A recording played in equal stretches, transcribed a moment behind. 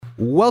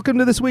Welcome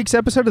to this week's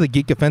episode of the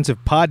Geek Offensive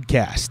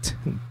Podcast.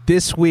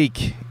 This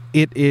week,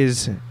 it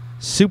is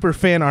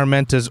Superfan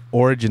Armenta's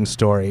origin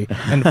story.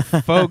 And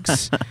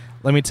folks,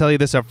 let me tell you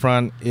this up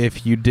front.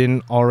 If you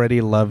didn't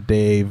already love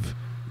Dave,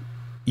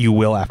 you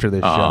will after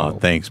this show. Oh,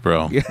 thanks,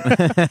 bro.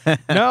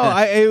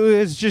 It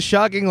was just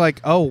shocking. Like,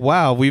 oh,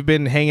 wow, we've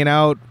been hanging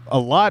out a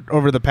lot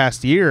over the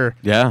past year.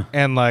 Yeah.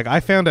 And, like, I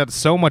found out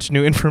so much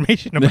new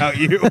information about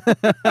you.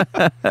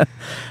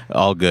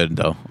 All good,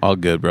 though. All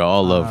good, bro.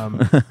 All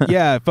love.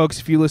 Yeah,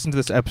 folks, if you listen to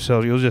this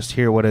episode, you'll just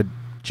hear what a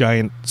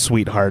giant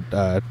sweetheart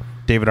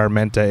David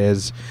Armenta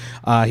is.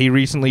 He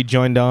recently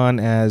joined on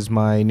as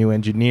my new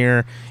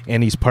engineer,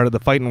 and he's part of the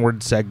Fightin'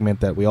 Words segment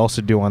that we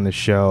also do on this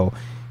show.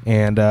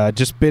 And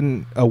just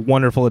been a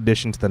wonderful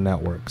addition to the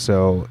network.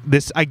 So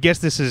I guess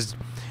this is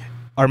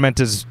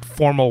Armenta's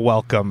formal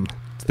welcome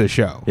to the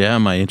show. Yeah,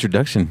 my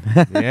introduction.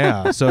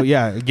 Yeah. So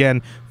yeah,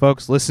 again,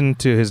 folks, listen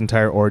to his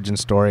entire origin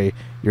story.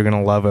 You're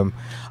gonna love him.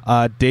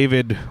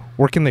 David,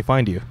 where can they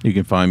find you? You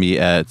can find me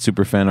at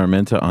Superfan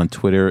Armenta on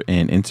Twitter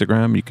and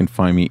Instagram. You can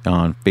find me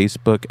on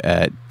Facebook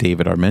at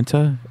David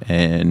Armenta.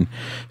 And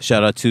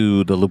shout out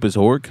to the Lupus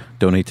Org.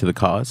 Donate to the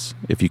cause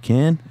if you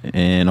can.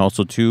 And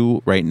also,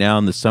 too, right now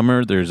in the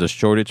summer, there's a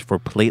shortage for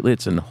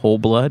platelets and whole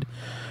blood.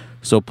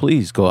 So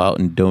please go out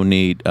and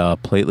donate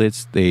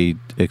platelets. They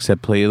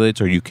accept platelets,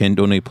 or you can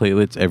donate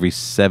platelets every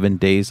 7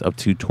 days up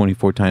to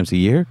 24 times a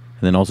year.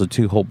 And then also,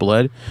 too, whole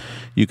blood,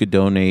 you could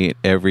donate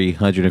every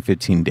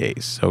 115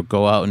 days. So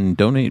go out and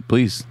donate,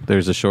 please.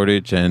 There's a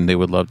shortage, and they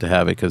would love to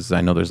have it because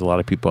I know there's a lot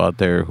of people out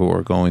there who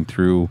are going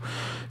through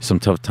some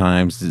tough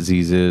times,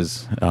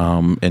 diseases,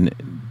 and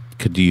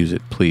could use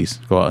it. Please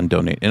go out and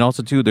donate. And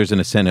also, too, there's an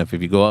incentive.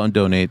 If you go out and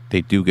donate,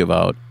 they do give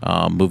out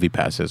movie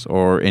passes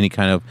or any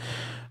kind of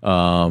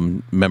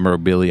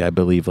memorabilia, I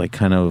believe, like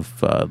kind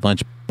of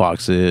lunch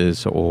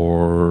boxes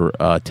or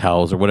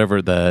towels or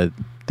whatever the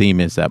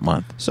theme is that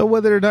month. So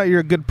whether or not you're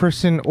a good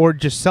person or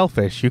just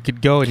selfish, you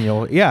could go and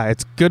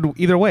it's good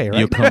either way, right?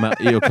 You'll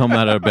come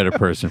out a better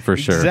person for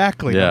sure.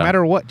 Exactly. Yeah. No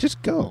matter what,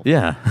 just go.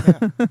 Yeah.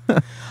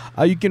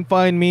 You can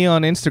find me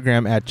on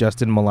Instagram at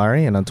Justin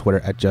Mallari and on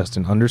Twitter at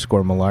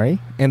Justin_Mallari.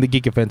 And the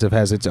Geek Offensive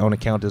has its own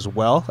account as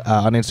well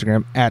on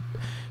Instagram at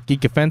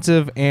Geek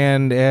Offensive,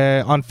 and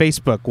on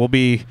Facebook. We'll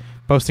be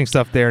posting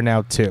stuff there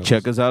now too.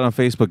 Check us out on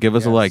Facebook. Give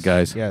us a like,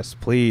 guys. Yes,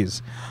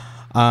 please.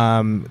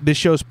 This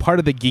show's part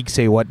of the Geek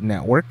Say What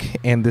network,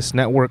 and this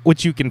network,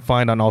 which you can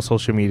find on all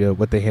social media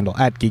with the handle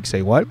at Geek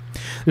Say What.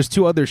 There's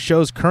two other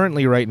shows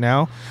currently right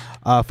now.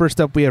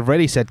 First up, we have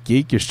Ready, Set,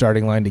 Geek, your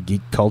starting line to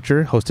geek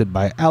culture, hosted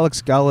by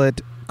Alex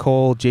Gollett,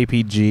 Cole,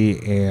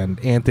 JPG, and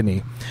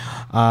Anthony.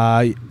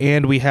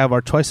 And we have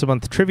our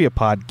twice-a-month trivia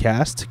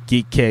podcast,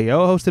 Geek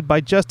KO, hosted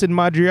by Justin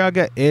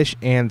Madriaga, Ish,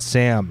 and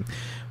Sam.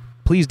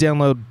 Please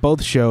download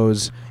both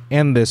shows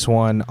and this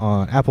one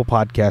on Apple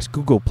Podcasts,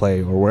 Google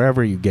Play, or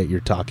wherever you get your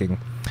talking.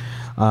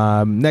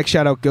 Next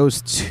shout-out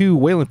goes to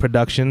Wayland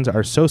Productions, our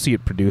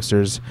associate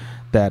producers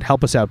that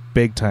help us out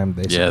big time.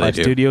 They supply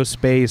studio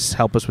space,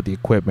 help us with the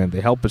equipment.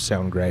 They help us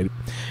sound great.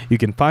 You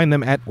can find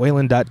them at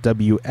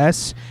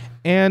wayland.ws,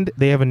 and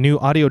they have a new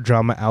audio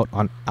drama out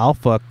on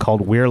Alpha called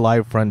We're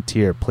Live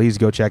Frontier. Please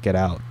go check it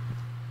out.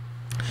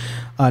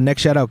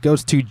 Next shout-out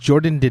goes to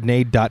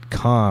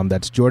JordanDene.com.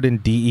 That's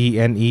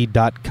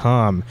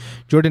JordanDene.com.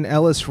 Jordan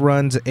Ellis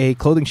runs a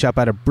clothing shop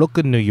out of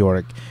Brooklyn, New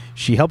York.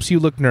 She helps you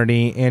look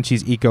nerdy, and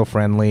she's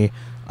eco-friendly.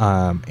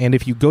 And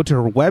if you go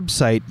to her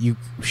website, you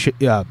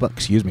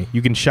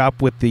can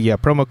shop with the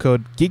promo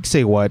code Geek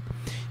Say What.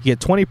 You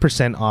get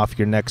 20% off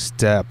your next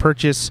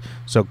purchase.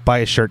 So buy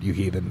a shirt, you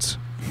heathens.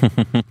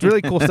 It's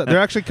really cool stuff. They're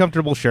actually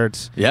comfortable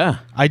shirts. Yeah.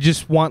 I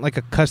just want like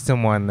a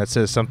custom one that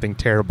says something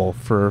terrible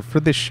for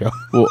this show.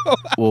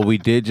 well, we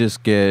did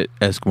just get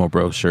Eskimo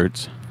Bro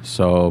shirts,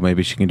 so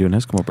maybe she can do an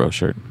Eskimo Bro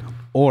shirt.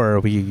 Or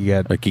we could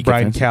get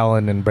Brian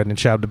Callen and Brendan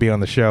Schaub to be on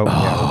the show.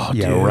 Oh,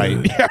 yeah, dude.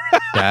 Right.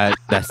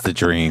 That's the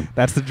dream.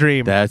 That's the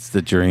dream. That's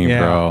the dream,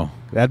 bro.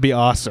 That'd be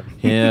awesome.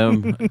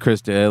 Him,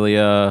 Chris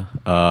D'Elia,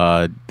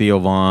 Theo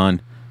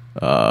Vaughn,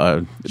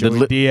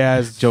 Joey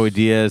Diaz.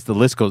 The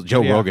list goes.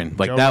 Joe Rogan.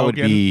 Like Joe that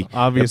Rogan, would be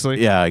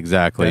obviously. Yeah,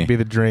 exactly. That'd be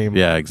the dream.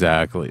 Yeah,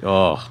 exactly.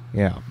 Oh,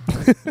 yeah.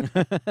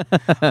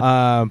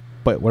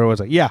 But where was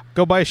I? Yeah,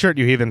 go buy a shirt,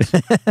 you heathens.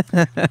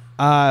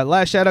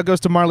 Last shout out goes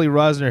to Marley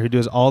Rosner, who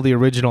does all the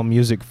original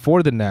music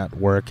for the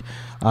network.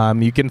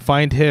 You can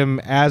find him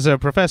as a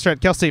professor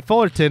at Cal State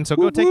Fullerton. So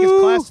go take his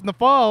class in the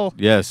fall.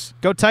 Yes.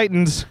 Go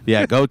Titans.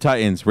 Yeah, go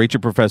Titans. Rate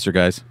your professor,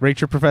 guys.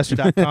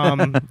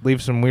 RateYourProfessor.com.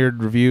 Leave some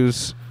weird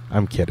reviews.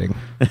 I'm kidding.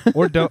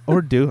 Or do.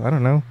 I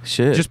don't know.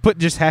 Shit. Just put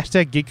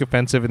hashtag Geek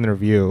Offensive in the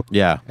review.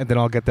 Yeah. And then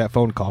I'll get that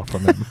phone call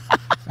from him.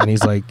 And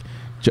he's like,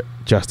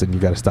 Justin, you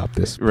got to stop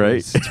this. Please.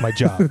 Right. It's my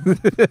job.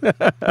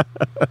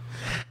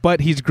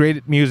 But he's great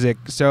at music.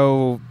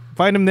 So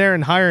find him there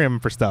and hire him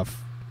for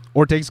stuff.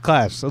 Or take his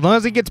class. As long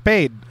as he gets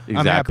paid. Exactly.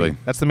 I'm happy.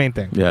 That's the main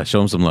thing. Yeah.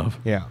 Show him some love.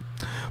 Yeah.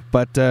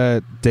 But,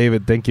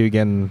 David, thank you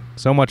again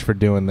so much for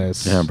doing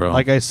this. Yeah, bro.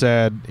 Like I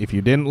said, if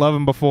you didn't love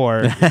him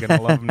before, you're going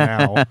to love him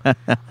now.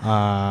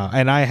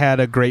 And I had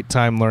a great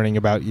time learning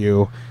about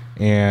you.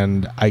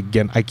 And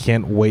again, I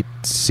can't wait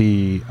to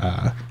see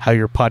how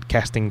your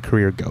podcasting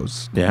career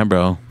goes. Yeah,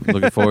 bro.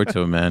 Looking forward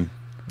to it, man.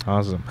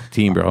 Awesome.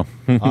 Team, bro.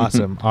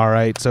 Awesome. All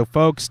right. So,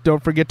 folks,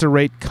 don't forget to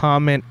rate,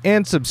 comment,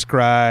 and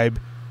subscribe.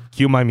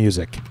 Cue my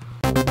music.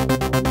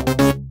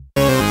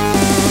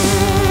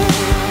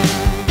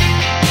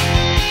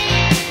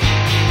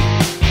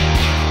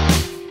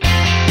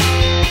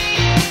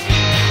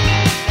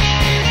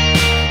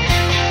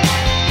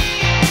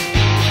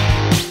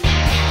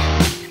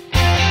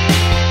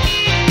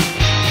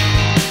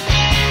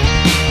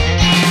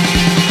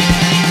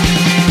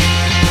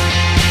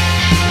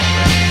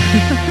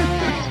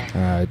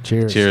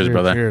 Cheers,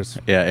 brother. Cheers.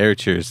 Yeah, air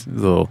cheers. A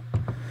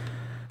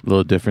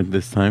little different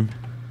this time.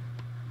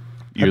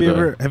 Have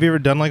you ever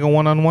done like a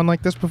one-on-one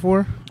like this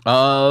before?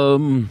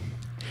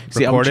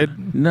 See, recorded?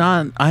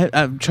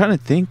 I'm trying to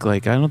think.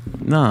 Like, I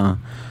don't. Nah.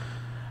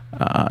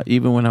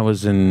 Even when I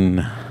was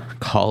in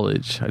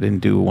college, I didn't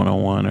do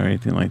one-on-one or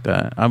anything like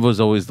that. I was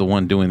always the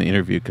one doing the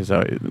interview because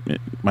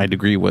my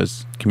degree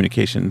was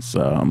communications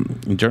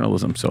and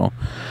journalism. So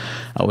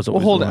I was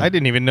always. Well, hold on. I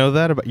didn't even know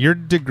that about your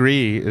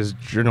degree is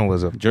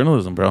journalism.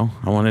 Journalism, bro.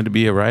 I wanted to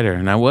be a writer,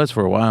 and I was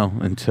for a while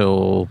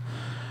until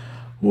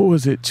what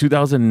was it,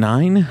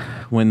 2009,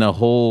 when the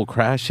whole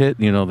crash hit.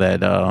 You know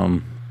that.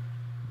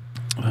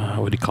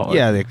 What do you call it?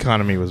 Yeah, the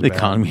economy was bad. The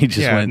economy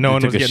just went. No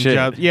one was getting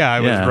jobs. Yeah, I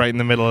was right in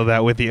the middle of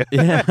that with you.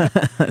 Yeah.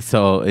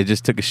 So it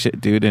just took a shit,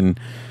 dude, and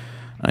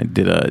I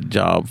did a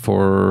job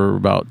for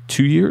about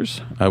 2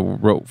 years. I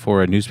wrote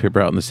for a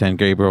newspaper out in the San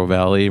Gabriel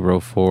Valley.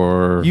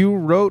 You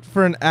wrote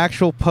for an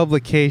actual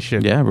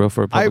publication. Yeah, I wrote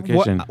for a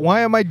publication.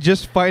 Why am I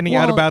just finding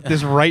out about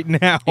this right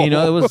now? You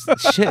know, it was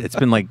shit. It's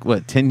been like,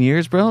 what, 10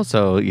 years, bro?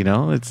 So, you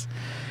know, it's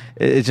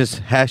just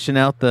hashing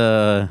out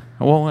the...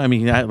 Well, I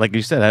mean, like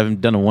you said, I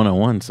haven't done a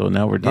one-on-one, so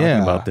now we're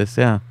talking about this,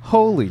 yeah.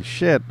 Holy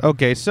shit.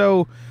 Okay,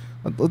 so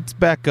let's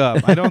back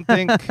up. I don't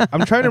think...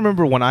 I'm trying to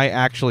remember when I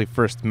actually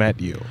first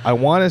met you. I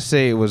want to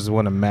say it was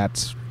one of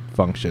Matt's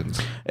functions.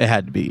 It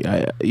had to be.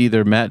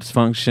 Either Matt's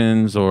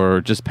functions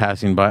or just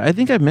passing by. I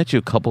think I've met you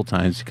a couple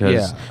times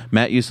because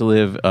Matt used to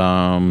live at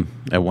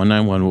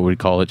 191, what we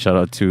call it. Shout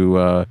out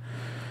to...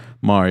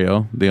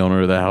 Mario, the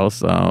owner of the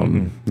house.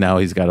 Now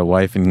he's got a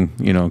wife and,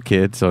 you know,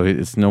 kids, so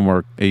it's no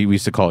more. We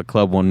used to call it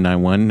Club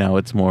 191. Now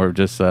it's more of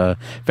just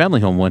Family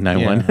Home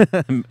 191.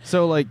 Yeah.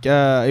 So like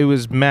it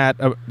was Matt,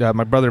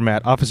 my brother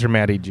Matt, Officer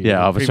Matt E.G.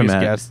 Yeah, Officer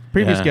Matt.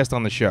 Previous guest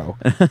on the show.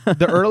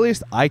 The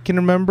earliest I can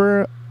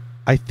remember,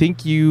 I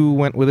think you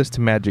went with us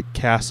to Magic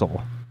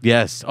Castle.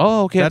 Yes.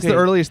 Oh, okay. That's the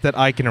earliest that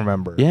I can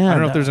remember. Yeah. I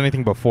don't know if there's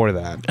anything before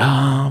that.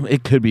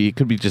 It could be. It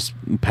could be just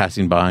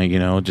passing by, you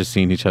know, just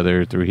seeing each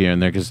other through here and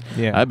there. Because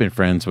I've been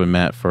friends with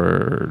Matt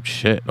for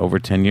over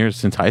 10 years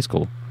since high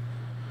school.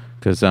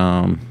 Because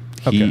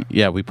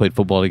we played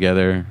football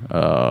together,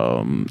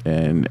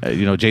 and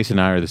you know, Jason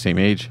and I are the same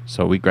age,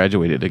 so we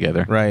graduated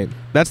together. Right.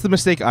 That's the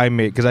mistake I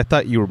made because I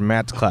thought you were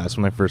Matt's class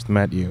when I first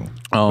met you.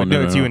 Oh, but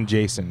no, it's you and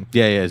Jason.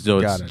 Yeah. So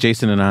it's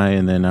Jason and I,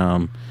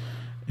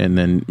 and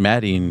then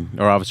Maddie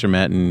or Officer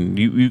Matt and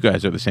you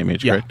guys are the same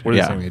age, correct? We're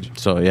the same age.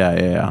 So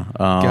yeah.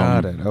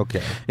 Got it.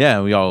 Okay.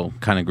 Yeah, we all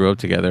kind of grew up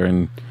together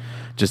and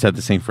just had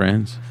the same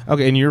friends.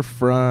 Okay, and you're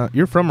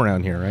from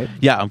around here, right?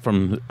 Yeah, I'm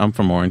from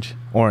Orange.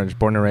 Orange,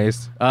 born and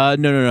raised?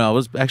 No. I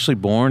was actually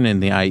born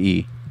in the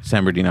IE,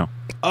 San Bernardino.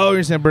 Oh,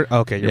 you're San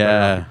Bernardino. Okay,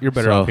 you're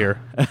better off here.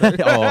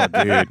 Oh,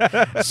 dude.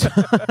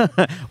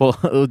 Well,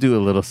 we'll do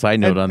a little side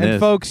note on this. And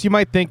folks, you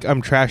might think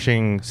I'm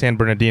trashing San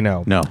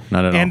Bernardino. No,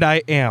 not at all. And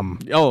I am.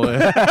 Oh.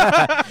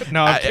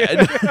 No.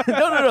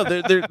 No.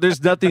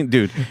 There's nothing,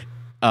 dude.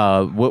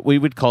 What we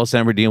would call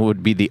San Bernardino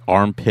would be the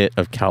armpit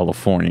of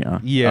California.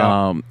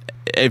 Yeah.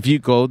 If you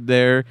go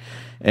there,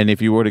 and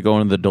if you were to go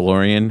into the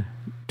DeLorean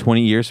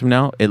 20 years from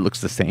now, it looks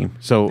the same.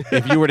 So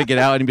if you were to get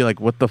out and be like,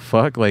 what the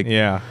fuck? Like,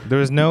 yeah, there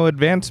was no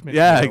advancement.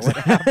 Yeah,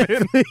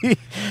 exactly.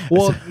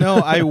 Well, no,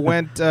 I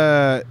went,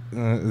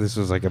 this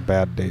was like a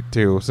bad date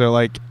too. So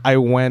like I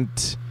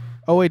went,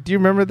 oh wait, do you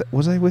remember that?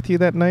 Was I with you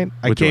that night?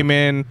 I came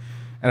in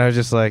and I was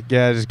just like,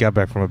 yeah, I just got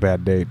back from a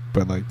bad date,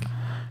 but like,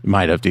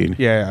 might have, dude.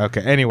 Yeah,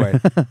 okay. Anyway,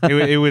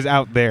 it was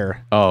out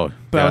there. Oh,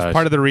 but that was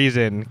part of the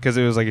reason because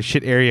it was like a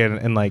shit area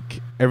and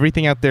like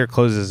everything out there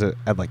closes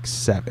at like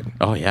 7.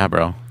 Oh yeah,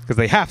 bro. Because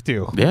they have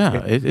to.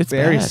 Yeah, it's the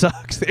area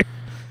sucks there.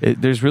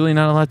 There's really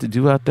not a lot to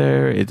do out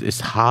there. It's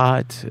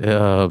hot. You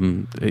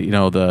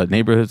know, the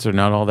neighborhoods are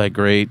not all that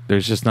great.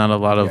 There's just not a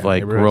lot of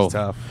like growth.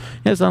 Tough. Yeah,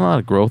 there's not a lot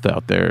of growth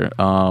out there.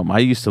 I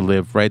used to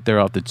live right there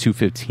off the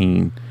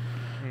 215.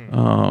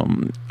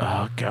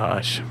 Oh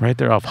gosh, right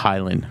there off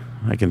Highland.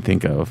 I can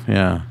think of,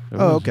 yeah.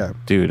 Okay.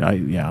 Dude, I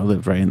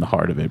lived right in the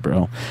heart of it,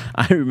 bro.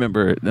 I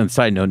remember, on a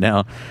side note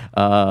now,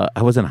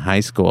 I was in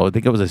high school. I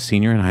think I was a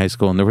senior in high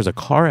school, and there was a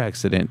car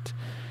accident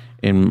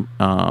in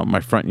my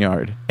front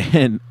yard.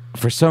 And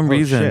for some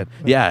reason,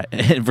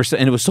 and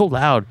it was so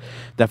loud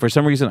that for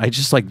some reason I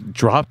just like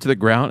dropped to the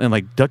ground and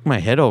like ducked my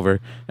head over.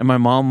 And my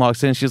mom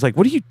walks in, and she's like,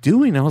 "What are you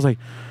doing?" And I was like,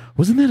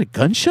 "Wasn't that a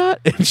gunshot?"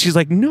 And she's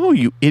like, "No,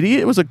 you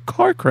idiot. It was a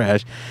car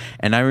crash."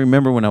 And I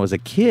remember when I was a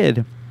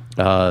kid,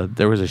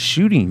 there was a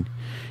shooting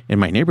in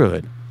my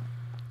neighborhood.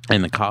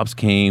 And the cops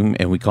came,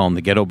 and we call them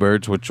the ghetto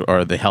birds, which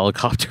are the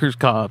helicopters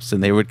cops,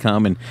 and they would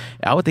come, and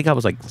I would think I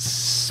was like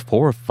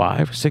 4 or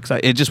 5 or 6.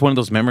 It's just one of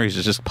those memories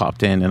that just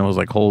popped in, and I was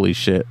like, holy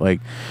shit. Like,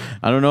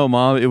 I don't know,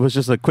 Mom. It was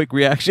just a quick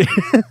reaction.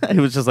 It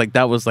was just like,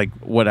 that was like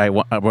what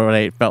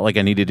I felt like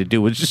I needed to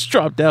do was just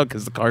drop down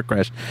because the car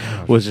crash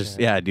was just,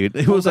 yeah, dude.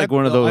 It was like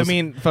one of those. I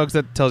mean, folks,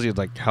 that tells you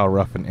like how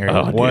rough an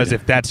area it was,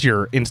 if that's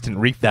your instant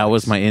reflex. That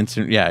was my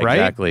instant, yeah, right?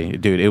 Exactly.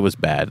 Dude, it was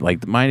bad.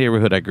 Like, my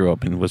neighborhood I grew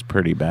up in was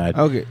pretty bad.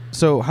 Okay,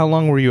 so how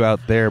long were you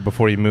out there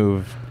before you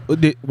moved?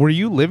 Were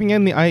you living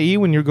in the IE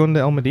when you were going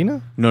to El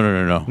Medina?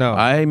 No.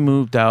 I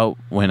moved out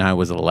when I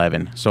was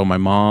 11. So my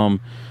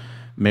mom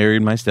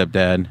married my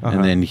stepdad,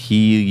 and then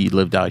he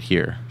lived out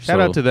here.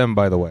 Shout out to them,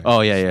 by the way.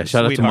 Oh, yeah.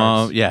 Shout out to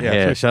Mom.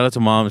 Yeah. Shout out to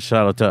Mom.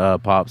 Shout out to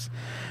Pops.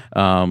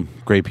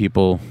 Great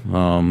people.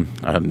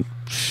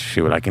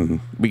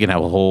 We can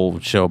have a whole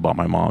show about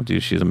my mom,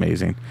 dude. She's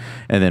amazing.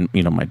 And then,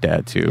 my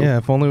dad too. Yeah,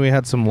 if only we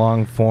had some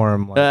long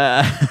form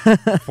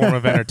form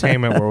of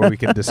entertainment where we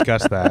could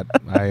discuss that.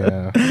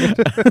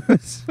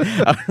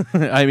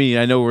 I mean,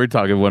 I know we're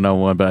talking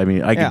one-on-one, but I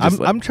mean,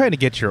 I'm trying to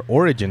get your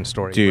origin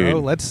story, dude.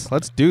 Bro.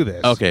 Let's do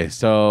this. Okay,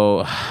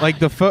 so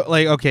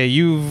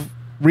you've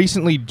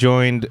recently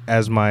joined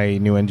as my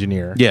new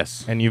engineer.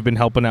 Yes. And you've been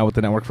helping out with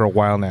the network for a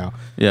while now.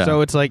 Yeah. So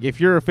it's like, if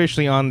you're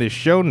officially on this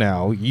show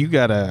now, we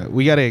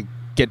gotta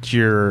get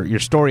your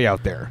story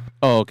out there.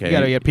 Oh, okay. You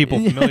gotta get people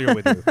familiar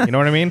with you. You know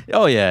what I mean?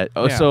 Oh, yeah.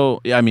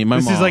 So, I mean,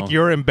 this mom... is like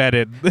you're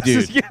embedded.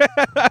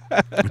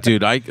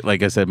 Dude,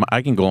 like I said,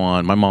 I can go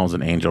on. My mom's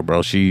an angel,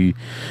 bro. She,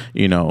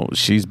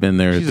 she's been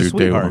there she's through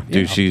day one.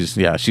 Dude, she's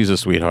a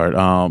sweetheart.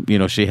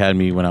 She had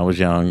me when I was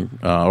young,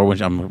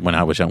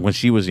 when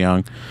she was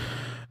young.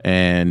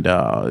 And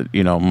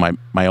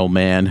my old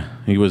man,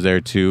 he was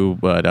there too,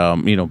 but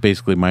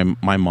basically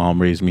my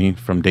mom raised me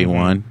from day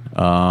one.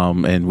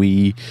 And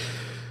we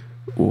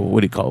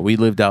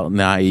lived out in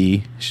the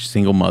IE,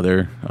 single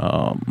mother,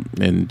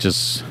 and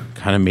just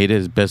kind of made it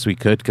as best we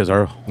could because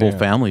our whole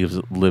family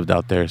lived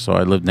out there. So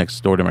I lived next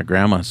door to my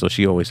grandma, so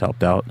she always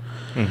helped out.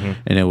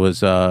 And it was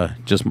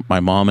just my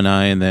mom and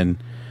I. And then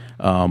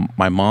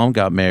my mom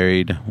got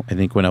married, I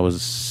think, when I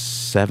was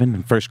 7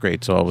 in first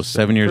grade, so I was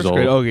 7 years old.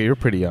 Okay, you're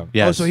pretty young.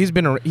 Yeah. Oh, so he's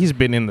been in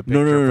the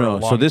picture. No.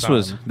 For a so this long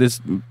was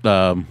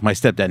time. my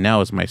stepdad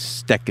now is my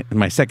second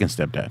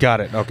stepdad.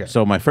 Got it. Okay.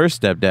 So my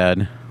first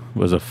stepdad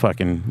was a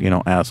fucking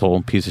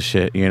asshole, piece of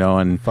shit,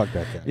 and fuck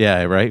that guy.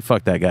 Yeah, right.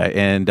 Fuck that guy.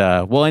 And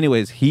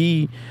anyways,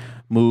 he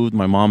moved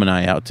my mom and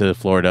I out to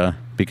Florida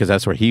because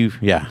that's where dude.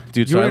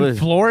 You So were in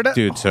Florida,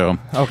 dude. So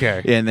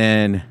okay. And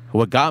then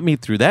what got me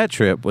through that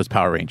trip was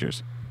Power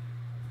Rangers.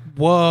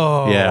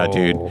 Whoa. Yeah,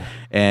 dude.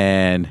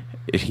 And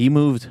he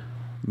moved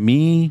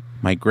me,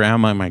 my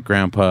grandma, my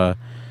grandpa,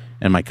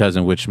 and my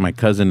cousin, which my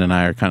cousin and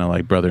I are kind of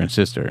like brother and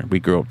sister. We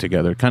grew up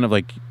together, kind of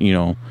like,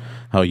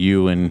 how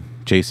you and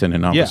Jason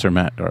and Officer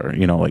Matt are,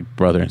 like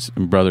brothers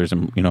and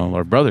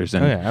are brothers.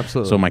 And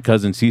absolutely. So my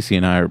cousin Cece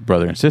and I are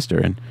brother and sister,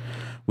 and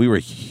we were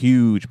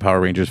huge Power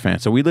Rangers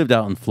fans. So we lived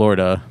out in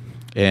Florida.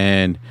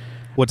 And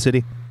what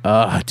city?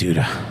 Dude,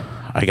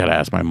 I gotta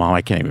ask my mom.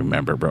 I can't even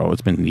remember, bro.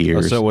 It's been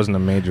years. Oh, so it wasn't a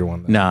major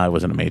one then. No, it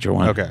wasn't a major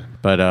one. Okay.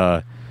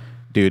 But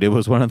dude, it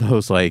was one of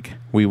those, like,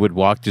 we would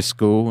walk to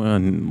school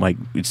and like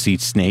we'd see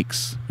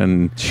snakes,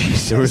 and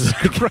there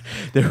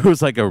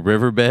was like a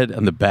riverbed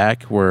on the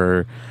back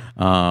where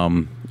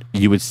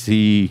you would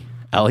see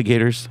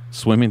alligators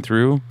swimming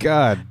through.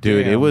 God,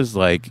 dude, damn. it was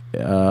like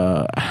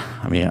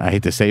I mean, I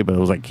hate to say it, but it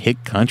was like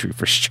hit country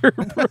for sure,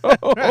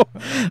 bro.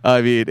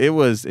 I mean, it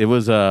was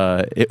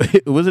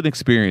an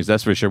experience,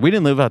 that's for sure. We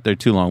didn't live out there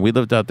too long. We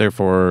lived out there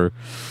for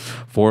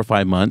 4 or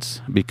 5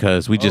 months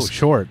because we just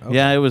short. Okay.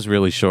 Yeah, it was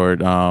really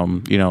short.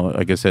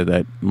 Like I said,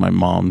 that my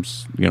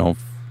mom's,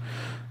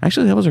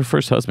 actually that was her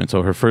first husband.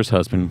 So her first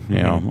husband,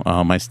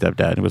 my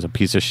stepdad, was a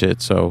piece of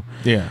shit. So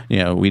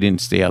we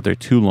didn't stay out there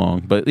too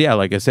long. But yeah,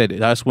 like I said,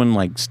 that's when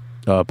like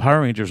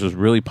Power Rangers was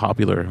really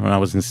popular when I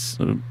was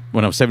 7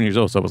 years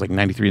old. So I was like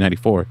 93,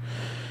 94.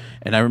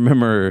 And I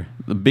remember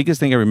the biggest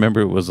thing I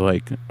remember was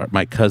like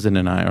my cousin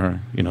and I,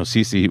 or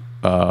Cece,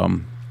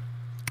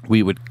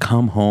 we would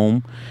come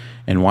home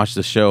and watch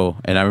the show.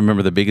 And I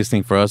remember the biggest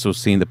thing for us was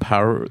seeing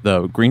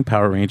the green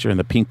Power Ranger and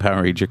the pink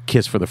Power Ranger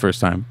kiss for the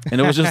first time. And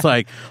it was just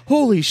like,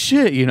 holy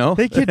shit,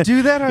 They could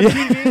do that on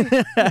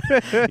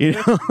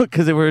TV?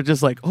 Because they were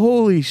just like,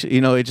 holy shit.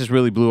 It just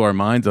really blew our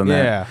minds on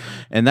that. Yeah.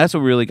 And that's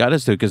what really got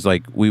us to it, because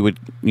like we would,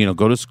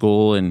 go to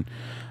school and,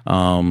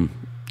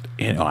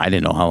 I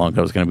didn't know how long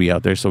I was going to be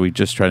out there. So we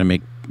just try to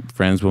make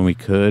friends when we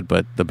could.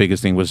 But the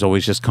biggest thing was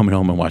always just coming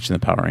home and watching the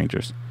Power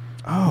Rangers.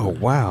 Oh,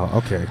 wow.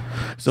 Okay.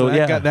 So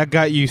that that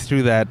got you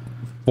through that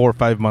 4 or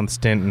 5 month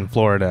stint in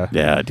Florida.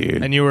 Yeah,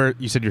 dude. And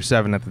you said you're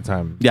 7 at the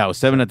time. Yeah, I was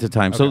 7 at the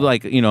time. Okay. So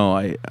like,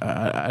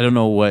 I don't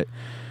know what,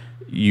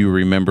 you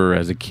remember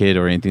as a kid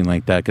or anything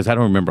like that, because I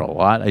don't remember a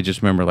lot. I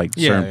just remember like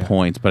certain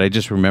points, but I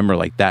just remember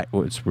like that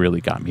what's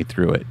really got me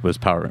through it was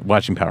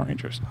watching Power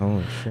Rangers.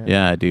 Holy shit.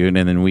 Yeah, dude.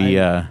 And then we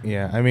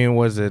I mean,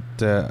 was it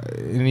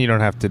and you don't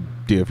have to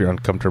do if you're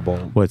uncomfortable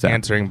What's that?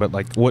 answering, but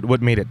like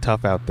what made it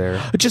tough out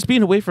there? just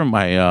being away from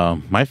my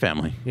my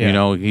family. You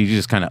know, he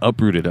just kind of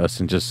uprooted us,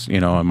 and just, you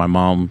know, and my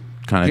mom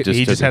kind of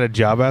He just had a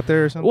job out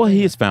there or something? Well,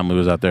 his family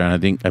was out there,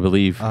 and I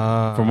believe,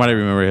 from what I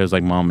remember, it was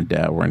like mom and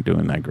dad weren't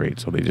doing that great,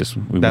 so we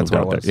moved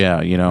out there.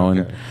 Yeah, you know,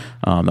 Okay.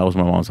 and that was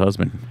my mom's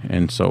husband,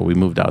 and so we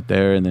moved out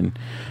there, and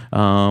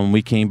then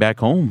we came back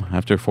home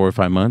after 4 or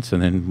 5 months,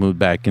 and then moved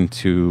back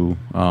into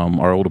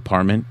our old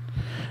apartment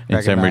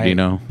in San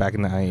Bernardino. Back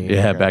in the IE.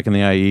 Yeah, Okay. back in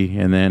the IE,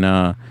 and then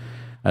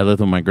I lived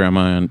with my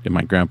grandma and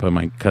my grandpa and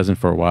my cousin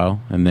for a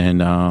while, and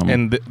then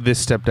and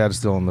this stepdad is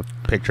still in the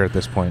picture at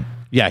this point.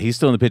 yeah, he's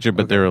still in the picture,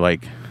 but Okay. they were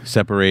like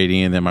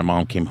separating, and then my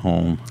mom came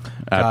home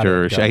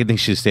after. Got it. I think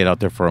she stayed out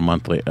there for a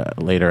month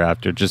later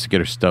after, just to get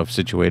her stuff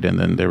situated, and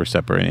then they were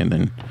separating. And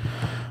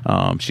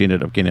then she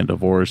ended up getting a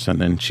divorce,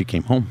 and then she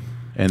came home,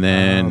 and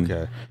then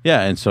okay.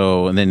 yeah, and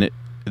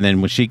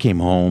then when she came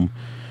home,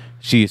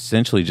 she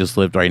essentially just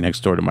lived right next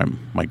door to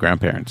my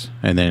grandparents,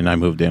 and then I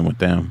moved in with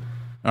them.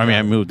 I mean,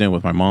 I moved in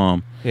with my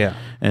mom. Yeah.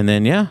 And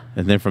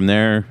then from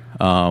there,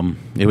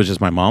 it was just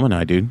my mom and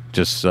I, dude.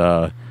 Just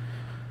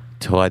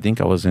till I think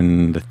I was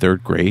in the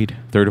third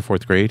or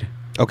fourth grade.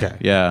 Okay.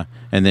 Yeah.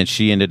 And then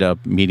she ended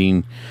up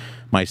meeting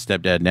my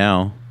stepdad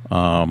now,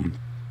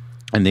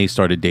 and they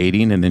started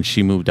dating, and then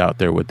she moved out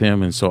there with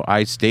him. And so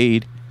I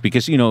stayed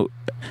because, you know,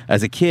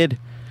 as a kid,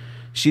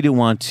 she didn't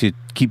want to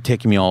keep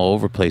taking me all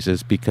over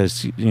places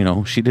because, you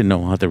know, she didn't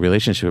know how the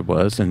relationship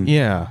was. And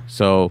Yeah.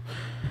 so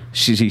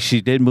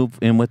she did move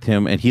in with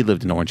him, and he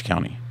lived in Orange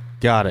County.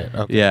 Got it.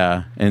 Okay.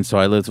 Yeah, and so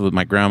I lived with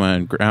my grandma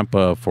and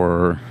grandpa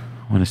for,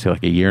 I want to say,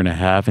 like a year and a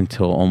half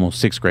until almost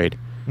sixth grade.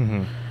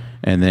 Mm-hmm.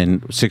 And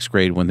then sixth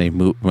grade, when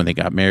they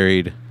got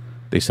married,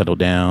 they settled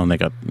down. They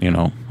got, you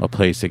know, a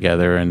place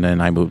together, and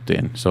then I moved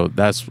in. So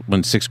that's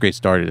when sixth grade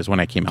started. Is when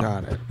I came out.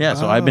 Got it. Yeah,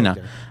 so Oh, I've been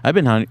okay. I've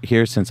been out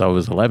here since I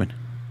was 11.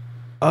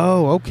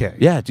 Oh, okay.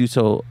 Yeah, dude.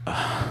 So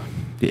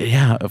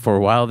yeah, for a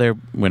while there,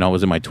 when I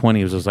was in my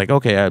 20s, it was like,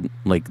 okay, I'm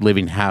like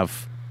living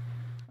half.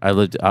 I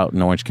lived out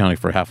in Orange County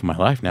for half of my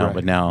life now, Right.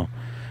 but now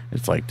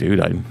it's like, dude,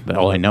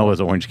 all I know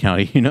is Orange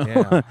County, you know.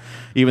 Yeah.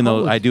 Even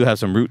though I do have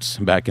some roots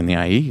back in the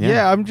IE.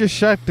 Yeah, I'm just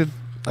shocked that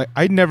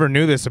I never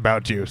knew this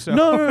about you. So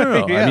No.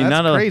 yeah, I mean,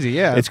 that's crazy.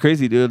 Yeah, it's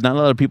crazy, dude. Not a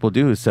lot of people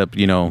do, except,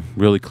 you know,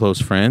 really close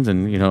friends,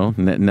 and, you know,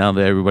 now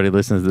that everybody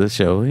listens to this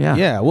show, yeah.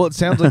 Yeah, well, it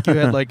sounds like you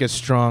had like a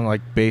strong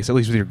like base, at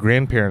least with your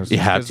grandparents. You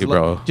have to,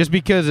 bro. Just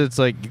because it's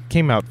like it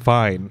came out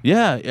fine.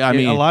 Yeah, I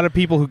mean, a lot of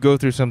people who go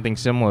through something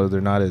similar, they're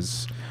not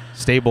as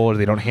stable or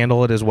they don't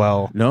handle it as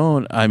well.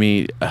 No, I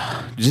mean,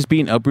 just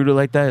being uprooted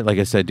like that, like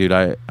I said, dude,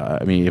 I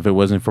mean, if it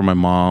wasn't for my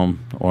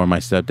mom or my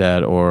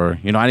stepdad, or,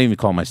 you know, I didn't even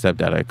call him my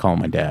stepdad, I call him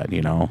my dad,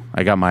 you know.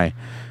 I got my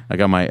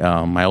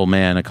old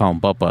man, I call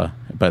him Buppa,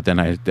 but then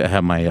I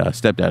have my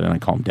stepdad and I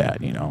call him dad,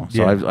 you know.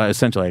 So Yeah. I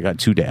essentially got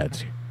two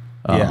dads.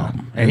 Yeah,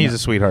 and he's a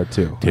sweetheart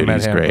too. Dude, I met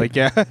he's him. great. Like,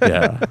 yeah,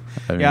 Yeah.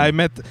 I mean, yeah.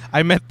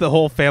 I met the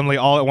whole family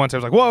all at once. I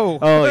was like, whoa.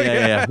 Oh,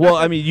 yeah. Well,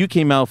 I mean, you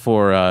came out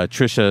for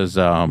Trisha's,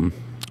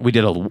 we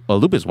did a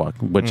lupus walk,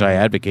 which I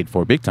advocate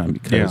for big time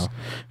because,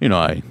 you know,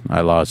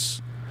 I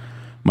lost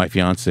my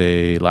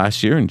fiance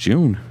last year in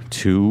June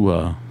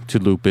to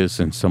lupus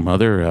and some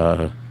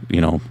other,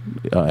 you know,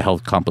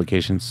 health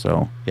complications.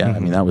 So, yeah, I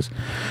mean,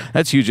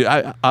 that's huge.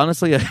 I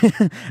honestly,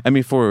 I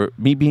mean, for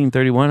me being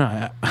 31,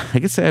 I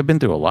could say I've been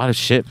through a lot of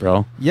shit,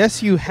 bro.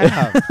 Yes, you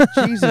have.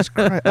 Jesus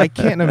Christ, I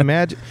can't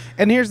imagine.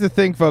 And here's the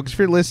thing, folks. If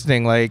you're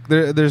listening, like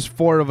there's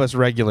 4 of us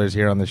regulars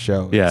here on the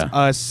show. Yeah. It's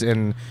us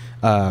and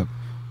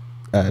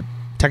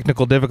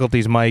technical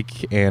difficulties,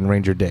 Mike and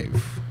Ranger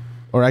Dave.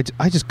 Or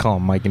I just call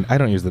him Mike, and I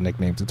don't use the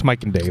nicknames. It's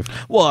Mike and Dave.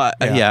 Well,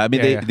 yeah. I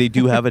mean, Yeah. they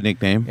do have a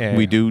nickname. Yeah,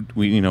 we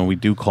yeah.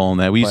 do call him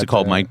that. We used to But,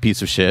 call Mike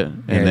piece of shit,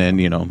 and yeah. then,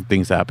 you know,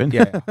 things happen.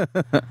 Yeah.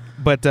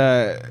 But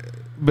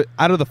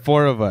out of the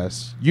 4 of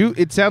us,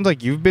 it sounds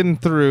like you've been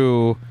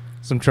through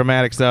some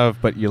traumatic stuff,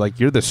 but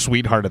you're the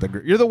sweetheart of the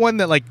group. You're the one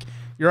that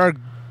you're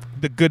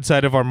the good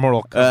side of our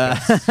moral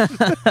compass.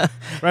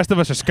 Rest of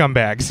us are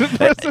scumbags.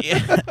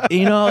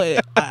 You know,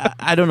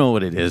 I don't know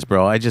what it is,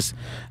 bro.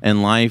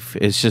 In life,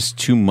 it's just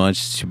too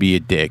much to be a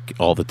dick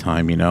all the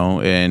time, you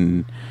know,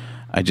 and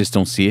I just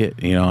don't see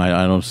it. You know,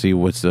 I don't see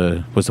what's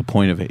the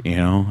point of it. You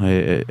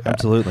know,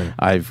 Absolutely.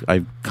 I've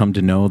come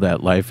to know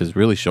that life is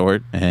really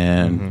short,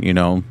 and you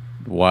know,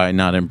 why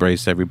not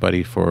embrace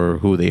everybody for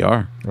who they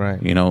are?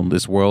 Right. You know,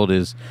 this world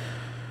is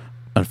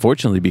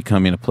unfortunately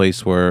becoming a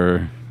place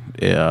where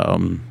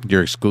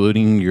you're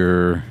excluding,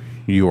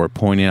 you are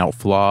pointing out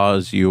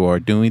flaws, you are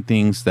doing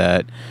things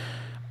that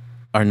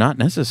are not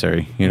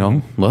necessary. You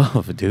know,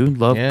 love, dude,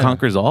 love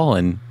conquers all,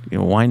 and you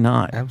know, why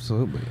not?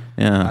 Absolutely.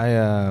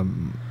 Yeah.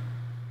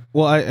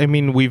 Well, I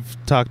mean, we've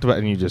talked about,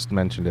 and you just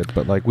mentioned it,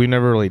 but like we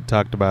never really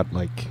talked about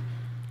like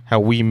how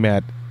we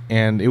met,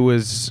 and it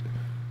was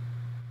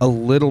a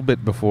little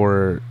bit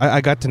before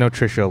I got to know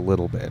Trisha a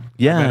little bit.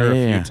 Yeah, I met her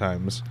yeah, a few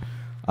times.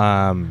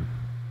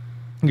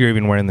 You're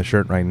even wearing the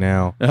shirt right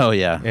now. Oh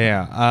yeah,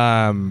 yeah.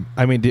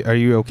 I mean, are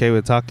you okay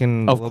with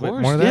talking of a little course.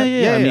 bit more of that?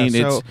 Yeah. I mean,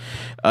 so,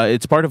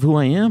 it's part of who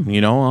I am.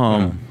 You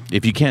know,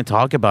 if you can't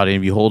talk about it,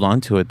 if you hold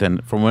on to it, then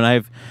from what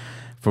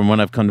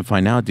I've come to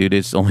find out, dude,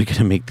 it's only going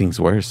to make things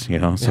worse. You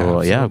know,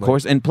 so yeah, of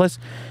course, and plus,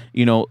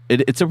 you know,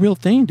 it's a real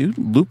thing, dude.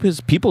 Lupus,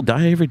 people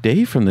die every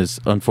day from this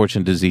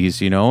unfortunate disease.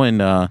 You know,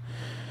 and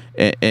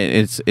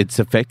it's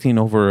affecting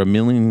over 1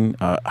 million.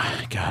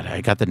 God,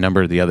 I got the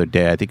number the other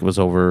day. I think it was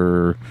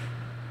over.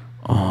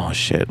 Oh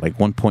shit! Like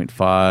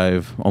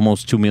 1.5,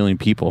 almost 2 million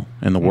people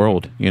in the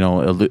world. You know,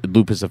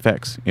 lupus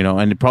affects. You know,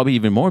 and probably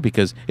even more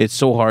because it's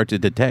so hard to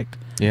detect.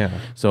 Yeah.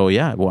 So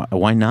yeah,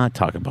 why not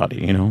talk about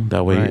it? You know,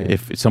 that way,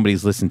 if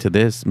somebody's listening to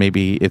this,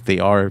 maybe if they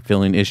are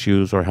feeling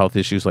issues or health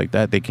issues like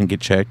that, they can get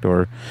checked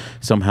or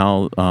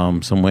somehow,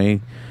 some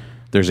way,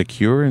 there's a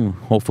cure, and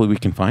hopefully we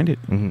can find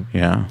it. Mm-hmm.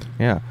 Yeah.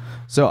 Yeah.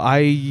 So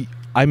I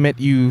met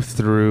you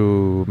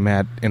through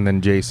Matt and then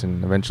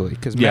Jason eventually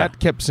because Matt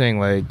kept saying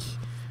like.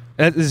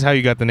 This is how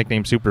you got the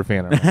nickname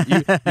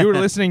Superfan. You were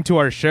listening to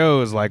our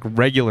shows like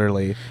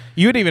regularly.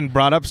 You had even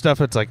brought up stuff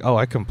that's like, oh,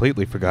 I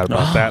completely forgot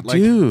about that. Like,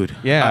 dude.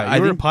 Yeah,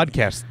 you were a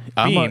podcast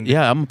fiend.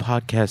 I'm a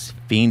podcast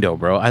fiendo,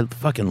 bro. I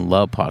fucking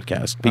love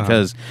podcasts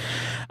because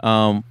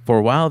for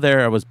a while there,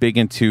 I was big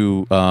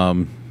into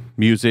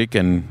music,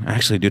 and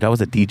actually, dude, I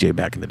was a DJ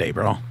back in the day,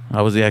 bro.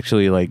 I was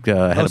actually like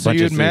had a bunch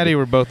you of and Maddie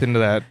were both into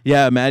that.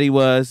 Yeah, Maddie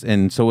was,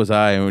 and so was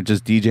I. And we were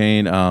just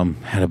DJing.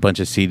 Had a bunch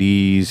of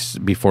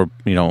CDs before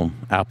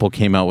Apple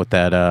came out with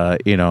that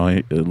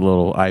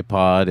little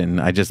iPod, and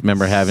I just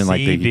remember having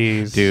like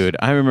CDs. Dude,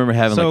 I remember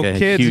having like a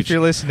kids, huge. if you're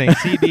listening,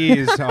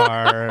 CDs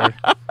are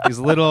these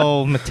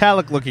little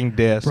metallic-looking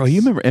discs. Bro, you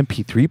remember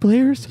MP3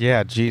 players?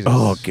 Yeah, Jesus.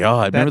 Oh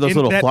God, remember those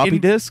little floppy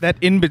disks? That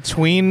in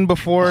between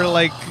before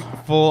like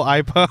full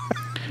iPod.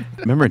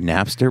 Remember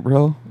Napster,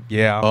 bro?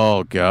 Yeah.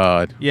 Oh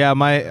God. Yeah,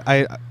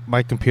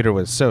 my computer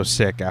was so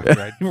sick after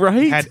I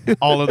right? had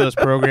all of those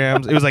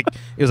programs. It was like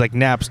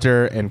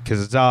Napster and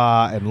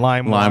Kazaa and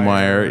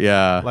LimeWire.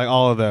 Yeah. Like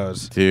all of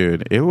those.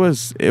 Dude, it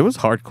was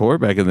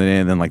hardcore back in the day,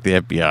 and then like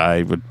the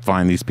FBI would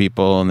find these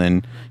people, and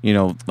then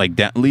like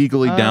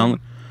legally down.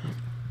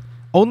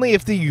 Only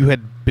if you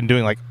had been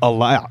doing like a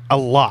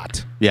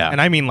lot. Yeah. And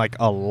I mean like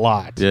a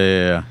lot.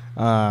 Yeah.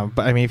 But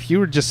I mean, if you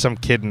were just some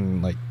kid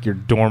in like your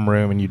dorm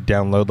room and you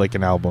download like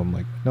an album,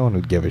 like no one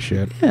would give a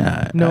shit.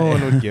 Yeah, no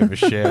one would give a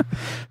shit.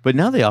 But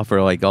now they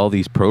offer like all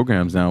these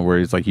programs now where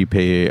it's like you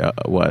pay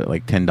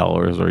like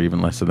 $10 or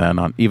even less than that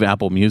on even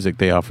Apple Music.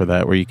 They offer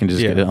that where you can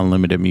just get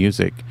unlimited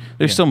music.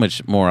 There's so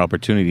much more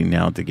opportunity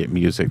now to get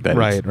music that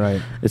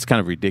right. It's kind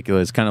of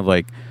ridiculous. It's kind of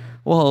like,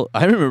 well,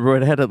 I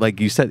remember I had to, like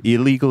you said,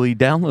 illegally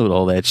download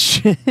all that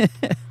shit.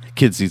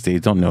 Kids these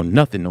days don't know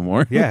nothing no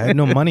more. Yeah, I had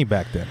no money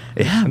back then.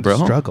 Yeah,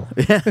 bro. Struggle.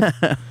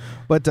 Yeah.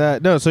 But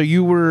no, so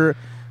you were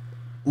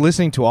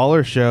listening to all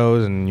our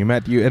shows, and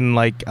and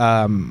like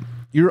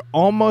you're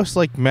almost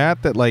like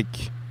Matt. That like,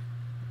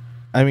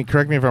 I mean,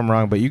 correct me if I'm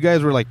wrong, but you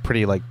guys were like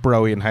pretty like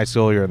broy in high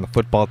school. You're on the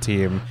football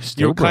team.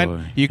 Still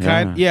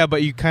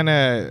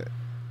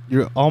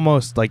You're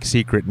almost like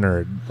secret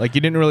nerd. Like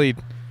you didn't really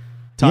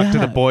talk to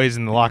the boys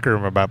in the locker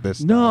room about this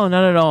stuff. No,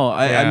 not at all.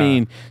 I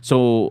mean,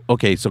 so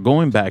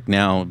going back to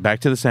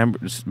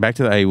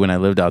when I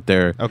lived out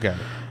there. Okay.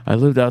 I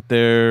lived out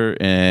there,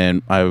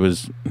 and I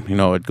was,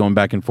 going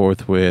back and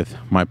forth with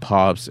my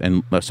pops,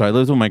 and so I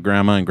lived with my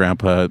grandma and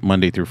grandpa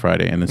Monday through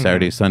Friday, and then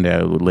Saturday, Sunday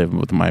I would live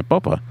with my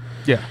papa.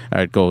 Yeah.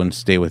 I'd go and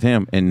stay with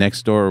him, and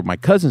next door my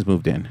cousins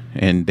moved in,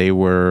 and they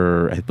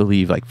were, I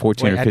believe, like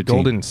 14 or 15. At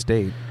Golden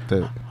State.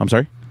 I'm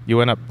sorry? You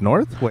went up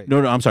north? Wait.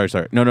 No, I'm sorry.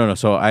 No.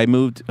 So I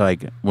moved,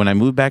 like, when I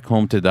moved back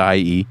home to the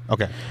IE.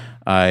 Okay.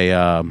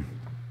 I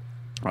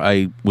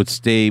would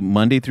stay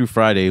Monday through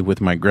Friday with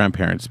my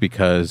grandparents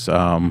because,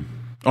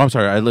 I'm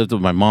sorry. I lived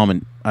with my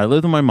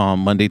mom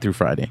Monday through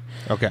Friday.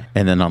 Okay.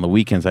 And then on the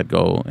weekends, I'd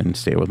go and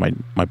stay with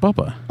my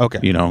papa. Okay.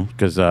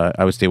 Because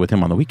I would stay with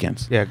him on the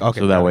weekends. Yeah. Okay.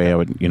 So that way I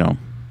would,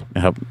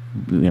 help,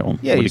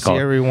 Yeah, you see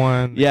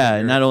everyone. Yeah,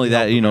 and not only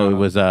that, it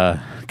was,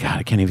 God,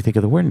 I can't even think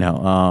of the word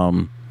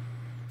now.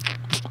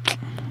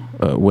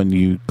 When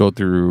you go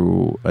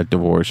through a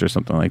divorce or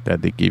something like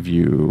that, they give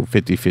you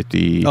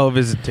 50-50. Oh,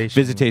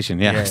 visitation.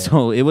 Yeah.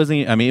 So it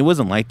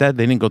wasn't like that.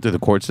 They didn't go through the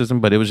court system,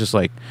 but it was just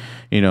like,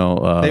 they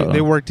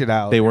worked it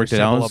out. They worked it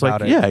out. It's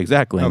like, yeah,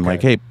 exactly. I'm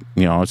like, hey,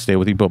 I'll stay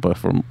with you, Papa,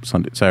 from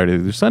Saturday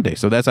through Sunday.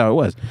 So that's how it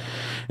was.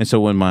 And so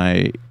when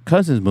my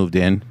cousins moved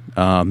in,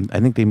 I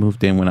think they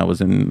moved in when I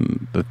was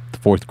in the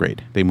 4th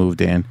grade. They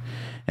moved in.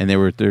 And they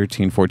were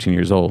 13, 14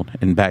 years old.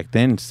 And back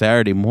then,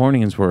 Saturday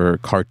mornings were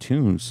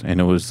cartoons.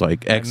 And it was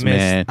like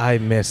X-Men. I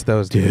miss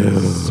those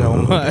days so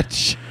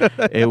much.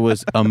 It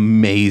was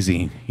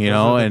amazing,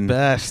 and the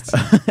best.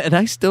 And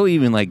I still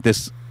even like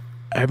this.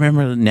 I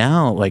remember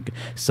now, like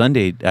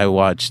Sunday, I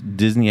watch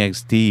Disney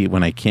XD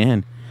when I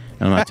can.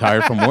 and I'm not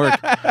tired from work,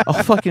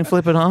 I'll fucking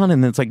flip it on,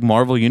 and it's like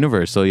Marvel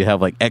Universe. So you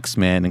have like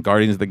X-Men and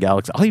Guardians of the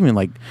Galaxy. I'll even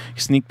like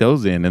sneak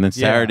those in, and then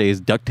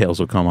Saturdays DuckTales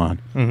will come on.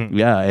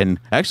 Yeah, and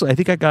actually I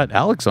think I got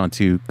Alex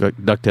onto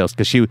DuckTales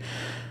because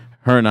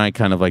her and I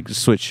kind of like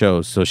switch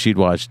shows. So she'd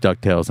watch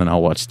DuckTales and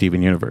I'll watch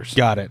Steven Universe.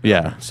 Got it.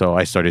 Yeah, so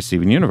I started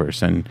Steven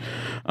Universe, and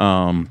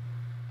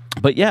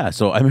but yeah,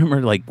 so I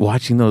remember like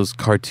watching those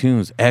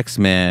cartoons,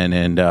 X-Men,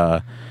 and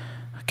God,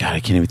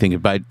 I can't even think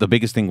about it. The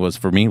biggest thing was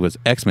for me was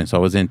X-Men. So I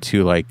was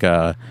into like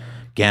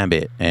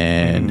Gambit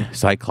and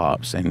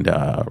Cyclops and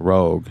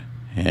Rogue,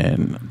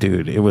 and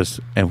dude, it was.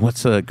 And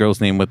what's the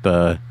girl's name with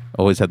the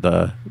always had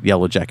the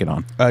yellow jacket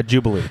on?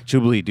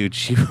 Jubilee, dude,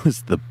 she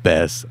was the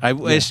best. I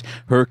wish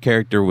her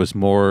character was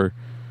more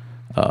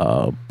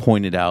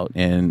pointed out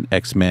in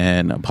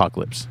X-Men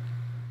Apocalypse.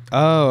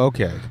 Oh,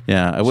 okay.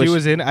 Yeah, she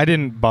was in. I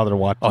didn't bother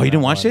watching. Oh, you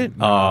didn't watch it?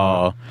 No.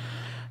 Oh,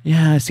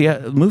 yeah. See,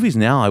 movies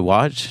now I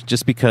watch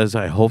just because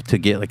I hope to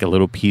get like a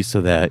little piece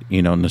of that.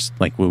 You know,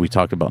 like what we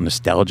talked about,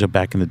 nostalgia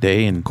back in the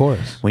day. And of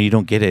course, when you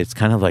don't get it, it's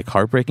kind of like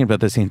heartbreaking. But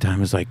at the same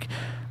time, it's like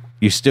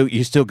you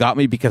still got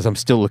me because I'm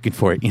still looking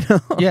for it. You know?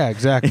 Yeah,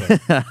 exactly.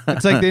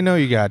 It's like they know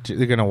you got you.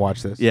 They're gonna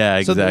watch this. Yeah,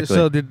 exactly.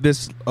 So did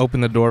this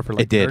open the door for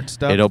like nerd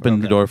stuff? It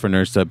opened the door for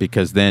nerd stuff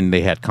because then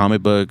they had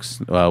comic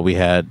books. We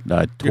had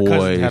toys.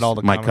 Cousins had all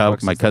the my comic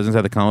books cousins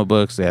had the comic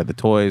books. They had the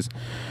toys.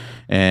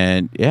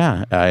 And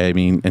yeah, I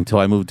mean, until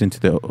I moved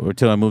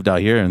out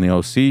here in the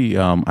OC,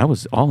 I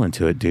was all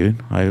into it,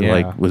 dude. I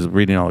like was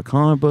reading all the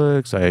comic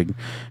books. I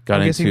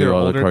got into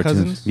all the cartoons.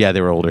 Cousins? Yeah,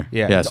 they were older.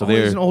 Yeah, so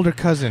they're an older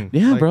cousin.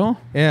 Yeah, like, bro.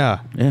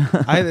 Yeah.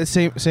 I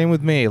same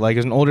with me. Like,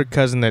 there's an older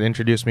cousin that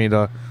introduced me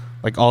to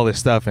like all this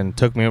stuff and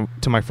took me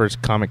to my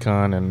first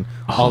Comic-Con and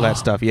all that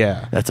stuff.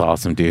 Yeah, that's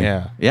awesome, dude.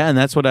 Yeah, and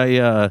that's what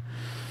I.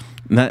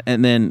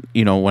 And then,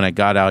 you know, when I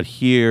got out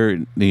here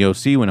in the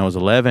OC when I was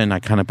 11,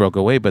 I kind of broke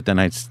away, but then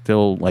I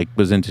still like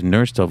was into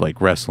nerd stuff like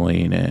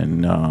wrestling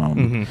and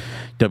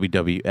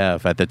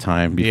WWF at the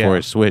time before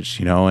it switched,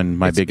 you know,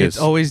 and it's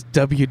always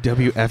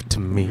WWF to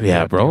me.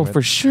 Yeah, bro,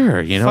 for sure,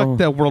 you know. Fuck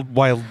that World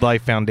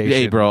Wildlife Foundation.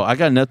 Hey, bro, I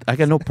got no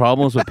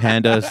problems with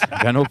pandas.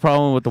 I got no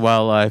problem with the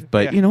wildlife,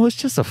 but you know, it's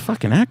just a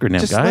fucking acronym,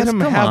 just guys. Let them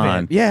Come have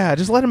on. It. Yeah,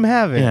 just let them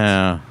have it.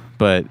 Yeah.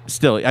 But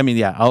still, I mean,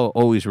 yeah, I'll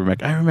always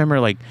remember. I remember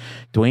like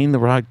Dwayne "The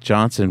Rock"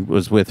 Johnson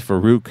was with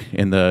Farouk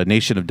in the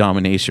Nation of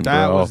Domination, bro.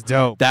 That was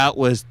dope. That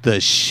was the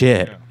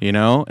shit, you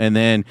know? And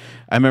then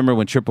I remember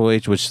when Triple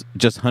H was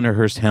just Hunter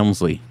Hearst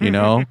Helmsley, you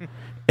know?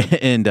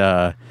 And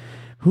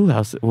who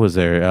else was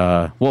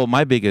there? Well,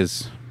 my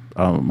biggest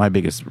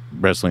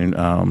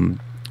wrestling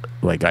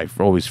like I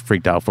always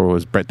freaked out for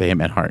was Bret the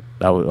Hitman Hart.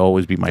 That would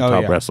always be my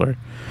top wrestler.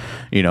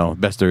 You know,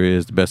 best there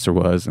is, the best there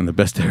was, and the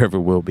best there ever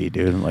will be,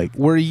 dude. Like,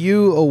 were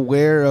you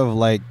aware of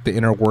like the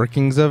inner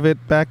workings of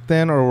it back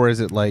then, or was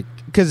it like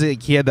because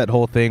he had that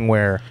whole thing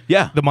where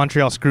the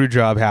Montreal screw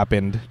job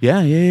happened?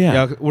 Yeah.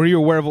 Were you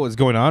aware of what was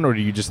going on, or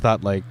you just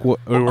thought like, or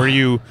were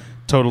you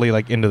totally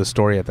like into the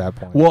story at that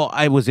point? Well,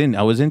 I was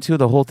into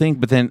the whole thing,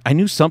 but then I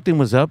knew something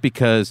was up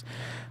because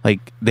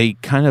like they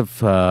kind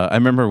of I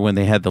remember when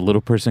they had the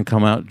little person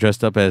come out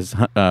dressed up as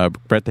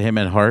Bret the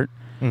Hitman Hart.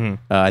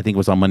 I think it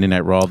was on Monday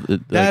Night Raw.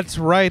 That's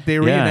right. They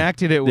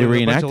reenacted it with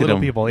a bunch of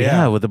little people.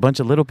 Yeah, with a bunch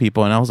of little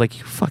people. And I was like,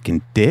 you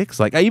fucking dicks.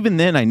 Like, even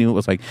then I knew it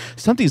was like,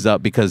 something's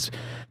up because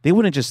they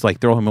wouldn't just like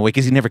throw him away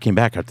because he never came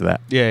back after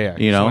that. Yeah.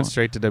 You know? Went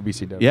straight to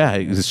WCW. Yeah,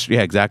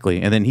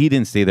 exactly. And then he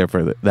didn't stay there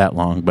for that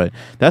long. But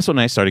that's when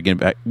I started getting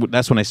back.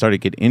 That's when I started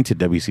getting into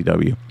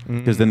WCW.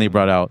 Because then they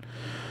brought out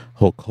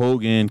Hulk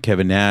Hogan,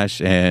 Kevin Nash,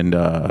 and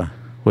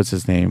what's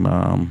his name?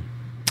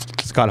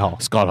 Scott Hall.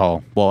 Scott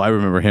Hall. Well, I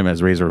remember him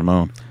as Razor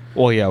Ramon.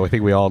 Well, yeah, I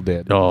think we all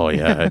did. Oh,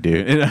 yeah,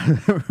 dude. And I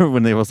remember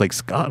when they was like,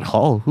 Scott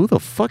Hall? Who the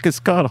fuck is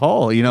Scott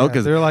Hall? You know,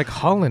 because they're like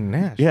Hall and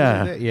Nash.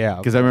 Yeah.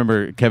 Because I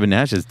remember Kevin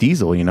Nash as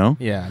Diesel, you know?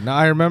 Yeah. No,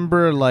 I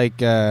remember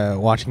like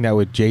watching that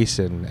with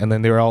Jason, and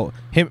then they were all,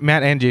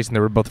 Matt and Jason,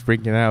 they were both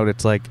freaking out.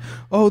 It's like,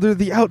 oh, they're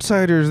the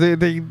outsiders.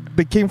 They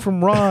came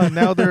from Raw, and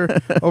now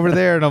they're over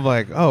there. And I'm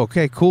like, oh,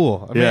 okay,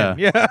 cool. I'm in.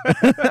 Yeah.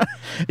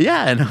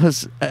 Yeah,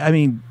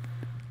 and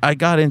I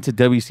got into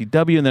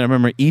WCW, and then I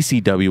remember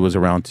ECW was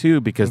around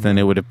too, because then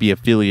it would be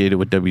affiliated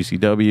with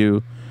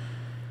WCW.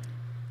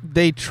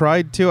 They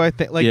tried to, I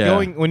think.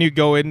 Like when you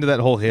go into that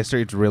whole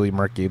history, it's really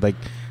murky. Like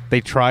they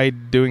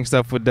tried doing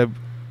stuff with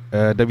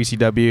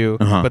WCW,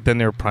 but then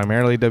they were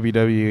primarily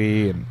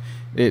WWE, and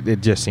it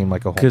just seemed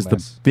like a whole mess.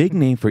 Because the big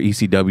name for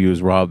ECW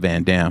is Rob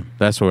Van Dam.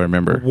 That's what I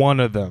remember. One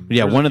of them.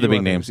 Yeah, one of the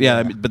big names.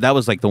 Yeah, but that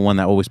was like the one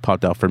that always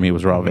popped out for me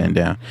was Rob Van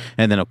Dam.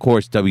 And then of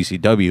course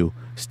WCW,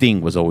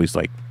 Sting was always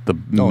like the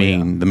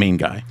main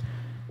guy.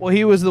 Well,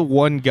 he was the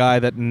one guy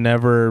that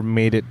never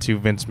made it to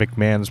Vince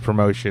McMahon's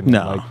promotion.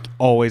 No. Like,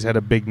 always had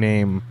a big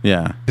name.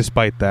 Yeah.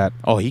 Despite that.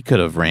 Oh, he could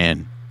have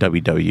ran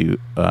WWE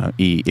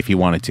if he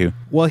wanted to.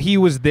 Well, he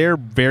was there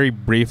very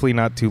briefly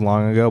not too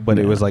long ago, but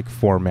it was like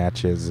 4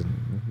 matches,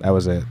 and that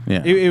was it.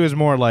 Yeah. It was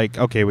more like,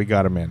 okay, we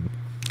got him in.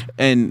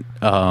 And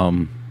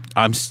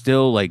I'm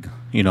still like,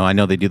 You know, I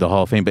know they do the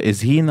Hall of Fame, but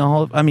is he in the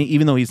Hall of... I mean,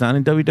 even though he's not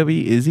in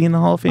WWE, is he in the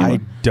Hall of Fame? I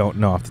don't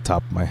know off the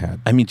top of my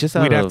head. I mean, just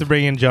we'd have to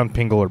bring in John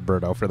Pingle or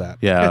Berto for that.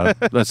 Yeah,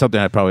 that's something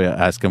I'd probably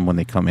ask him when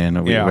they come in,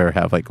 or we ever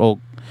have like,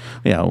 oh,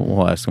 yeah,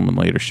 we'll ask him in a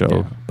later show.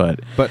 Yeah.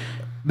 But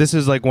this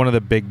is like one of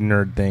the big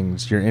nerd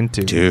things you're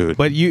into, dude.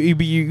 But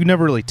you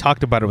never really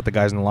talked about it with the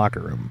guys in the locker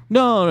room.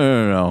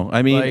 No.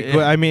 I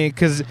mean,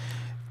 because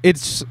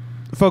it's...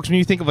 Folks, when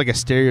you think of like a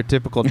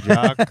stereotypical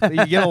jock,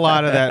 you get a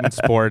lot of that in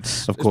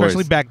sports, of course,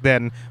 especially back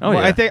then. Oh,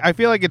 yeah. I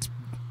feel like it's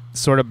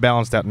sort of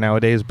balanced out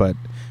nowadays, but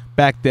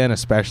back then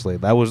especially,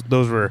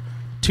 those were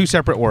two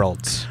separate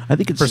worlds. I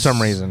think it's for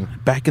some reason.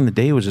 Back in the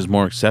day, it was just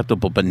more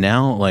acceptable, but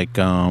now, like,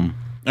 I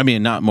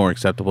mean, not more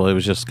acceptable. It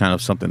was just kind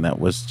of something that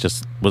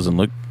wasn't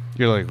looked.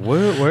 You're like, what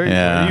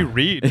do you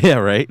read? Yeah,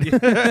 right.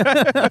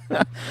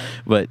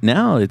 But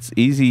now it's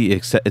easy.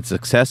 It's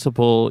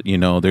accessible. You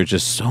know, there's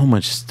just so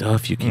much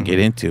stuff you can get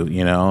into.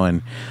 You know,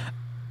 and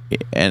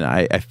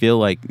I feel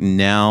like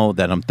now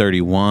that I'm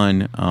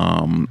 31,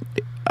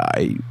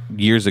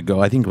 years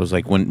ago, I think it was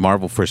like when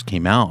Marvel first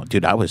came out,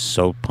 dude, I was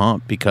so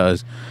pumped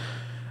because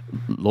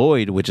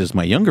Lloyd, which is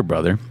my younger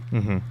brother,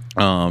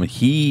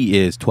 he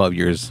is 12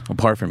 years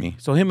apart from me.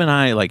 So him and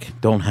I like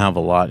don't have a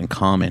lot in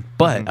common,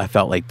 but I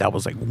felt like that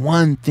was like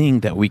one thing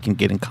that we can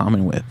get in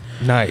common with.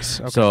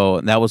 Nice. Okay. So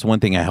that was one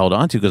thing I held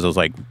on to because I was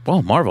like,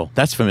 well, Marvel,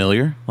 that's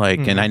familiar. Like,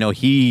 and I know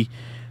he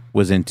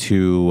was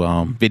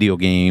into video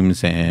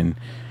games and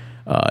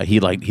he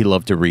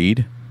loved to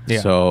read. Yeah.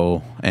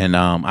 So, and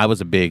I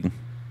was a big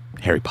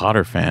Harry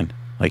Potter fan,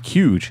 like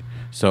huge.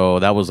 So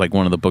that was like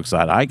one of the books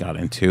that I got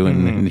into,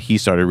 and he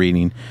started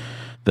reading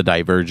The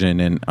Divergent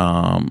and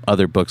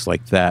other books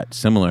like that,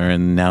 similar.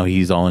 And now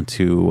he's all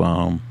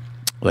into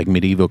like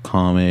medieval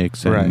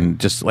comics, and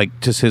just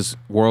his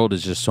world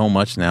is just so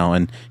much now.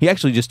 And he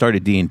actually just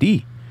started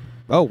D&D.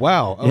 Oh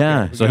wow! Okay.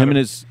 Yeah. So him and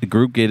his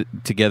group get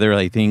together,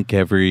 I think,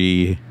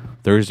 every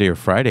Thursday or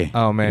Friday.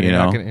 Oh man, you're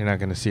not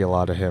gonna see a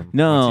lot of him.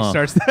 No, once he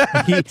starts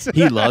that.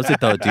 he loves it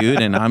though,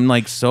 dude. And I'm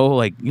like, so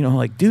like, you know,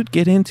 like, dude,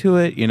 get into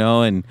it, you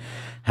know, and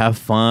have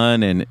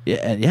fun. And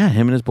yeah,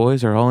 him and his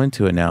boys are all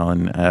into it now.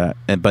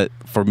 And but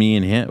for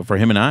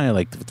him and I,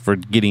 like, for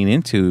getting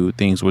into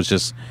things was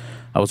just,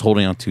 I was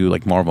holding on to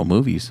like Marvel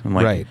movies. And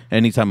like,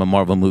 anytime a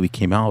Marvel movie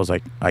came out, I was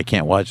like, I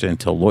can't watch it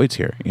until Lloyd's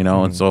here, you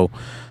know. And so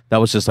that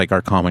was just like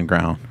our common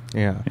ground.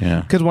 Yeah.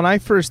 Because when I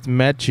first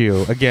met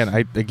you, again,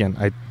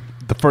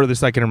 the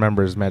furthest I can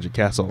remember is Magic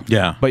Castle.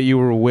 Yeah. But you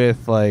were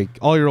with like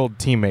all your old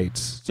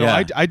teammates. So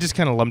yeah. I just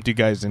kind of lumped you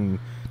guys into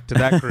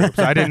that group.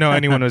 So I didn't know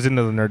anyone was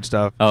into the nerd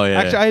stuff. Oh yeah.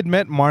 Actually, I had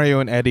met Mario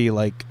and Eddie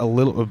like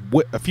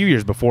a few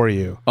years before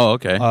you. Oh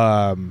okay.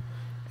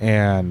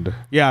 And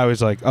yeah, I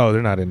was like, oh,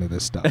 they're not into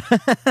this stuff.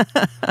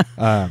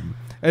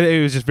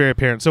 It was just very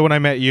apparent. So when I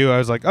met you, I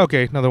was like,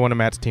 okay, another one of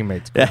Matt's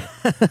teammates. Yeah.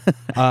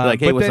 Like,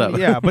 hey, what's up?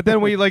 Yeah, but then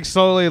we like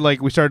slowly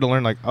like we started to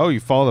learn like, oh, you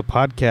follow the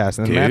podcast,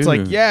 and Matt's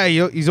like, yeah,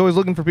 he's always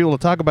looking for people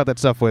to talk about that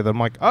stuff with. I'm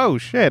like, oh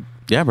shit.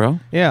 Yeah, bro.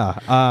 Yeah.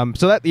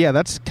 So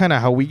that's kind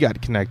of how we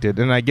got connected,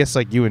 and I guess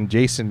like you and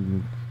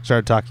Jason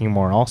started talking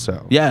more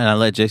also. Yeah, and I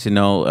let Jason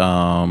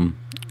know.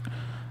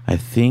 I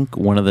think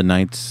one of the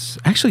nights,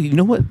 actually, you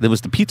know what? It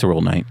was the pizza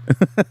roll night.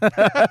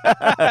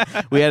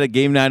 We had a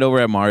game night over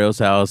at Mario's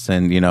house,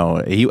 and you know,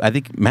 I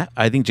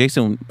think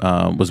Jason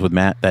was with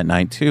Matt that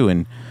night too,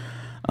 and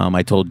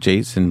I told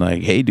Jason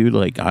like, hey, dude,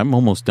 like I'm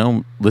almost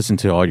done listening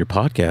to all your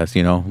podcasts,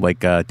 you know,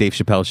 like Dave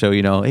Chappelle show,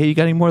 you know, hey, you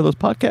got any more of those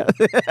podcasts?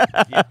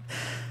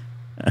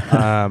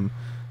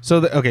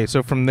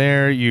 So from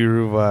there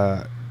you've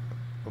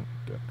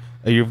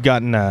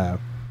gotten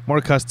more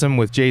accustomed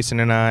with Jason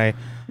and I.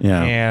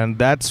 Yeah. And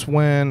that's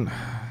when,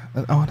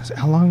 I want to say,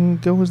 how long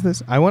ago was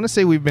this? I want to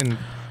say we've been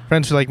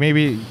friends for like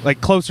maybe,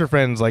 like closer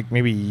friends, like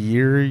maybe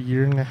year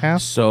and a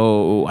half.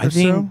 So I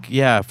think,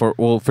 yeah,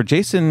 for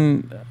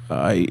Jason,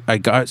 I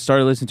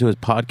started listening to his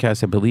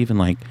podcast, I believe in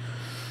like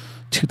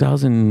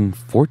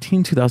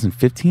 2014,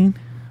 2015,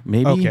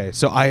 maybe. Okay.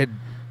 So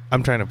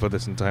I'm trying to put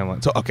this in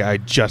timeline. So, okay, I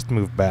just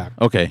moved back.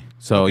 Okay.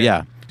 So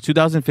yeah,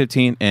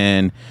 2015.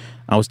 And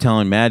I was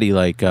telling Maddie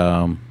like,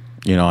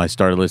 you know, I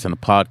started listening to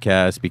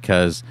podcasts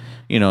because,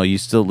 you know, you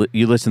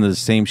listen to the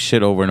same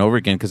shit over and over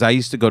again. Because I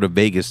used to go to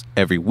Vegas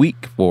every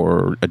week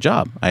for a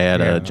job. I had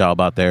a job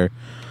out there,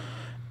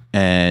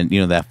 and you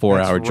know that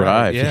 4-hour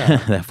drive. Yeah,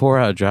 that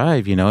 4-hour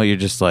drive. You know, you're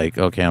just like,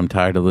 okay, I'm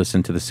tired of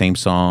listening to the same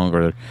song,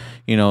 or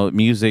you know,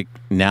 music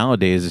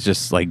nowadays is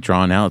just like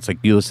drawn out. It's like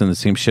you listen to the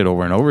same shit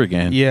over and over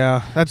again.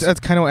 Yeah, that's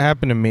kind of what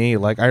happened to me.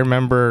 Like I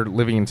remember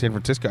living in San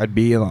Francisco, I'd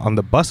be on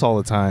the bus all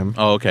the time.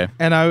 Oh, okay.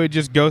 And I would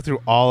just go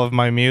through all of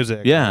my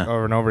music, yeah,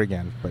 over and over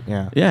again. But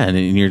yeah,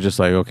 and you're just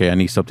like, okay, I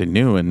need something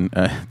new. And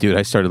dude,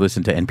 I started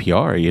listening to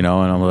NPR, you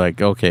know, and I'm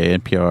like, okay,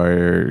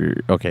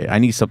 NPR, okay, I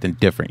need something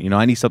different. You know,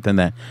 I need something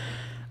that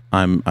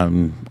I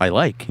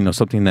like, you know,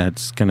 something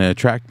that's gonna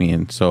attract me.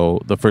 And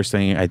so the first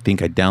thing I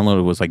think I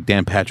downloaded was like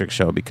Dan Patrick's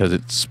show because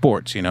it's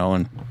sports, you know,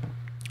 and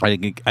I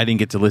didn't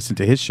get to listen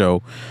to his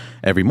show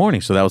every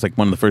morning, so that was like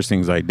one of the first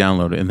things I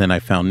downloaded. And then I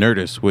found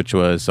Nerdist, which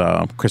was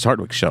Chris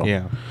Hardwick's show.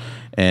 Yeah.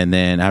 And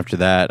then after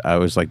that, I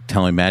was like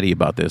telling Maddie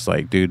about this.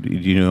 Like, dude, do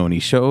you know any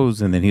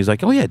shows? And then he's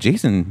like, oh yeah,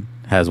 Jason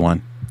has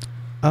one.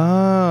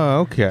 Oh,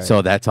 okay.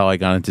 So that's how I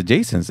got into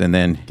Jason's. And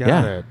then,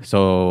 Got it.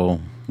 So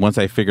once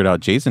I figured out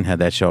Jason had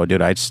that show,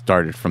 dude, I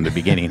started from the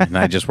beginning and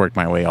I just worked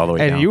my way all the way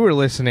down. And you were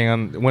listening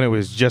on when it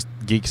was just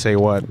Geek Say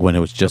What? When it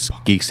was just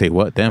Geek Say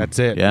What, them. That's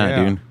it.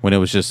 Yeah, dude. When it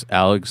was just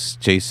Alex,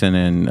 Jason,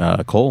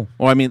 and Cole.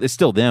 Well, I mean, it's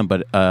still them,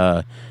 but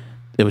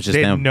it was just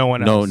them. No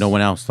one else. No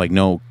one else. Like,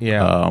 no.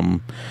 Yeah.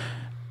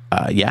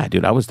 Yeah,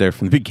 dude, I was there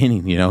from the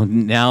beginning, you know.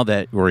 Now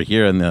that we're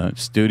here in the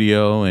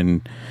studio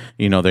and,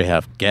 you know, they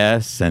have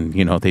guests and,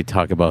 you know, they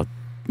talk about,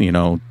 you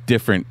know,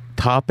 different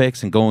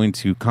topics and going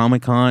to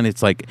Comic-Con,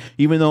 it's like,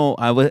 even though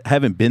I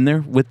haven't been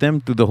there with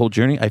them through the whole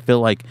journey, I feel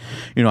like,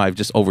 you know, I've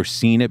just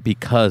overseen it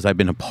because I've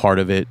been a part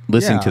of it,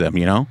 listening to them,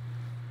 you know?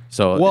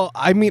 So, well,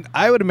 I mean,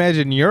 I would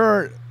imagine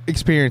your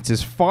experience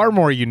is far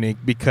more unique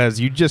because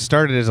you just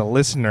started as a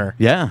listener.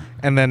 Yeah.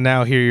 And then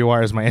now here you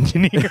are as my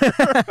engineer.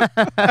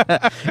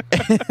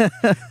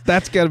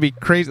 That's got to be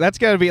crazy. That's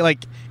got to be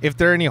like, if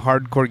there are any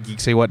hardcore Geek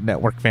Say What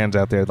Network fans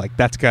out there, like,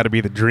 that's got to be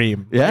the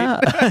dream. Yeah.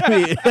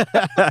 Right?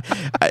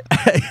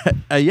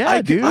 I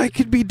mean, dude. I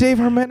could be Dave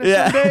Armenta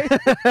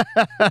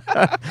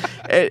someday.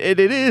 It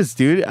is,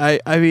 dude.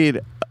 I mean,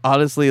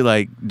 honestly,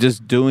 like,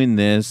 just doing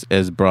this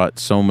has brought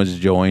so much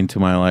joy into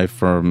my life,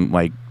 from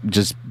like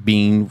just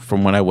being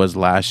from when I was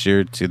last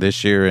year to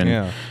this year,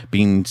 and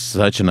being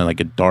such in a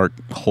dark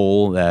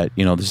hole that,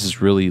 you know, this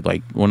is really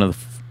like one of the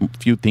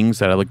few things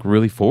that I look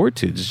really forward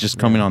to. It's just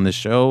coming on this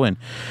show and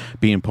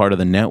being part of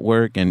the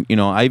network. And, you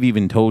know, I've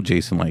even told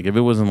Jason, like, if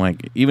it wasn't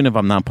like, even if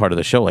I'm not part of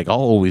the show, like, I'll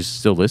always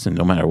still listen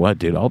no matter what,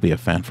 dude. I'll be a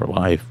fan for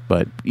life.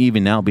 But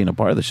even now, being a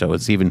part of the show,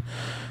 it's even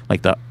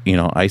like the, you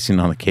know, icing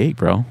on the cake,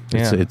 bro.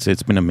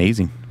 It's been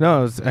amazing.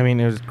 No, it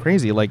was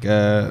crazy. Like,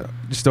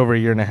 just over a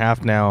year and a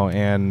half now,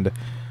 and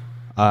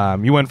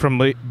you went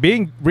from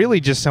being really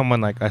just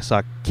someone like I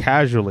saw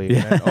casually,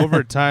 and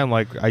over time,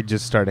 like, I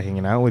just started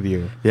hanging out with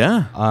you.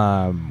 Yeah.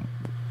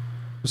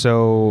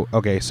 So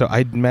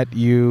I'd met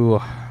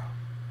you.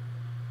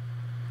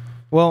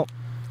 Well,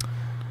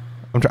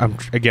 I'm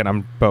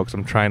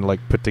trying to like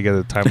put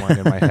together the timeline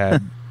in my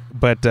head,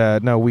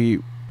 but no, we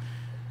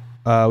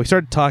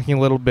started talking a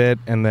little bit,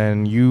 and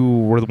then you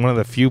were one of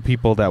the few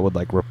people that would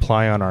like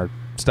reply on our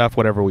stuff,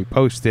 whatever we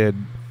posted,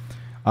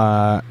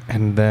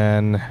 and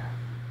then.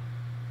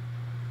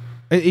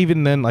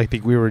 Even then, I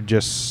think we were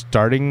just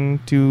starting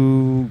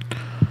to,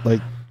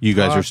 like... You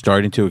guys were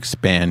starting to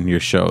expand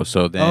your show,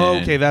 so then... Oh,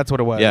 okay, that's what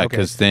it was. Yeah,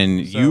 because then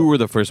you were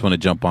the first one to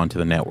jump onto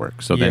the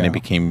network, so then it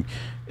became...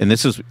 And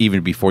this is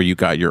even before you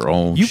got your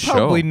own show. You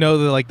probably know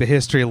the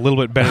history a little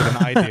bit better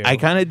than I do. I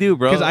kind of do,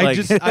 bro.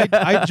 Because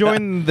I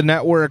joined the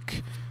network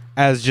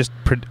as just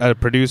a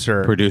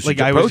producer.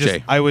 Like, I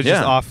was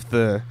just off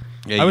the...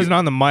 I wasn't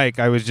on the mic.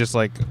 I was just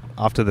like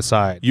off to the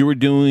side. You were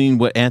doing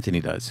what Anthony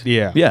does.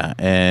 Yeah. Yeah.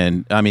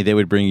 And I mean, they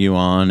would bring you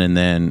on, and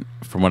then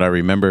from what I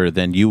remember,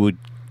 then you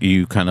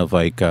kind of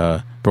like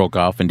broke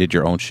off and did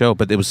your own show,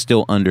 but it was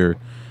still under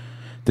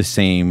the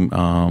same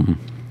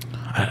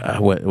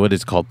what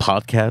is it called,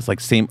 podcast,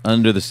 like same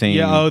under the same.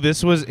 Yeah. Oh,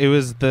 it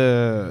was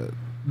the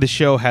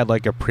show had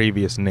like a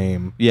previous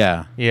name.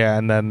 Yeah. Yeah,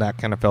 and then that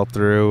kind of fell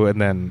through, and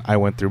then I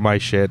went through my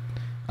shit.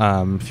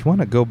 If you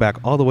want to go back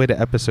all the way to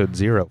episode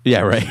 0,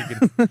 yeah, right,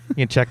 you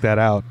can check that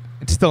out.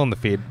 It's still in the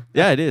feed.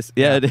 Yeah, it is.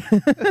 Yeah, it is.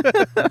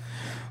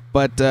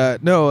 But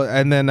no,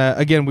 and then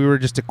again, we were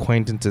just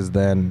acquaintances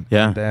then.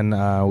 Yeah. And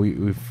then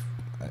we've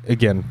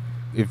again,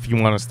 if you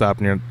want to stop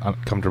and you're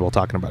uncomfortable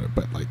talking about it,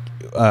 but like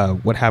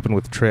what happened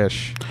with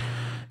Trish.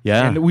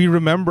 Yeah. And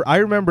I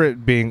remember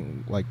it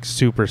being like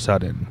super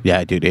sudden.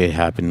 Yeah, dude, it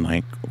happened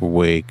like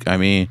I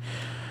mean.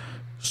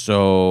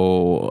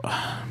 So,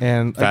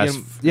 and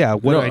again,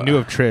 I knew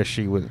of Trish,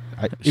 it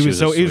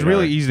was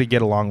really easy to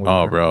get along with her.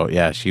 Oh, bro,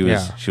 yeah, she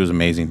was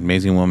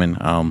amazing woman.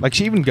 Like,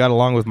 she even got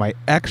along with my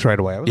ex right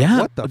away. I was like,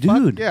 what the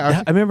dude? Fuck?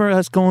 Yeah, I remember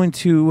us going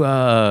to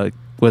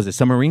was it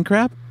submarine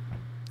crab?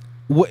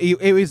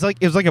 It was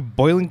like a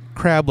boiling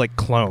crab like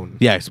clone.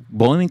 Yes,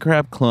 boiling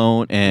crab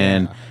clone,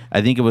 and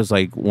I think it was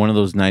like one of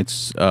those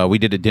nights we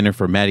did a dinner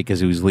for Maddie because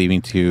he was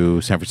leaving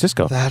to San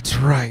Francisco. That's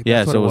right.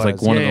 Yeah, so it was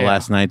like one of the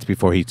last nights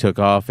before he took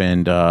off,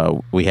 and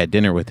we had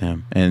dinner with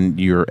him, and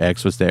your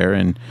ex was there,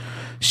 and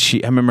I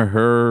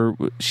remember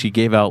she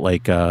gave out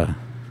like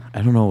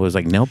I don't know, it was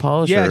like nail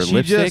polish or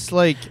lipstick. Just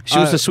like she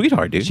was a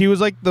sweetheart, dude. She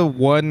was like the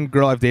one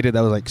girl I've dated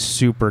that was like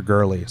super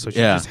girly, so she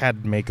just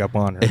had makeup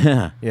on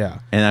her.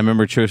 Yeah. And I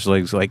remember Trish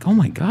was like, "Oh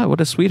my god, what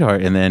a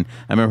sweetheart!" And then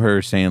I remember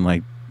her saying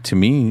like to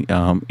me,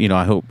 you know,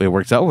 I hope it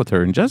works out with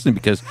her and Justin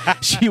because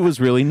she was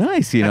really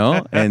nice, you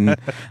know. And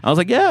I was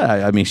like,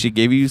 yeah, I mean, she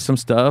gave you some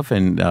stuff,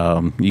 and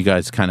you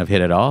guys kind of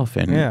hit it off,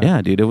 and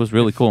yeah, dude, it was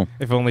really cool.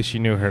 If only she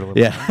knew her a little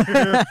bit.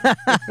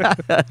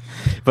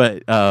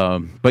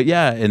 But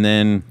yeah, and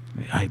then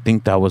I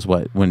think that was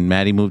when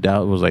Maddie moved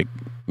out. It was like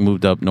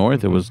moved up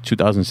north. It was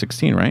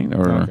 2016, right?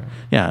 Or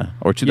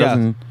or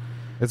 2000.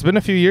 It's been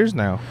a few years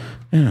now.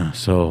 Yeah,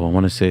 so I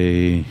want to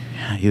say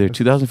either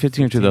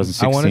 2015 or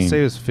 2016. I want to say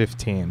it was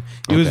 15.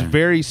 It was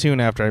very soon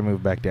after I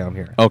moved back down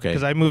here. Okay.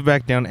 Because I moved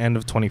back down end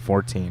of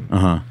 2014.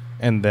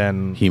 And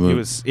then he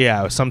moved. It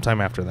was sometime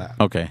after that.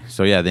 Okay,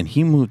 so yeah, then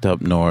he moved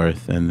up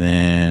north, and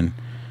then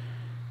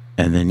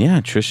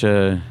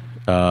Trisha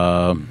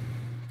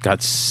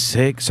got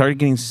sick, started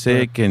getting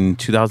sick in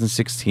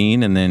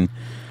 2016, and then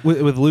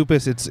with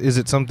lupus, is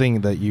it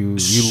something that you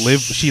live?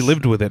 She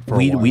lived with it for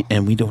a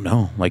while. We don't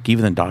know. Like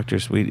even the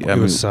doctors, it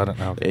was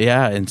sudden. Okay.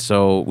 Yeah, and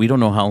so we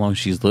don't know how long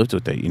she's lived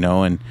with it.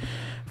 And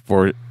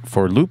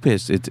for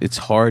lupus, it's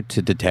hard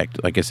to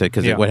detect. Like I said,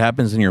 because what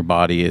happens in your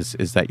body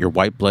is that your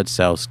white blood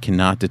cells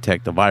cannot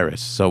detect the virus.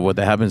 So what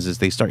that happens is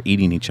they start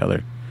eating each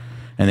other,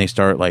 and they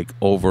start like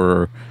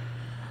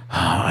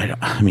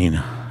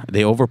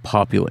they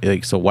overpopulate.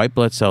 Like, so white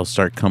blood cells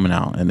start coming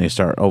out, and they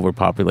start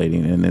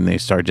overpopulating, and then they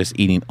start just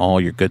eating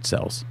all your good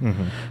cells.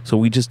 So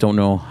we just don't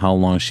know how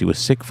long she was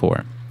sick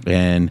for.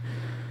 And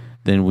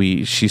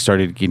then she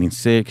started getting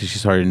sick, and she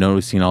started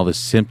noticing all the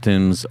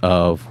symptoms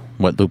of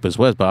what lupus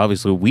was, but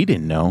obviously we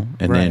didn't know.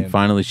 And then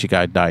finally she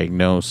got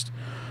diagnosed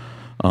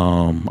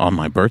on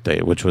my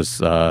birthday, which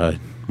was my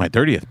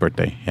 30th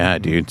birthday. Yeah,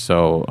 dude.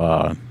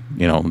 So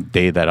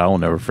day that I'll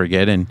never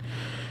forget.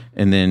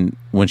 And then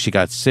when she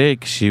got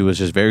sick, she was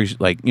just very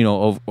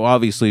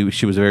obviously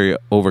she was very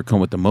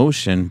overcome with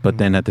emotion, but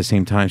then at the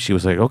same time she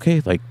was like,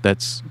 okay, like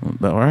that's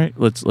all right,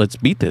 let's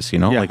beat this,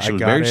 like she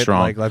was very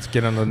strong. Like, let's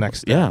get on to the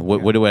next step. Yeah,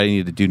 what do I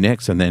need to do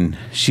next? And then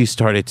she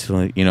started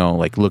to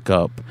like look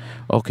up,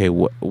 okay,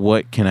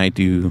 what can I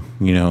do,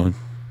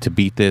 to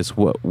beat this?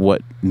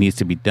 What needs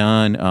to be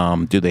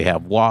done? Do they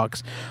have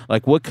walks?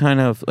 Like what kind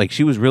of, like,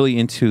 she was really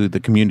into the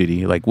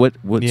community, like what's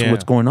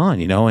going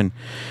on, and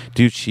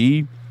dude,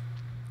 she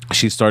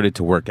started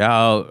to work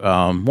out.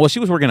 Well, she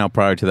was working out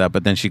prior to that,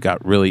 but then she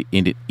got really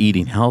into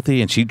eating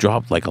healthy, and she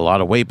dropped like a lot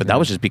of weight, but that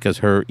was just because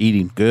her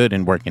eating good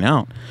and working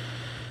out.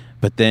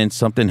 But then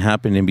something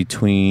happened in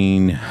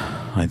between,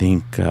 I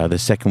think the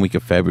second week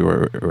of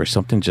February or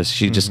something.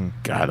 She just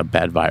got a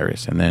bad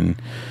virus, and then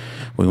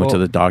we went to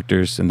the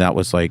doctors, and that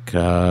was like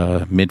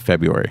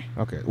mid-February.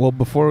 Okay. Well,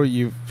 before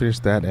you finish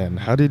that,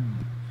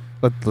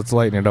 let's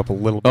lighten it up a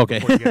little bit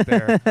before you get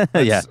there.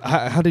 Yeah.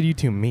 How did you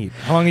two meet?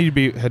 How long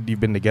had you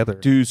been together?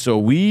 Dude, so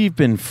we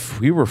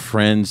were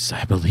friends,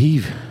 I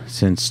believe,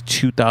 since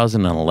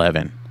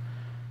 2011.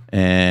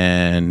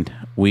 And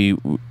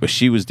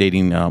she was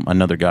dating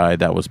another guy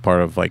that was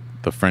part of like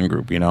the friend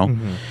group,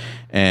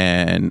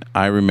 And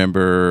I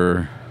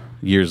remember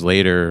years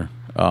later,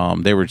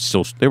 they were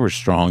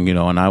strong,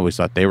 and I always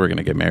thought they were going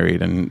to get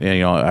married, and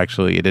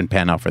actually it didn't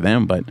pan out for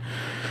them, but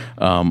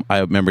I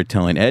remember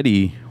telling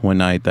Eddie one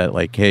night that,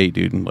 like, hey,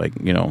 dude, like,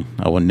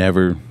 I will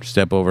never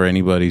step over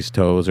anybody's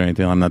toes or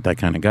anything. I'm not that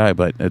kind of guy.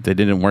 But if it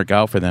didn't work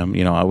out for them,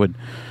 I would.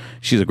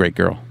 She's a great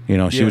girl.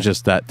 She was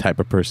just that type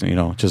of person.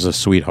 Just a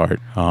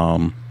sweetheart.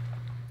 And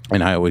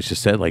I always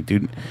just said, like,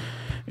 dude,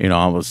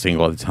 I was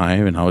single at the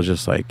time, and I was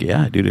just like,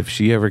 yeah, dude, if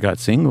she ever got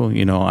single,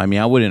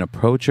 I wouldn't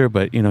approach her,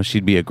 but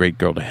she'd be a great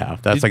girl to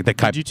have. That's like the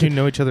type. Did you two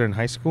know each other in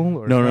high school?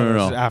 Or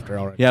No. After,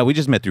 all right. Yeah, we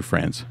just met through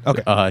friends.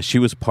 Okay. She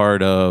was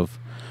part of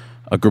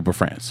a group of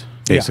friends,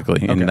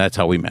 basically, and that's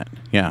how we met.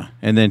 Yeah,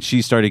 and then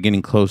she started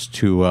getting close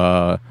to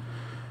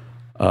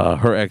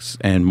her ex,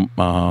 and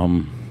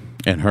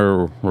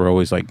her were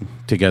always like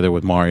together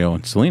with Mario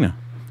and Selena.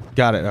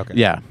 Got it. Okay.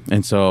 Yeah,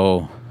 and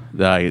so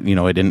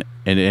it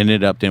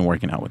ended up didn't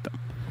working out with them.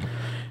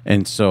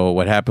 And so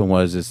what happened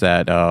was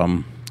that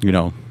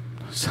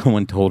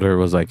someone told her,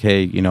 was like,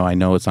 hey, I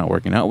know it's not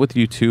working out with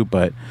you two,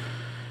 but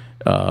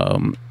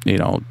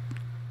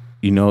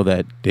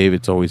that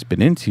David's always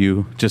been into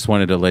you. Just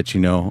wanted to let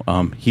you know.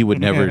 He would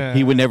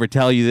never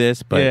tell you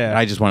this, but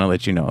I just want to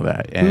let you know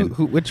that. And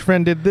which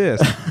friend did this?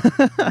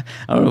 I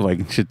don't know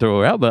if I should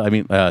throw her out, but I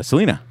mean,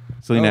 Selena.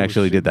 Selena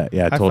actually did that.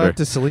 Yeah, I told her.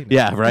 To Selena.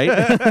 Yeah, right.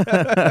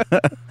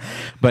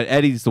 But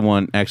Eddie's the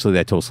one actually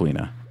that told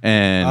Selena.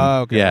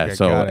 And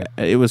so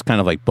it was kind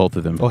of like both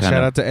of them. Well,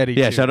 shout out to Eddie.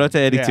 Yeah, shout out to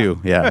Eddie too.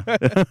 Yeah.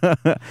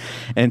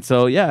 And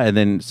so and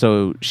then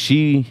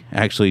she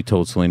actually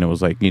told Selena,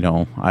 was like,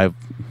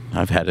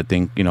 I've had to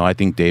think, I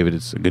think David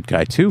is a good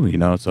guy too,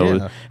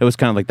 So it was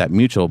kind of like that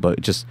mutual,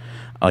 but just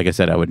like I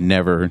said, I would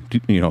never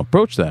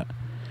approach that.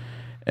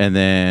 And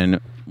then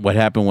what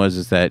happened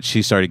was that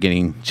she started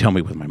getting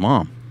chummy with my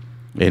mom.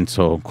 And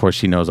so, of course,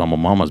 she knows I'm a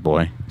mama's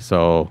boy.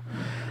 So,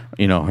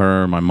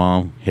 her and my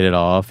mom hit it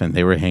off, and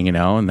they were hanging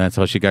out, and that's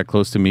how she got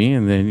close to me.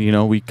 And then,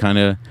 we kind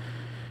of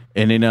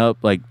ended up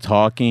like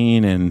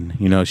talking, and,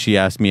 she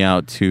asked me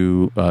out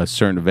to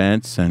certain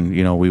events, and,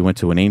 we went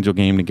to an Angel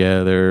game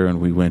together,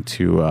 and we went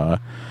to,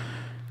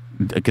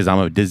 because I'm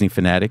a Disney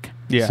fanatic.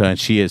 Yeah. So, and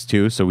she is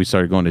too. So we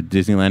started going to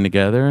Disneyland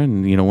together,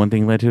 and, one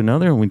thing led to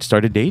another, and we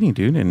started dating,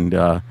 dude. And,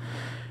 I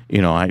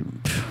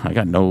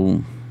got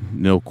no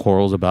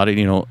quarrels about it,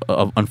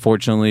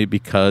 unfortunately,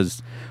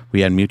 because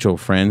we had mutual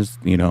friends,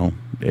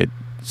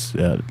 it's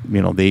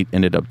they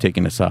ended up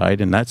taking a side,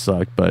 and that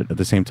sucked. But at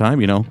the same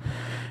time,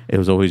 it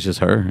was always just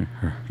her,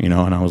 and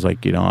I was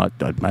like,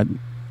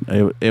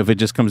 if it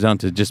just comes down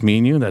to just me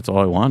and you, that's all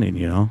I wanted,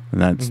 you know,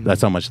 and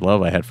that's how much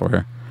love I had for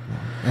her.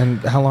 And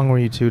how long were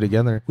you two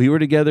together? We were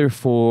together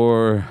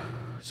for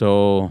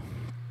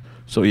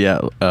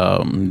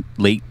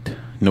late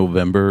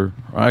November.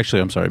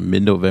 Actually, I'm sorry,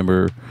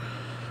 mid-November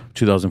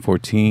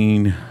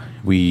 2014.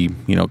 We,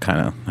 you know, kind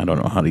of, I don't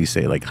know, how do you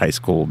say, like high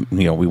school,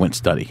 you know, we went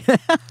study.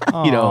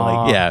 You know,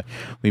 like, yeah,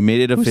 we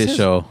made it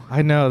official.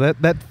 I know,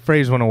 that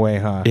phrase went away,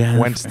 huh? Yeah.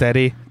 Went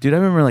steady. Dude, I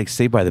remember like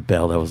Saved by the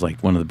Bell. That was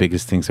like one of the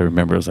biggest things I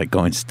remember was like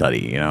going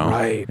study, you know?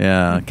 Right.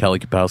 Yeah, Kelly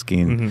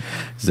Kapowski and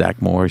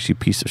Zach Morris, you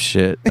piece of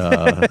shit.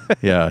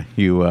 Yeah,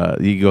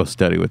 you go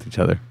study with each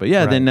other. But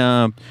yeah,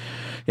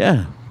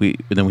 Right.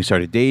 then we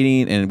started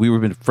dating, and we were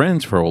been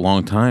friends for a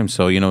long time.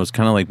 So, you know, it's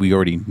kind of like we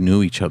already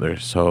knew each other.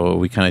 So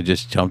we kind of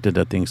just jumped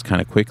into things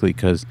kind of quickly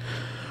because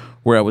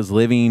where I was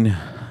living,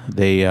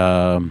 they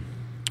kind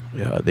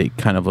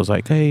of was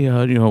like, hey,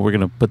 you know, we're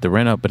going to put the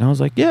rent up. And I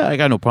was like, yeah, I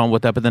got no problem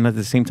with that. But then at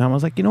the same time, I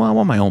was like, you know, I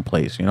want my own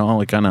place. You know, I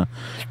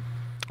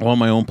want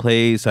my own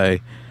place.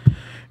 I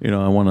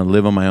want to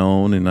live on my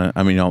own, and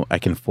I mean, you know, I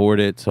can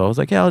afford it. So I was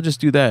like, yeah, I'll just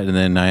do that. And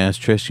then I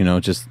asked Trish, you know,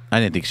 I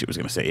didn't think she was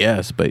going to say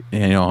yes, but, you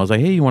know, I was like,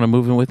 hey, you want to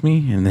move in with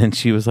me? And then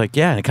she was like,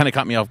 yeah. And it kind of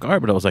caught me off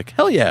guard, but I was like,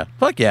 hell yeah,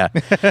 fuck yeah.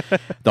 The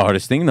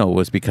hardest thing, though,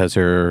 was because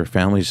her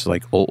family's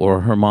like, or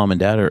her mom and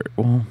dad are,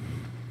 well,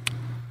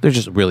 they're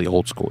just really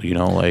old school, you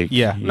know, like,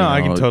 yeah, you no, know,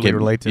 I can totally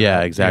relate to that.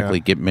 Yeah, exactly.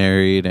 Get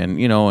married, and,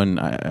 you know, and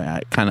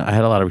I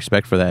had a lot of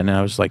respect for that. And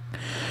I was like,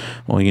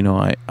 well, you know,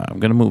 I'm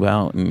going to move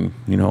out, and,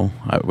 you know,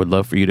 I would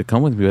love for you to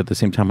come with me. But at the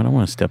same time, I don't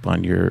want to step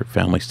on your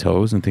family's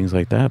toes and things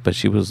like that. But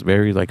she was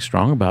very, like,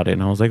 strong about it.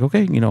 And I was like,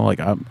 okay, you know, like,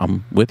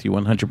 I'm with you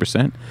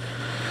 100%.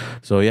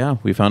 So, yeah,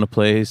 we found a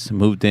place,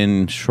 moved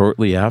in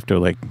shortly after,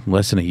 like,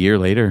 less than a year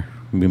later.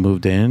 We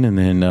moved in, and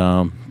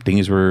then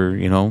things were,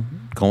 you know,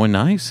 going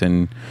nice,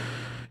 and,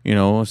 you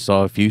know,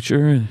 saw a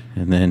future.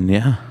 And then,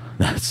 yeah,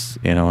 that's,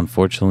 you know,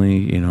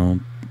 unfortunately, you know,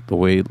 the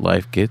way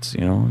life gets,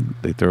 you know,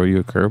 they throw you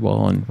a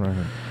curveball. And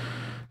Right.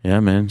 yeah,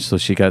 man. So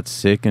she got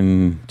sick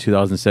in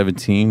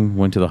 2017,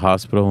 went to the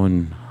hospital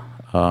in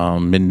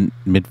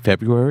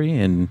mid-February,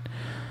 and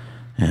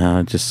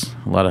just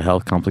a lot of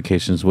health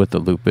complications with the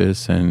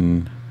lupus.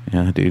 And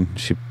yeah, dude,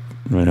 she,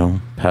 you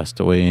know,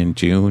 passed away in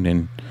June,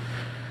 and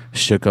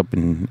shook up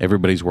in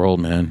everybody's world,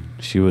 man.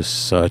 She was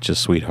such a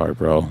sweetheart,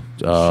 bro.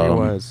 She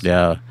was.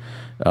 Yeah.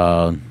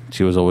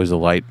 She was always a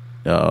light.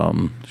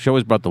 She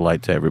always brought the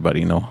light to everybody,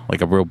 you know,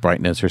 like a real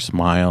brightness. Her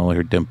smile,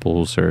 her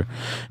dimples, her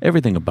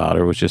everything about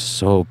her was just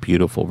so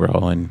beautiful,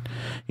 bro. And,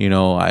 you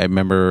know, I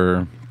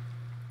remember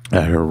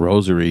at her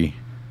rosary,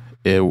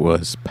 it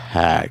was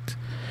packed.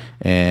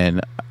 And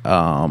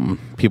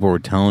people were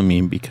telling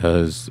me,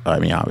 because, I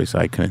mean,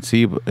 obviously I couldn't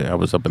see, but I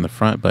was up in the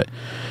front, but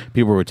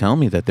people were telling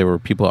me that there were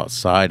people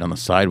outside on the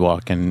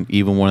sidewalk. And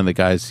even one of the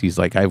guys, he's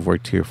like, I've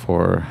worked here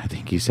for, I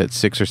think he said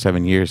 6 or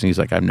 7 years. And he's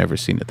like, I've never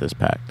seen it this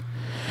packed.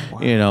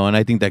 Wow. You know, and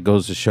I think that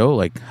goes to show,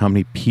 like, how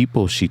many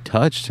people she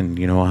touched, and,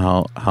 you know,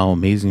 how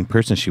amazing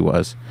person she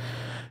was.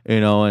 You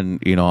know,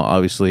 and, you know,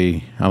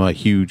 obviously I'm a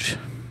huge,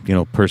 you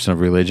know, person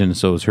of religion, and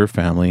so is her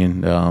family.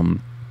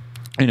 And,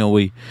 you know,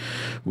 we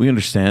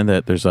understand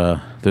that there's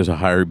a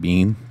higher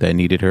being that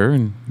needed her,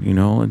 and, you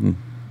know, and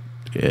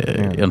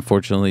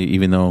unfortunately,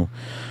 even though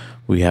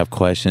we have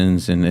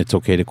questions, and it's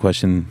okay to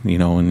question, you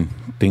know, and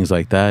things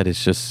like that,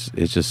 it's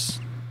just,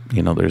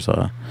 you know, there's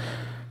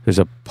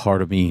a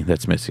part of me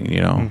that's missing,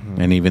 you know.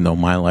 And even though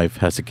my life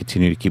has to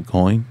continue to keep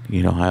going,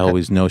 you know, I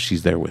always know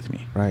she's there with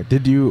me. Right.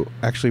 Did you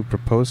actually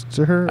propose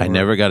to her? I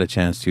never got a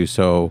chance to.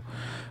 So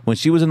when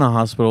she was in the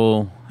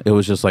hospital, it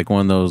was just like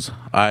one of those,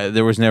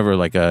 there was never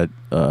like a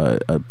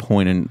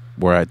point in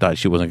where I thought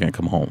she wasn't going to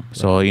come home. Right.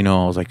 So, you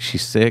know, I was like,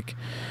 she's sick.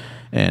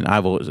 And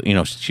I've always, you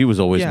know, she was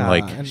always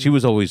she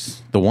was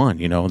always the one,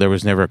 you know, there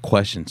was never a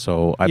question.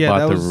 So I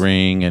bought the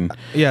ring, and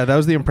yeah, that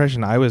was the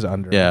impression I was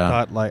under.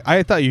 Yeah.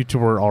 I thought you two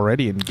were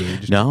already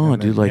engaged. No,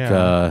 dude,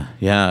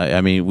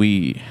 I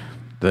mean,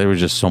 there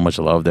was just so much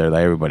love there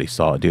that everybody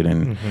saw, dude.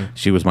 And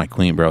she was my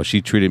queen, bro.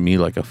 She treated me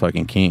like a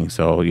fucking king.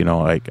 So, you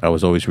know, I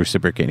was always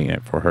reciprocating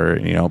it for her,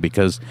 you know,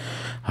 because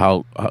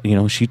how, you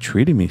know, she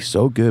treated me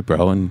so good,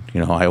 bro. And,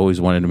 you know, I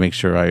always wanted to make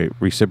sure I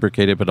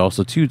reciprocated, but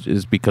also, too,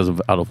 is because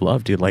of out of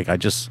love, dude. Like, I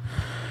just,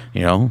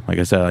 you know, like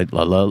I said,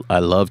 I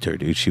loved her,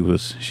 dude. She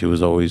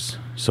was always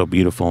so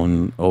beautiful,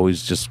 and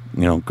always just,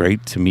 you know,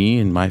 great to me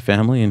and my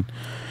family. And,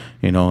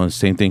 you know, and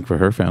same thing for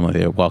her family.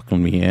 They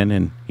welcomed me in,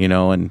 and, you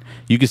know, and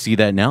you can see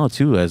that now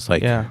too, as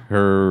like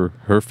her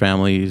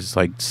family is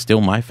like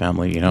still my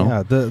family, you know.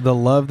 Yeah, the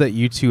love that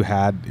you two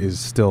had is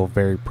still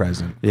very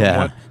present.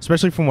 Yeah,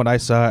 especially from what I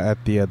saw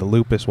at the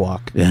lupus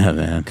walk. Yeah,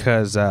 man.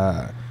 Because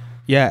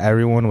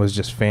everyone was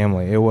just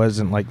family. It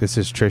wasn't like, this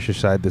is Trisha's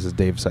side, this is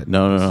Dave's side.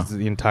 No.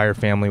 The entire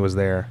family was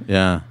there.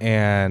 Yeah.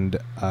 And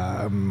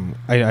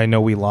I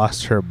know we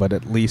lost her, but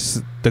at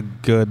least the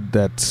good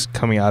that's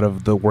coming out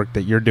of the work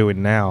that you're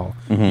doing now,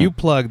 you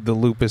plug the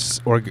lupus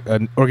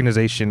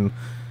organization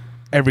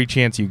every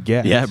chance you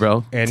get. Yeah,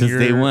 bro. And since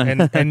day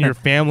one. and your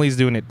family's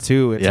doing it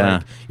too. It's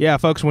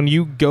like, folks, when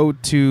you go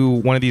to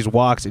one of these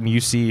walks and you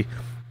see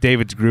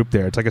David's group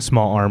there. It's like a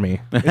small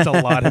army. It's a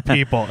lot of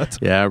people.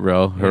 Yeah,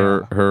 bro.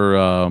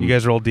 Her you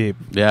guys roll deep.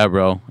 Yeah,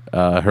 bro.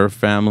 Her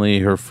family,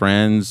 her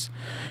friends.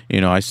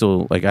 You know, I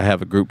still I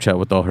have a group chat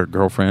with all her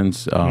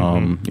girlfriends.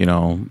 You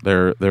know,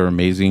 they're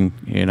amazing.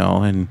 You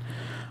know, and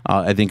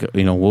I think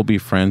we'll be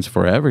friends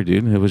forever,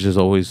 dude. It was just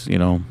always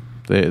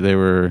they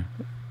were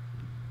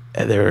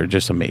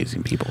just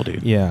amazing people,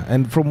 dude. Yeah,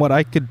 and from what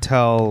I could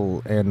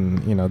tell, and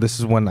this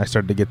is when I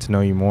started to get to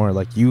know you more.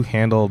 Like, you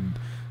handled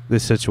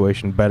this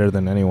situation better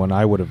than anyone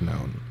I would have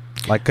known.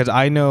 Like, because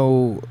I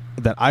know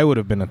that I would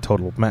have been a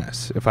total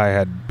mess if I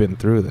had been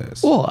through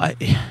this. Well,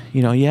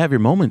 you have your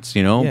moments,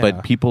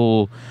 but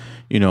people,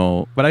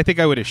 But I think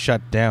I would have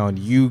shut down.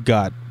 You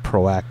got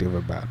proactive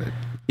about it.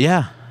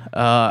 Yeah.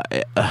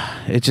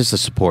 It's just a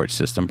support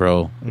system,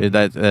 bro.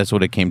 Mm-hmm. That's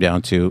what it came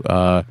down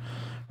to.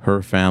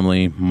 Her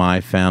family,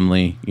 my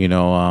family,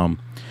 and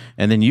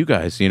then you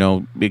guys,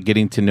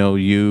 getting to know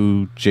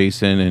you,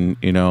 Jason, and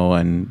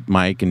and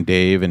Mike and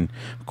Dave, and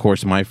of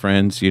course my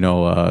friends,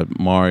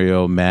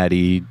 Mario,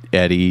 Maddie,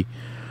 Eddie,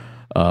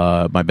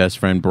 my best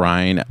friend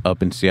Brian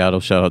up in Seattle.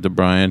 Shout out to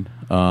Brian.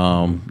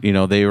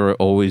 They were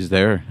always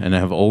there and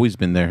have always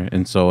been there.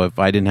 And so if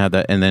I didn't have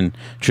that, and then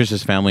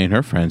Trisha's family and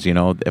her friends,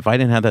 if I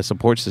didn't have that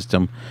support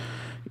system,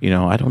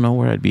 I don't know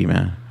where I'd be,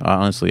 man.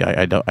 Honestly,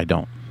 I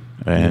don't.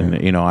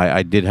 And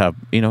I did have,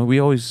 we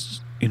always,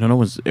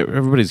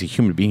 everybody's a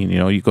human being.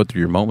 You go through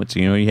your moments.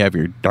 You have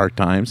your dark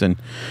times, and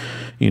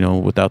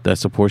without that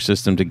support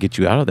system to get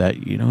you out of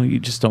that, you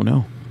just don't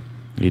know.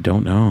 You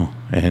don't know.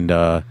 And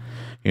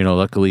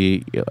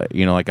luckily,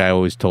 like I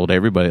always told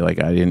everybody,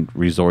 like I didn't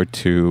resort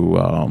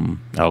to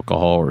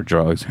alcohol or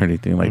drugs or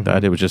anything like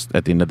that. It was just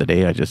at the end of the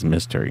day, I just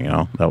missed her.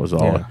 That was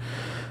all. Yeah.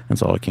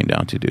 That's all it came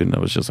down to, dude. And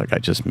it was just like I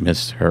just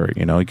missed her,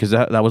 because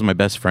that was my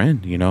best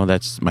friend.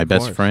 That's my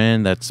best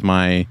friend. That's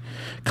my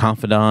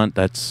confidant.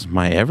 That's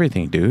my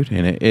everything, dude.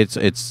 And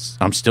it's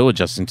I'm still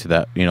adjusting to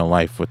that,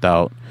 life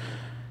without,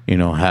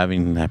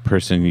 having that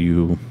person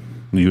you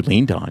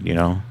leaned on,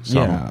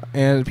 So. Yeah,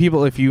 and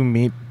people, if you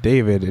meet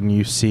David and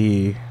you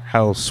see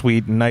how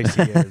sweet and nice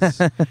he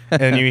is,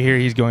 and you hear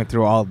he's going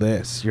through all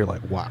this, you're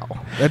like, wow.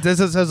 That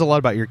says a lot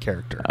about your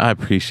character. I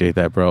appreciate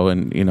that, bro.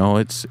 And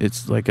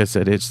it's like I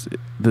said, it's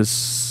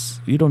this.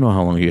 You don't know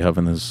how long you have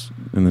in this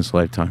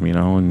lifetime,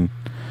 and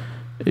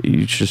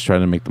you just try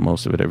to make the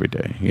most of it every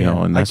day,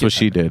 and that's what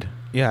she did.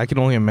 Yeah, I can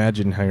only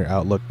imagine how your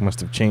outlook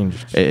must have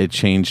changed. It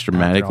changed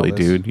dramatically,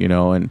 dude.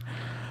 And.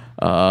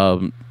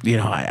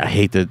 I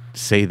hate to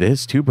say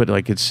this too, but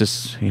like it's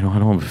just I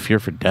don't have a fear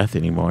for death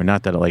anymore.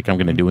 Not that like I'm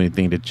going to do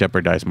anything to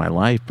jeopardize my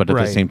life, but at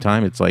the same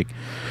time, it's like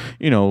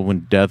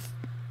when death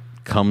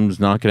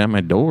comes knocking at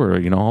my door,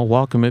 I'll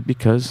welcome it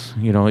because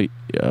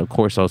of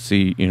course I'll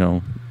see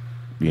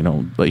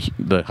like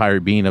the higher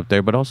being up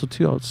there, but also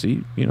too I'll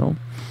see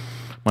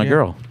my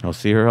girl. I'll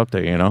see her up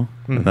there,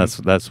 and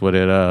that's what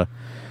it.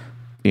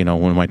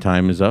 When my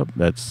time is up,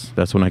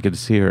 that's when I get to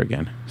see her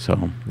again.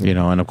 So,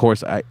 and of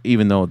course,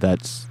 even though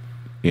that's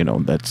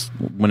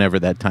whenever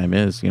that time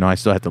is, I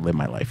still have to live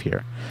my life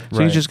here.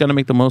 So you just got to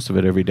make the most of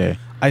it every day.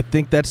 I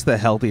think that's the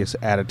healthiest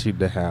attitude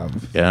to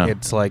have. Yeah.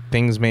 It's like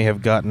things may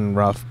have gotten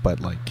rough,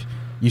 but like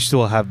you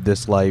still have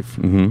this life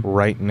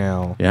right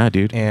now. Yeah,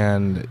 dude.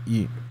 And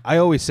I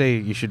always say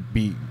you should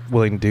be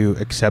willing to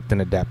accept and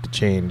adapt to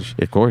change.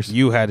 Of course.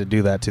 You had to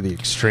do that to the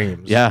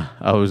extremes. Yeah,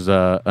 I was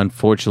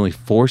unfortunately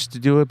forced to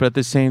do it, but at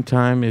the same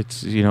time,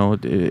 it's,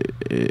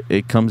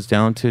 it comes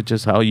down to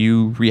just how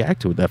you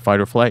react to it, that fight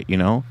or flight,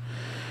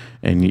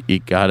 and you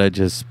gotta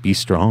just be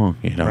strong,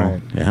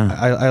 Right. Yeah.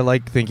 I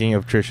like thinking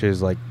of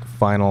Trisha's like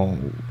final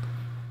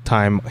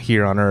time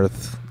here on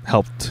Earth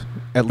helped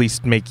at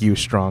least make you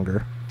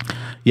stronger.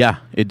 Yeah,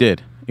 it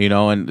did.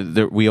 And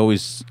we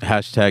always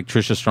hashtag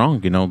Trisha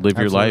Strong, live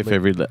your life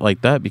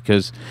like that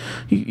because,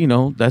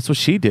 that's what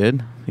she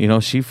did.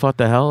 She fought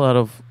the hell out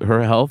of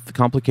her health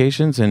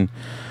complications and,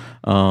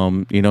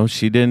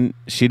 she didn't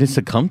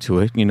succumb to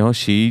it.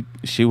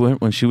 She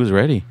went when she was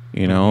ready,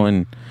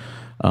 and,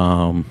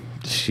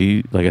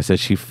 she, like I said,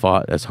 she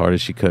fought as hard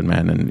as she could,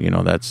 man.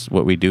 And, that's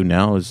what we do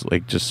now is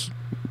like just,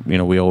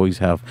 we always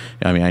have,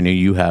 I mean, I know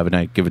you have, and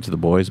I give it to the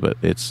boys, but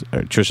it's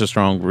Trisha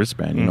Strong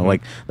wristband,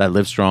 like that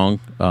Live Strong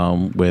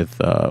with,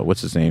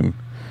 what's his name?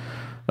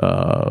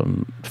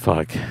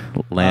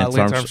 Lance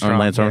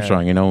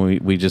Armstrong.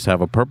 We just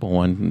have a purple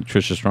one,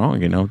 Trisha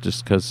Strong,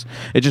 just because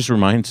it just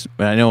reminds,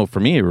 I know for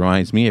me, it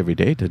reminds me every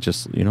day to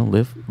just,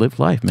 live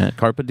life, man.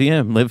 Carpe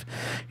diem, live,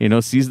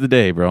 seize the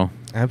day, bro.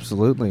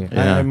 Absolutely.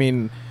 Yeah. I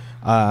mean,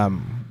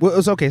 well,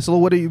 it's okay. So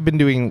what have you been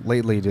doing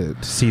lately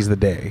to seize the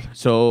day?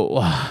 So,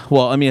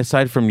 well, I mean,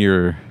 aside from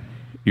your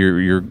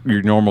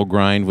normal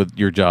grind with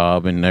your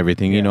job and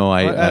everything,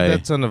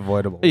 that's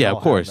unavoidable. Yeah,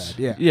 of course.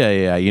 Yeah.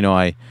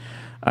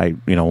 I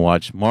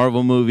watch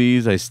Marvel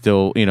movies. I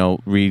still,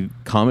 read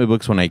comic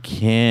books when I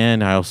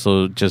can. I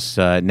also just,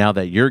 now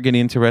that you're getting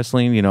into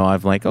wrestling,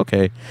 I'm like,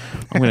 okay,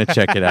 I'm going to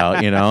check it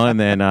out, and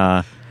then,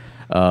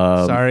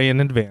 Sorry in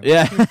advance.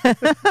 Yeah.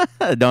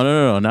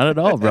 No, not at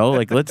all, bro.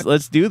 Like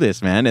let's do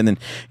this, man. And then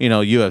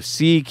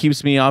UFC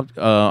keeps me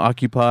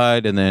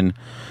occupied, and then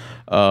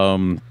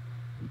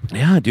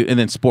yeah, dude. And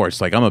then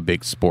sports. Like I'm a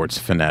big sports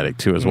fanatic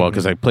too, as well,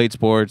 because I played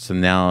sports, and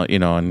now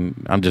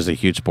and I'm just a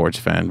huge sports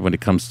fan. When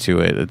it comes to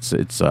it,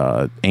 it's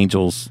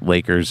Angels,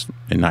 Lakers,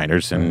 and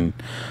Niners, and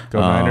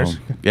Go Niners.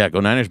 Yeah, go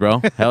Niners,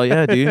 bro. Hell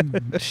yeah,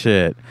 dude.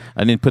 Shit,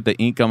 I didn't put the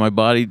ink on my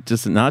body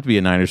just not to be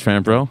a Niners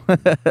fan, bro.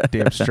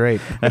 Damn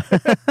straight.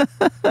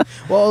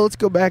 Well, let's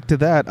go back to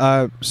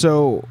that.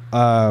 So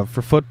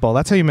for football,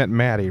 that's how you met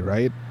Maddie,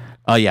 right?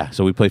 Yeah.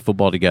 So we played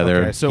football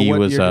together. Okay, so he what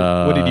was.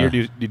 What year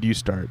did you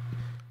start?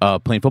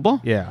 Playing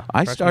football? Yeah.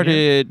 I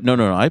started.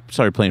 No. I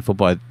started playing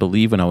football, I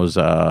believe, when I was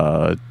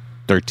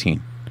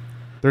 13.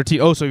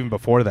 13. Oh, so even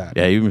before that.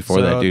 Yeah, even before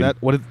that,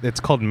 dude. It's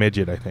called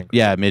midget, I think.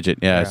 Yeah, midget.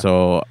 Yeah.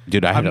 So,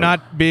 dude, I'm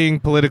not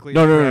being politically.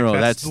 No.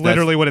 That's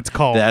literally what it's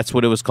called. That's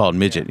what it was called,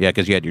 midget. Yeah,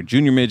 because you had your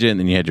junior midget and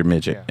then you had your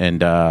midget. Yeah.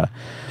 And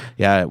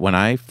yeah, when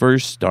I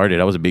first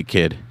started, I was a big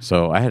kid,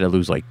 so I had to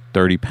lose like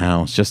 30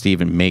 pounds just to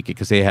even make it,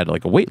 because they had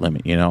like a weight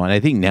limit, And I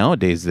think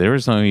nowadays there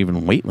is not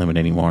even weight limit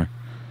anymore.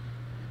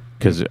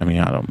 Because I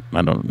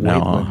don't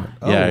know.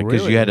 Yeah,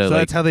 because you had to. So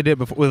that's how they did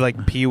before with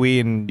like Pee Wee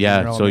and.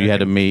 Yeah, so you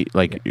had to meet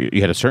you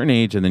had a certain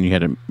age, and then you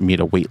had to meet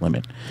a weight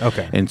limit.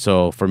 Okay. And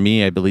so for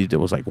me, I believed it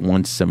was like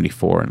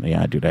 174, and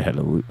yeah, dude, I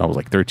was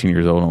like 13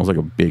 years old, and I was like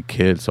a big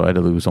kid, so I had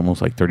to lose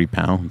almost like 30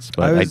 pounds,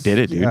 but I did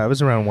it, dude. Yeah, I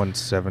was around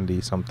 170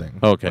 something.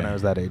 Okay. When I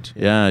was that age.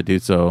 Yeah,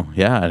 dude. So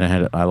yeah,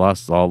 and I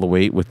lost all the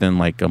weight within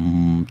like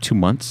 2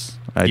 months.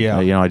 I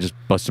just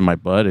busted my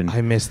butt, and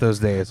I miss those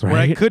days where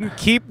I couldn't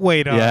keep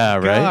weight on. Yeah,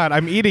 right. God,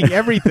 I'm eating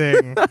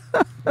everything.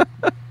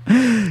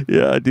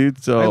 Yeah,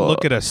 dude. So I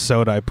look at a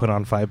soda, I put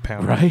on 5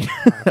 pounds. Right.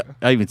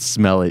 I even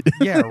smell it.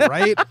 Yeah,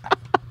 right.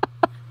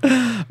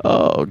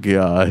 Oh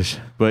gosh,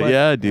 but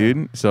yeah,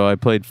 dude. So I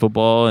played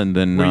football, and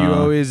then were you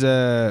always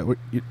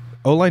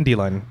O-line,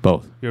 D-line?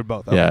 Both. You're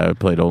both. Okay. Yeah, I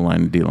played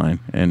O-line and D-line,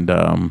 and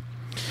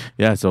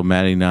yeah, so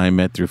Maddie and I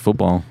met through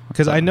football.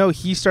 Because I know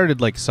he started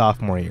like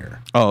sophomore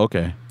year. Oh,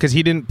 okay. Because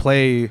he didn't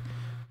play.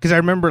 Because I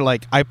remember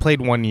like I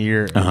played 1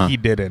 year and he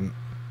didn't.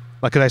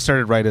 Like, because I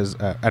started right as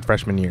at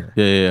freshman year.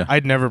 Yeah.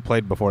 I'd never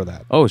played before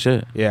that. Oh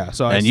shit. Yeah.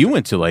 So you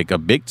went to like a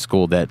big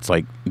school that's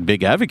like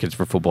big advocates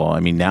for football.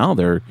 I mean, now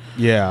they're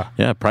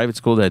private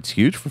school that's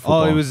huge for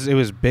football. Oh, it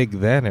was big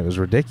then. It was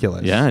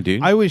ridiculous. Yeah,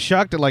 dude. I was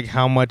shocked at like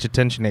how much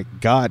attention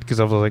it got,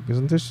 because I was like,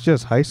 isn't this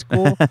just high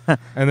school?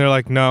 And they're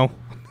like, no.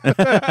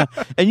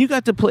 And you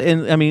got to play,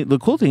 and I mean, the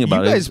cool thing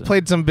about you guys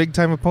played some big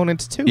time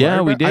opponents too.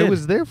 Yeah, we did. I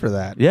was there for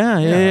that.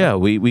 Yeah.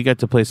 We got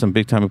to play some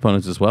big time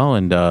opponents as well,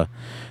 and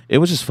it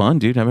was just fun,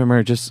 dude. I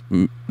remember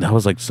that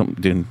was like something,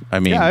 dude.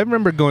 I mean, yeah, I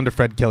remember going to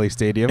Fred Kelly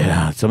Stadium.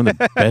 Yeah, some of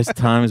the best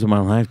times of my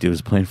life, dude,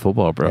 was playing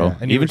football, bro. Yeah,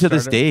 and even to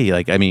this day,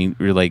 like, I mean,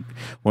 you're like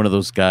one of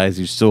those guys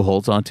who still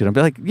holds on to it. I'd be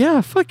like,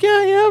 yeah, fuck yeah,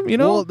 I am,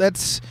 Well,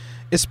 that's.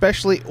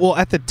 Especially,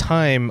 at the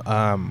time,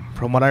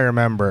 from what I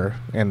remember,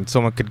 and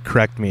someone could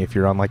correct me if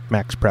you're on like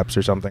Max Preps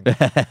or something,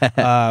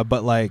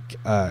 but like,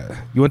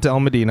 you went to El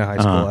Medina High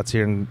School. That's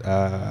here in,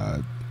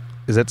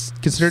 is that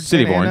considered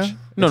City of Santa Orange?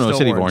 Ana? No,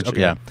 City of Orange.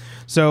 Okay. Yeah.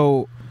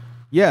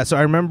 So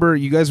I remember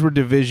you guys were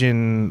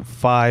Division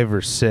 5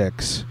 or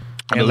 6.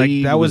 I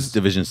believe that was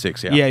Division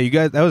 6. Yeah. Yeah, you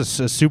guys. That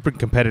was a super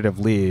competitive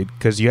league,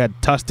 because you had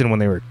Tustin when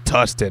they were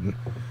Tustin.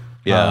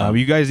 Yeah.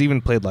 You guys even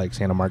played like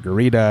Santa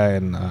Margarita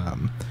and.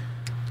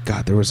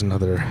 God, there's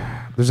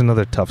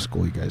another tough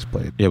school you guys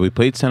played. Yeah, we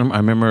played I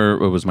remember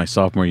it was my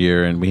sophomore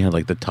year, and we had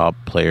like the top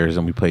players,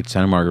 and we played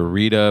Santa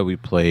Margarita, we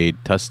played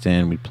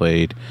Tustin, we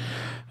played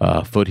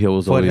Foothill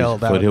was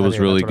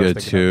really good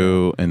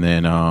too, and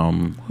then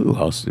who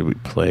else did we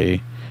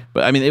play?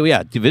 But I mean,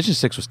 Division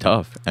 6 was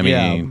tough. I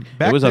mean,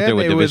 it was up there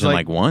with Division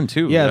like 1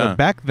 too. Yeah,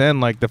 back then,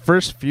 like the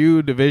first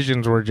few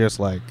divisions were just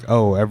like,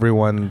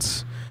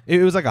 everyone's. It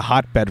was like a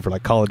hotbed for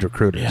like college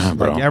recruiters. Yeah,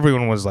 bro. Like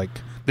everyone was like.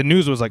 The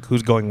news was like,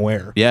 who's going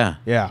where? Yeah.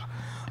 Yeah.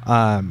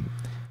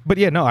 But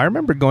yeah, no, I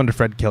remember going to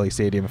Fred Kelly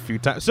Stadium a few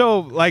times.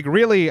 So, like,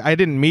 really, I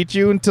didn't meet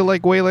you until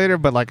like way later,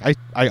 but like,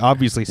 I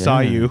obviously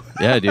saw you.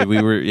 Yeah, dude,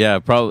 we were,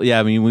 probably,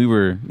 I mean, we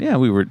were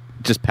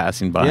just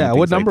passing by. Yeah,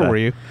 what number were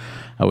you?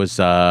 I was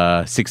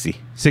 60.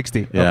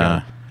 60.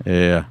 Yeah.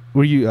 Okay. Yeah.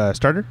 Were you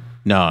starter?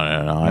 No.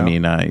 I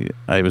mean,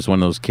 I was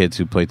one of those kids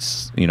who played,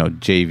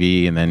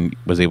 JV, and then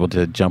was able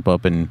to jump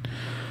up and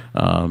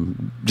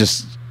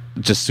just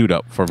suit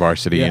up for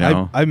varsity,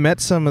 I met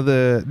some of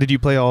the. Did you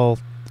play all?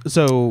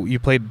 So you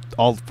played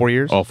all 4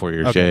 years? All 4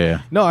 years, okay.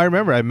 Yeah. No, I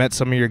remember I met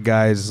some of your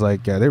guys.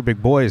 Like they were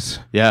big boys.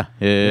 Yeah.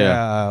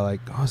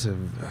 Like what was it?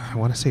 I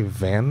want to say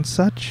Van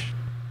Such.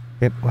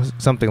 It was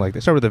something like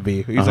that. Start with a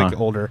V. He was like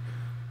older,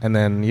 and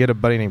then you had a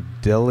buddy named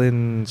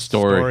Dylan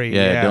Story.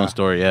 Yeah, Dylan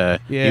Story. Yeah,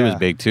 he was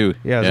big too.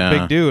 Yeah, he was a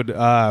big dude.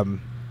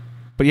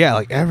 But yeah,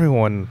 like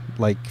everyone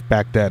like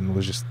back then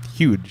was just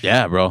huge.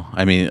 Yeah, bro.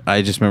 I mean,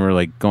 I just remember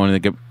like going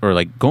in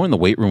the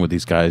weight room with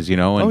these guys,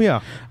 And,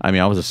 I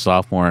mean, I was a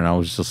sophomore, and I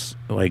was just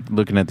like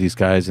looking at these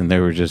guys, and they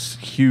were just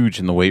huge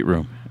in the weight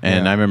room.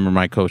 And Yeah. I remember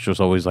my coach was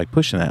always like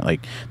pushing that,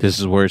 like this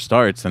is where it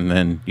starts. And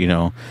then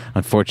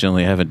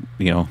unfortunately, I haven't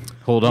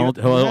held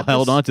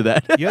on to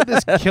that. You had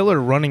this killer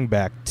running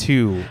back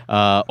too.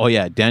 Oh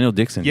yeah, Daniel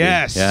Dixon.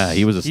 Yes. Dude. Yeah,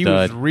 he was a stud. He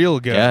was real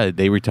good. Yeah,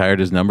 they retired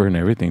his number and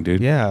everything,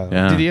 dude.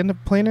 Yeah. Did he end up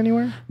playing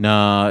anywhere?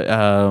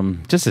 No,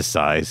 just his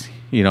size.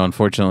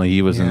 Unfortunately,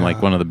 he wasn't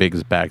like one of the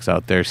biggest backs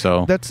out there.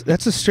 So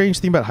that's a strange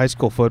thing about high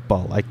school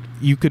football. Like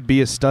you could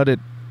be a stud at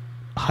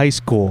high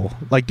school,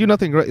 like do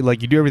nothing right,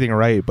 like you do everything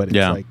right, but it's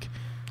like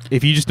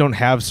if you just don't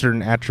have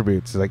certain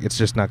attributes, like it's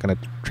just not going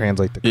to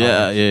translate to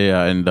college.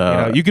 Yeah.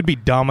 And you could be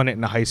dominant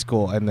in high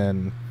school and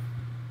then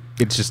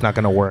it's just not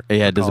going to work.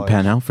 Yeah, it doesn't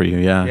pan out for you.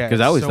 Yeah, because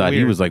I always thought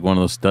he was like one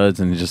of those studs,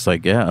 and just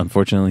like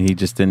unfortunately he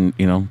just didn't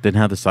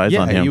have the size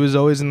on him. Yeah, he was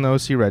always in the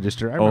OC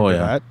register. I remember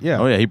that. Yeah.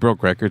 Oh yeah, he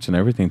broke records and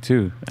everything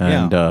too.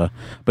 And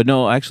but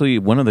no, actually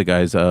one of the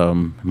guys,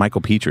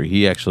 Michael Petrie,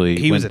 he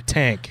was a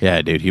tank.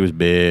 Yeah, dude, he was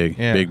big,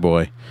 big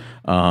boy.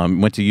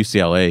 Went to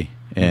UCLA,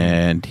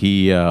 and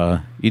he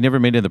never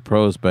made it in the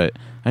pros, but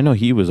I know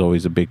he was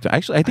always a big time.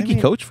 Actually, I think he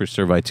coached for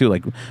Servi too.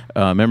 Like,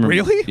 remember?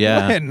 Really?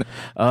 Yeah. When?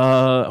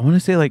 I want to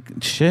say like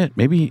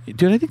maybe,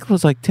 dude. I think it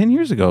was like 10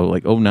 years ago,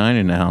 like 09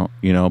 and now.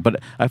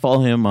 But I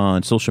follow him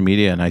on social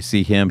media, and I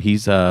see him.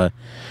 He's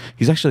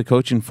actually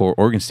coaching for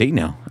Oregon State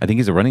now. I think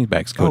he's a running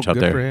backs coach out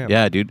there. For him.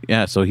 Yeah, dude.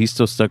 Yeah, so he's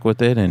still stuck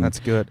with it, and that's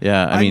good.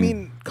 Yeah, I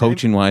mean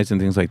coaching wise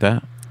and things like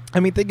that. I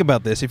mean, think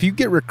about this. If you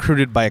get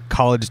recruited by a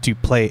college to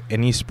play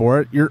any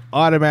sport, you're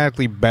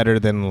automatically better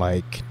than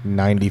like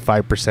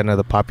 95% of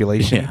the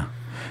population. Yeah.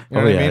 You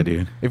know what I mean?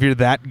 Dude. If you're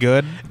that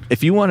good.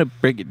 If you want to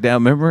break it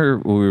down, remember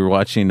when we were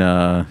watching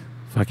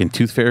fucking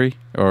Tooth Fairy?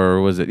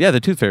 Or was it? Yeah, the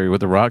Tooth Fairy with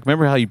The Rock.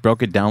 Remember how he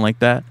broke it down like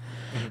that?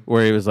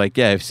 Where he was like,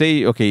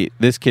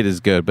 this kid is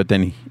good, but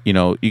then, you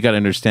got to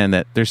understand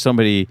that there's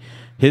somebody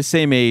his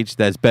same age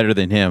that's better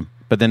than him.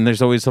 But then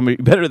there's always somebody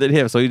better than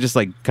him. So he just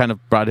like kind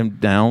of brought him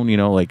down,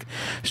 like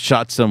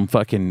shot some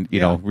fucking,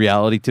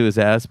 reality to his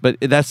ass. But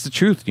that's the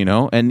truth,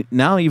 And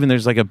now even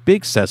there's like a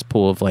big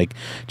cesspool of like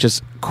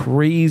just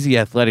crazy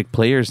athletic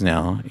players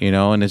now,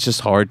 and it's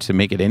just hard to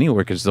make it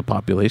anywhere because the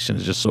population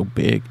is just so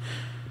big.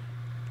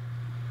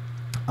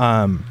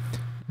 But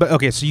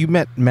okay, so you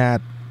met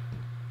Matt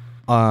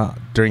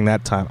during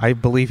that time. I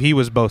believe he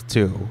was both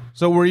too.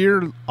 So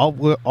were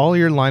all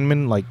your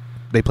linemen like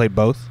they played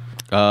both?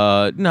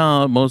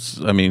 No,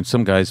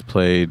 some guys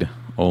played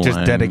O-line.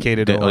 Just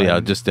dedicated O-line. Oh, yeah,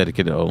 just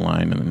dedicated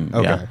O-line.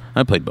 And yeah,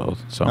 I played both.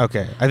 So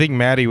okay. I think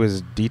Matty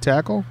was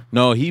D-tackle?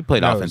 No, he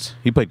played offense.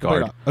 He played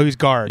guard. He was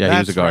guard. Yeah, he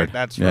was a guard. Right.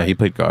 That's right. Yeah, he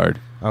played guard.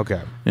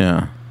 Okay.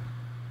 Yeah.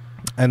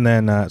 And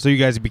then, so you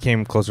guys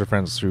became closer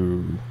friends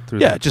through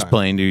yeah, just time.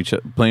 Playing to each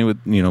other,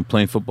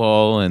 playing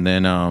football, and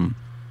then,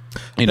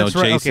 That's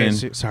right. Jason. Okay,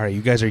 so,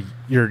 sorry,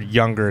 you're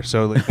younger.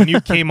 So like, when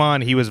you came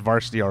on, he was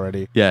varsity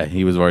already. Yeah,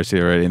 he was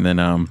varsity already, and then,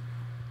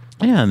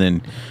 and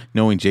then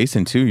knowing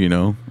Jason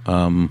too, I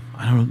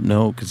don't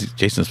know because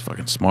Jason's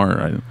fucking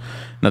smart.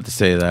 Not to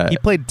say that he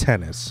played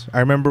tennis. I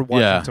remember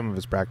watching some of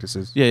his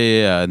practices.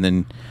 Yeah, and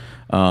then,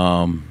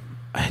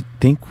 I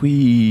think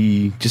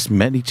we just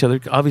met each other.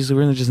 Obviously,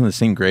 we're just in the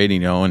same grade,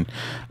 and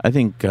I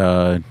think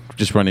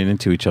just running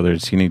into each other,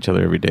 seeing each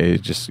other every day,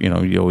 just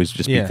you always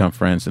just become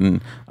friends.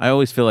 And I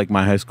always feel like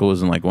my high school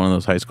wasn't like one of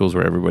those high schools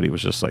where everybody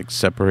was just like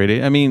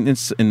separated. I mean,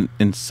 it's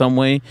in some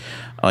way,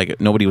 like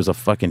nobody was a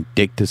fucking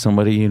dick to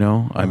somebody.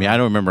 I mean, I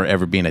don't remember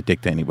ever being a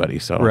dick to anybody.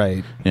 So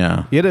right,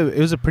 yeah. It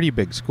was a pretty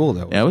big school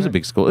though. Yeah, it was a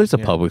big school. It's a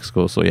public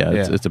school, so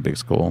it's a big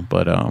school.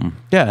 But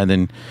and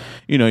then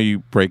you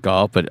break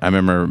off. But I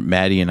remember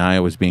Maddie and I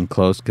was being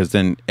close because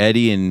then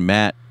Eddie and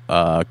Matt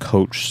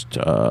coached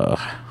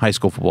high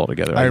school football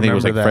together. I think it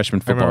was like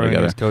freshman football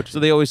together. So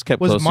they always kept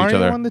close to each other. Was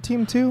Mario on the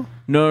team too?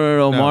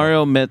 No.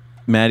 Mario met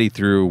Maddie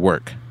through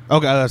work.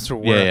 Okay, that's through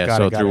work. Yeah.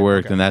 So through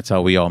work, and that's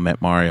how we all met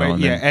Mario. Right,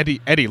 and yeah,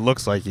 Eddie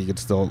looks like he could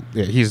still.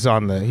 Yeah, he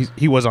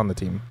was on the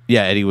team.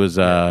 Yeah, Eddie was.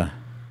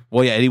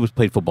 Eddie was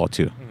played football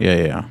too. Mm-hmm.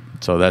 Yeah.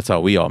 So that's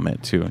how we all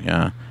met too.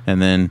 Yeah,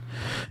 and then,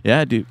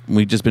 dude,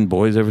 we've just been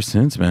boys ever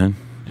since, man.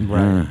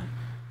 Right.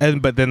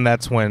 But then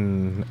that's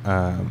when.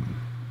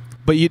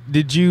 But you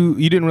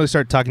didn't really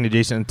start talking to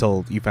Jason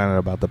until you found out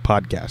about the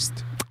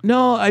podcast.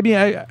 No, I mean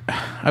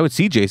I would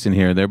see Jason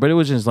here and there, but it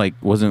was just like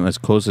wasn't as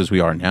close as we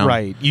are now.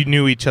 Right. You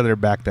knew each other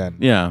back then.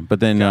 Yeah,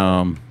 but then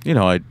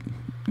I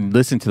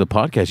listen to the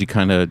podcast, you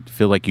kind of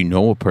feel like you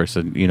know a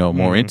person,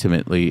 more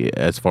intimately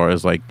as far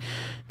as like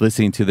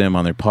listening to them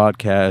on their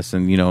podcasts,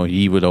 and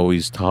he would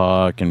always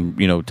talk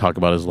and talk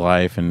about his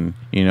life and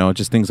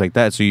just things like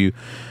that. So you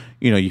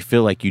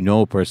feel like you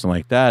know a person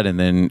like that. And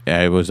then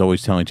I was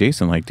always telling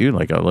Jason, like, dude,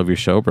 like, I love your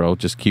show, bro.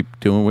 Just keep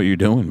doing what you're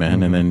doing, man.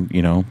 Mm-hmm. And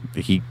then,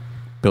 he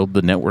built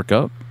the network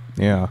up.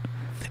 Yeah.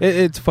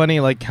 It's funny,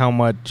 like, how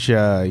much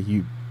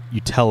you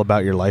tell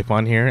about your life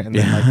on here. And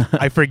then,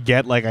 like, I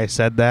forget, like, I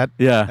said that.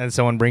 Yeah. And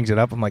someone brings it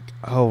up. I'm like,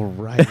 oh,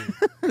 right.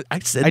 I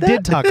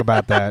did talk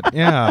about that.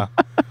 Yeah.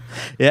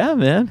 Yeah,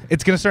 man.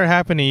 It's gonna start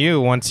happening to you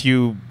once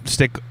you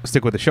stick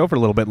with the show for a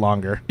little bit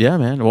longer. Yeah,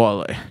 man.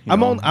 Well,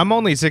 I'm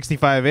only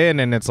 65 in,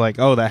 and it's like,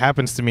 oh, that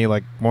happens to me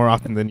like more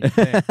often than you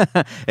think.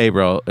 Hey,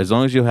 bro. As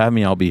long as you have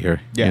me, I'll be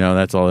here. Yeah. You know,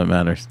 that's all that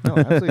matters. No,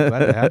 absolutely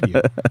glad to have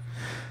you.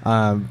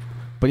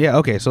 But yeah,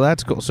 okay, so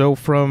that's cool. So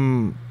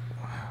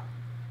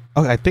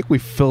I think we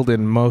filled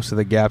in most of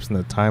the gaps in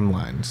the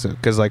timeline. So,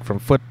 because like from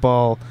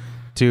football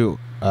to,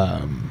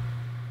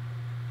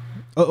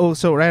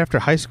 so right after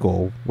high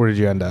school, where did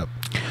you end up?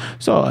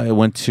 So I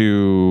went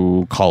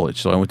to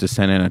college. So I went to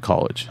Santa Ana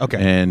College. Okay.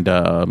 And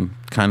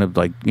kind of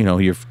like,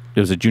 it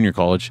was a junior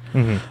college.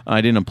 Mm-hmm.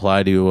 I didn't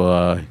apply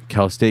to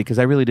Cal State because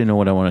I really didn't know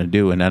what I wanted to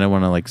do. And I didn't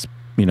want to like,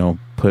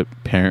 put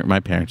my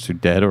parents through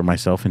debt or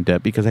myself in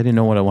debt because I didn't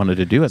know what I wanted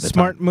to do at the time.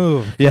 Smart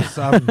move. Yeah.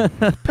 I'm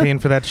paying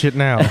for that shit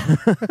now.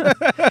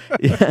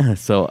 Yeah.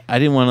 So I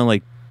didn't want to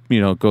like,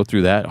 go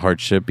through that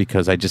hardship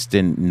because I just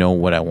didn't know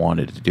what I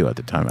wanted to do at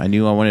the time. I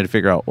knew I wanted to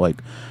figure out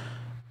like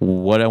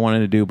what I wanted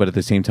to do, but at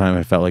the same time,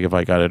 I felt like if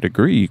I got a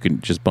degree, you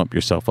can just bump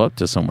yourself up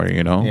to somewhere,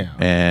 Yeah.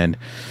 And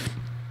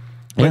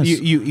but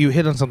you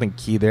hit on something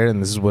key there,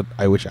 and this is what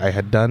I wish I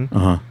had done.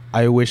 Uh-huh.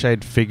 I wish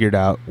I'd figured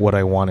out what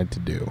I wanted to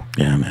do.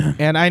 Yeah, man.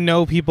 And I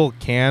know people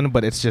can,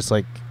 but it's just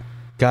like,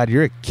 God,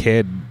 you're a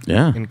kid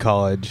in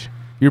college.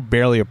 You're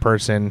barely a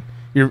person.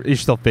 You're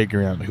still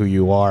figuring out who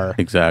you are.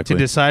 Exactly. To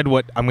decide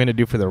what I'm going to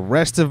do for the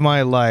rest of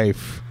my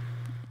life,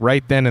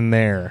 right then and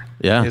there,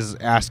 is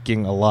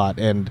asking a lot.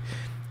 And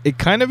it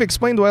kind of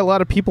explains why a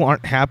lot of people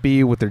aren't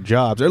happy with their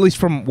jobs, or at least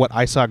from what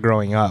I saw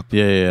growing up.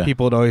 Yeah.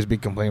 People would always be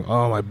complaining,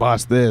 oh, my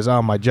boss this,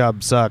 oh, my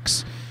job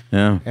sucks.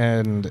 Yeah.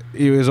 And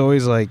it was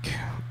always like,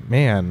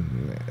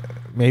 man,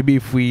 maybe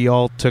if we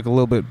all took a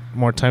little bit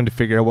more time to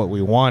figure out what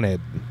we wanted,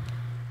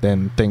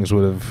 then things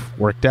would have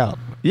worked out.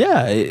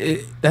 Yeah,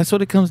 that's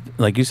what it comes,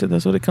 like you said,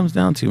 that's what it comes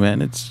down to,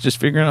 man. It's just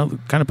figuring out the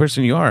kind of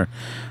person you are.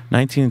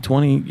 19,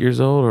 20 years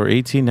old or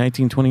 18,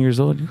 19, 20 years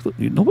old,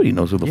 nobody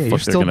knows who the fuck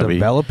they're going to be. You're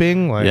still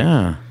developing. Like,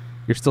 yeah.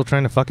 You're still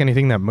trying to fuck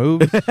anything that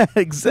moves.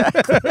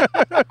 Exactly.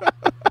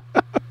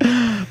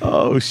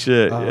 Oh,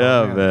 shit.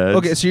 Yeah, man.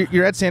 Okay, so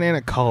you're at Santa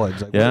Ana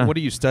College. Like, what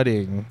are you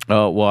studying?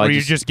 Well, or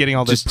you're just getting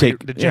all this the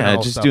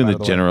general just stuff doing out the of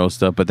the general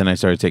stuff. But then I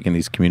started taking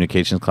these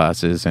communications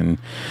classes, and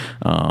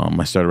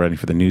I started writing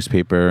for the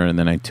newspaper. And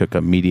then I took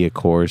a media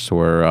course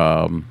where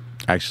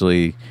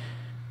actually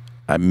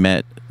I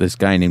met this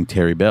guy named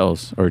Terry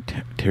Bells, or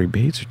Terry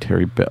Bates, or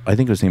Terry Bell. I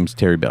think his name's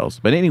Terry Bells.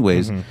 But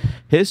anyways,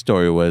 his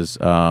story was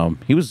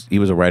he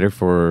was a writer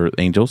for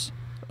Angels.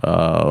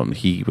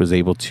 He was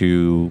able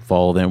to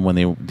follow them when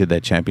they did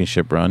that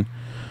championship run.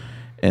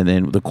 And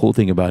then the cool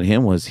thing about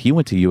him was he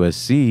went to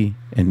USC,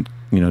 and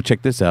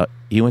check this out.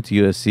 He went to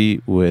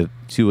USC with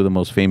two of the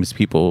most famous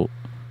people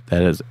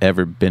that has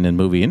ever been in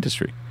movie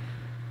industry,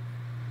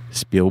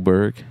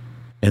 Spielberg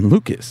and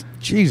Lucas.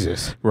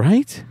 Jesus.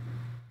 Right?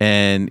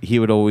 And he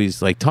would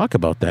always like talk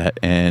about that,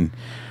 and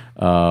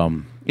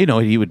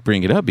he would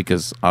bring it up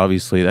because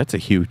obviously that's a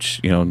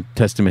huge,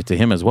 testament to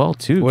him as well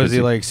too. Was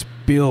he like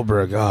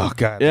Spielberg? Oh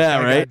God,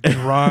 yeah, right.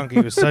 Wrong. He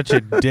was such a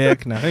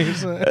dick. Now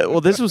he's well,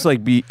 this was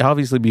like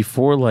obviously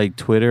before like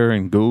Twitter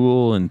and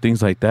Google and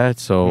things like that.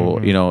 So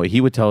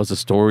he would tell us the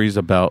stories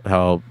about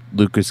how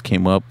Lucas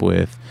came up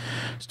with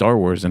Star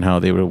Wars and how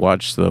they would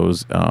watch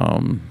those.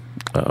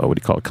 What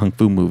do you call it? Kung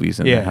Fu movies,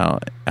 and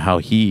how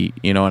he,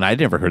 and I'd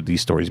never heard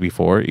these stories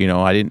before.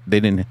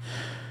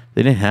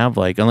 They didn't have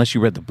like, unless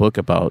you read the book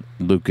about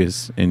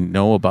Lucas and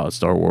know about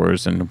Star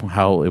Wars and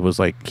how it was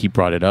like he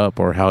brought it up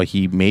or how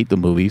he made the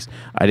movies.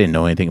 I didn't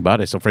know anything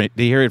about it. So to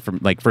hear it from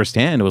like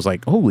firsthand, it was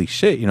like, holy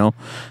shit,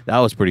 that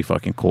was pretty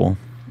fucking cool.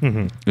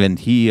 Mm-hmm. And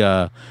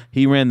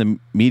he ran the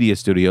media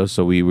studio,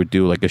 so we would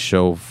do like a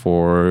show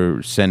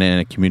for Santa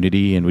Ana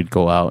community, and we'd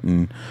go out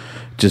and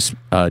just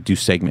do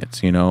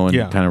segments, and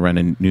kind of run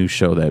a news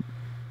show that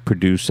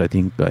produced, I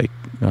think, like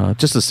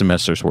just a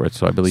semester's worth.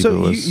 So I believe it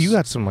was. You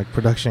got some like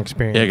production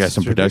experience. Yeah, I got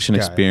some production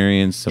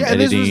experience, some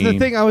editing. This was the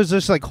thing. I was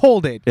just like,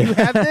 hold it. You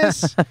had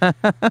this?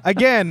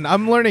 Again,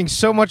 I'm learning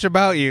so much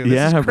about you.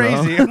 This is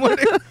crazy.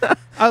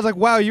 I was like,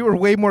 wow, you were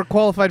way more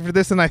qualified for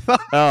this than I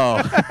thought.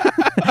 Oh.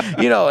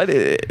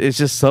 It's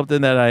just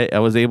something that I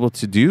was able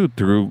to do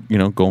through,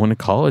 going to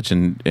college.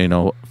 And,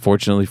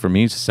 fortunately for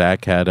me,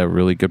 SAC had a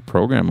really good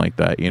program like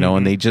that,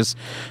 and they just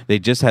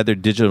had their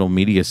digital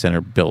media center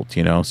built,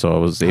 so I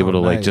was able to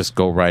like just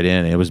go right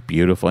in. It was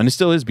beautiful. And it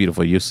still is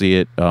beautiful. You see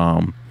it,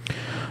 I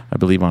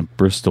believe, on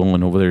Bristol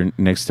and over there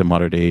next to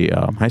Modern Day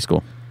High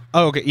School.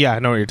 Oh, okay. Yeah, I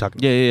know what you're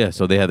talking about. Yeah.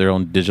 So they had their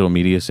own digital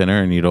media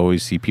center, and you'd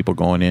always see people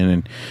going in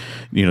and,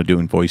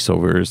 doing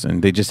voiceovers.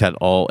 And they just had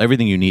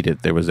everything you needed.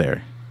 There was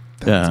there.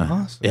 That's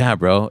awesome. Yeah,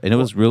 bro. And it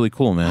was really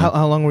cool, man.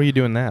 How long were you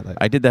doing that?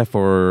 I did that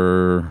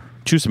for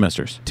 2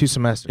 semesters. 2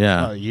 semesters.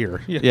 Yeah. A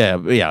year. Yeah,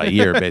 a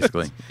year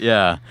basically.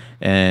 Yeah,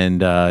 and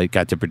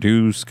got to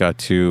produce, got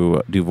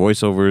to do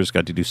voiceovers,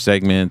 got to do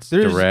segments,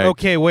 direct.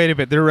 Okay, wait a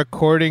minute. There are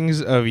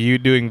recordings of you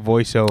doing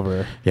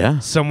voiceover. Yeah,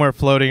 somewhere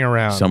floating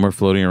around. Somewhere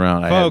floating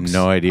around. Folks, I have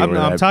no idea where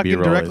I'm that talking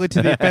B-roll directly is.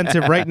 to the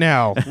offensive right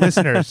now.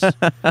 Listeners,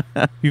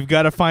 you've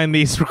got to find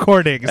these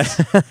recordings.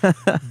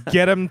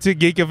 Get them to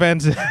Geek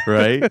Offensive.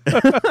 Right?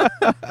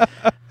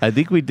 I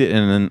think we did,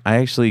 and then I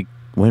actually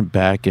went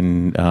back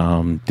and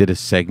did a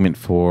segment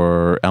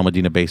for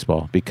Almadena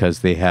Baseball because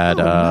they had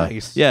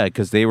nice. Yeah,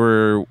 because they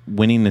were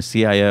winning the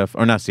CIF,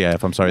 or not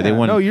CIF, I'm sorry, they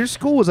won. No, your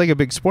school was like a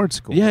big sports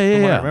school. Yeah,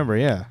 from what I remember.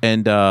 Yeah,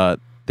 and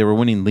they were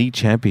winning league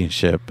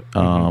championship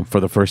for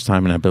the first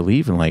time, and I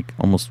believe in like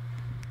almost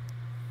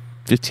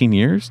 15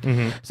 years.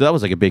 So that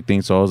was like a big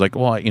thing. So I was like,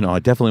 well, I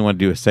definitely want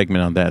to do a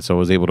segment on that. So I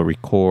was able to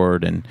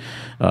record and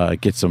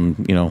get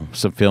some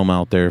some film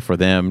out there for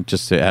them,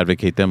 just to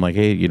advocate them, like,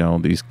 hey,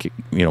 these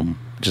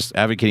just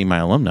advocating my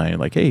alumni,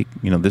 like, hey,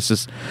 this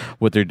is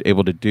what they're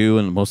able to do.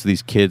 And most of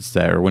these kids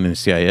that are winning the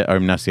CIF, or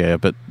not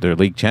CIF, but their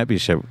league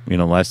championship,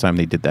 last time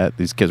they did that,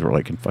 these kids were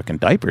like in fucking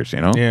diapers,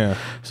 Yeah.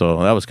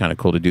 So that was kind of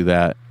cool to do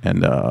that.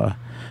 And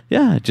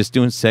yeah, just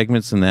doing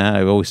segments and that.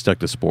 I've always stuck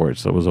to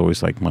sports. That was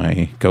always like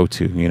my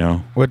go-to,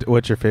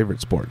 What's your favorite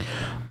sport?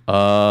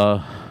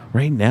 Right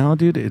now,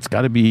 dude, it's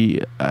got to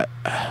be.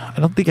 I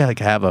don't think I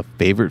have a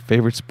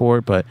favorite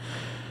sport, but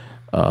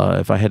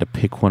if I had to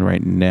pick one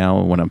right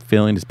now, when I'm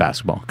feeling, is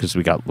basketball, because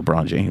we got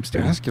LeBron James,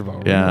 dude.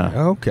 Basketball. Yeah.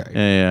 Really? Okay.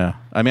 Yeah.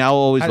 I mean, I'll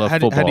always love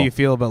football. How do you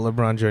feel about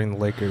LeBron joining the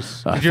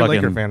Lakers? You're a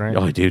Laker fan, right?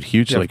 Oh, dude,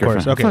 huge Laker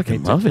fan. Okay, I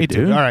fucking love it,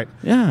 dude. All right.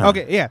 Yeah.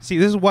 Okay. Yeah. See,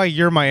 this is why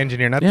you're my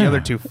engineer, not the other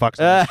two fucks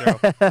on the show.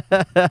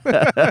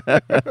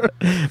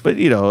 But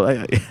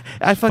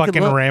I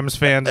fucking love Rams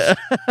fans.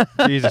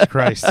 Jesus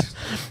Christ.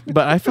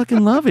 But I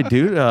fucking love it,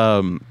 dude.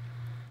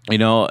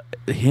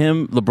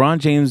 LeBron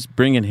James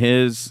bringing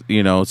his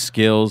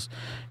skills.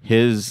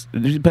 He's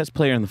the best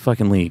player in the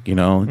fucking league,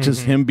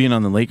 just him being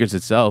on the Lakers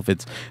itself.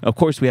 It's, of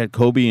course, we had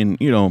Kobe, and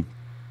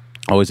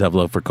always have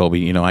love for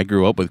Kobe. I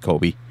grew up with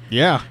Kobe.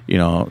 Yeah. He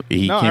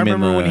came I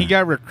remember when he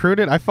got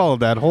recruited. I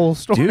followed that whole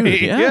story.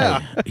 Dude,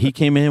 yeah. He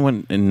came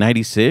in in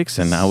 '96,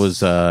 and I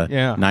was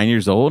 9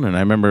 years old, and I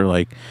remember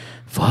like,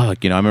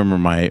 fuck, I remember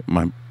my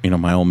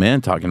old man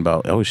talking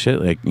about, oh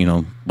shit, like,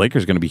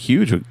 Lakers going to be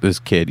huge with this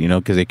kid,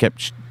 because they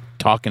kept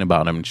talking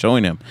about him and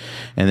showing him.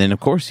 And then, of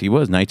course, he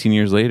was 19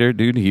 years later,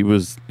 dude. He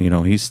was,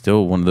 he's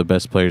still one of the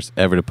best players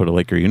ever to put a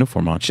Laker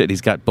uniform on. Shit,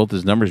 he's got both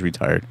his numbers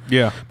retired.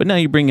 Yeah. But now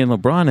you bring in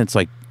LeBron, it's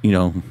like,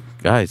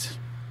 guys,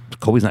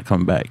 Kobe's not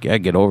coming back. Yeah,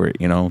 get over it.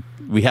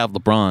 We have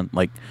LeBron,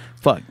 like,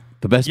 fuck,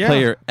 the best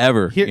player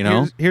ever.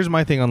 Here's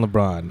my thing on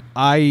LeBron.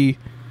 I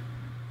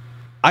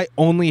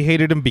only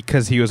hated him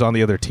because he was on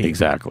the other team.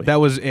 Exactly. That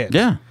was it.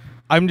 Yeah.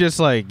 I'm just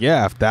like,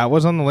 yeah, if that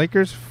was on the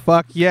Lakers,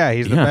 fuck yeah,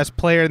 he's the best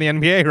player in the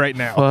NBA right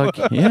now.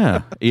 Fuck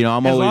yeah.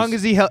 I'm as always, long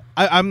as he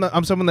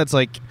I'm someone that's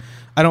like,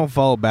 I don't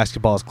follow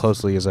basketball as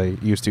closely as I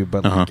used to,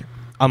 but like,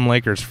 I'm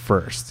Lakers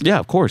first. Yeah,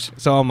 of course.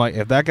 So I'm like,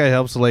 if that guy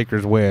helps the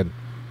Lakers win,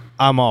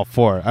 I'm all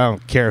for it. I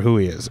don't care who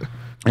he is.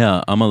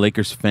 Yeah, I'm a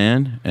Lakers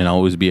fan, and I'll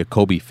always be a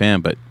Kobe fan,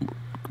 but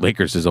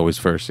Lakers is always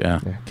first. Yeah.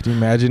 Could you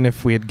imagine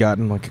if we had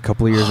gotten like a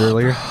couple of years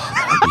earlier?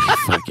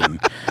 Fucking,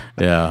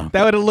 yeah.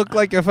 That would have looked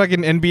like a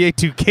fucking NBA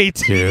 2K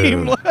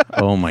team. Dude.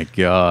 Oh my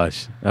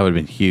gosh, that would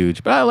have been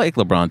huge. But I like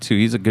LeBron too.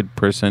 He's a good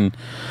person.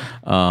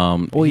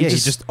 He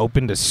just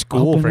opened a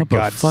school, for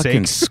God's sake.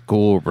 Fucking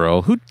school,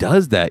 bro. Who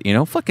does that?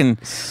 Fucking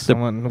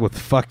someone with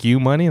fuck you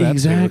money.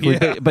 That's exactly.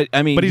 Yeah. But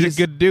I mean, he's a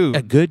good dude.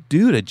 A good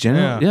dude. A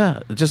general. Yeah.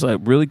 Just a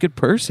really good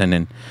person.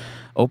 And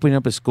opening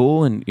up a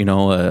school, and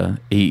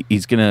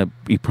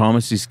he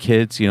promised these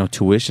kids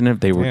tuition if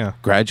they were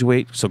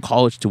graduate, so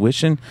college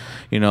tuition.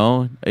 It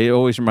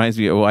always reminds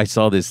me. I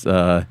saw this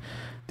the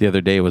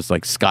other day. It was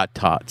like Scott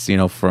Tots,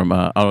 from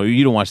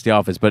you don't watch The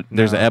Office, but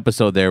there's an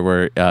episode there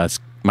where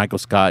Michael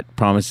Scott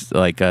promised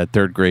like a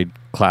third grade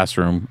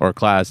classroom or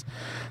class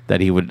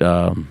that he would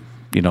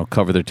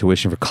cover their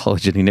tuition for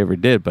college, and he never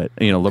did. But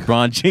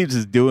LeBron James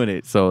is doing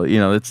it, so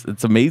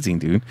it's amazing,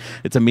 dude.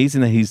 It's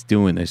amazing that he's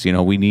doing this.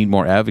 We need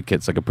more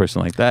advocates like a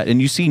person like that.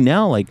 And you see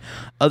now, like,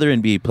 other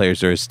NBA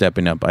players are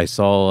stepping up. I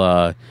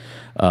saw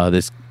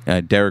this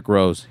Derrick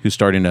Rose, who's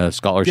starting a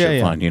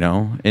scholarship fund,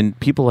 and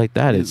people like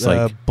that. It's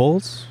like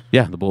Bulls.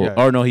 Yeah, the Bulls.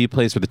 Or no, he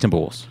plays for the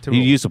Timberwolves.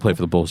 He used to play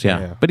for the Bulls,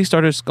 yeah. But he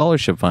started a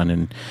scholarship fund,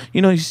 and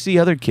you see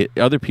other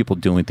people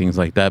doing things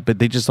like that, but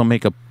they just don't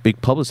make a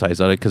big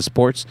publicized out of it, because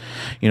sports,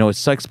 it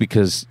sucks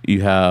because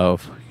you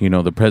have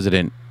the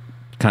president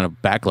kind of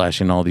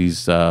backlashing all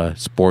these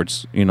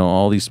sports,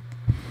 all these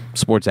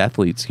sports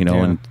athletes,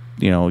 and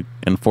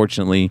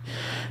unfortunately,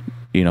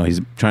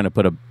 he's trying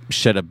to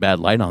shed a bad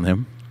light on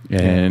them.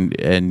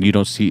 And you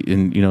don't see,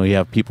 and you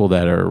have people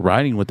that are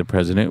riding with the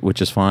president,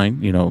 which is fine.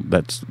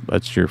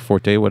 That's your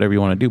forte, whatever you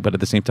want to do. But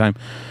at the same time,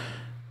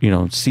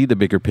 see the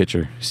bigger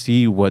picture,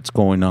 see what's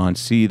going on,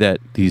 see that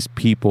these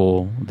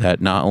people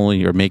that not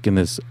only are making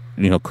this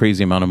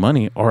crazy amount of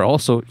money are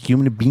also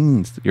human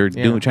beings. You're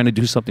trying to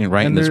do something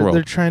right in this world.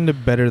 They're trying to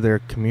better their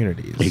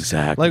communities.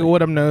 Exactly. Like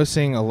what I'm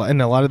noticing,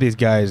 and a lot of these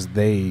guys,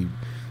 they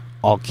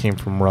all came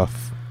from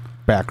rough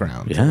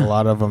backgrounds. Yeah. A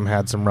lot of them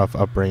had some rough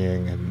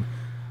upbringing,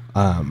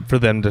 and for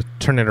them to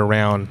turn it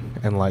around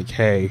and like,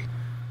 hey,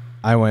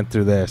 I went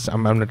through this.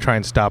 I'm going to try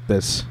and stop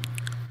this.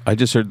 I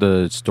just heard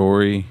the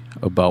story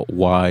about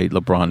why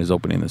LeBron is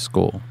opening the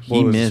school.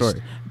 He missed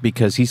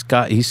because he's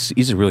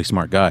a really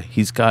smart guy.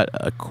 He's got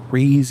a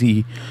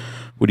crazy,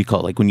 what do you call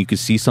it? Like when you can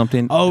see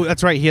something. Oh,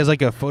 that's right. He has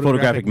like a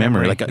photographic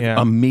memory. Like an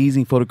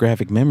amazing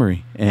photographic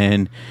memory.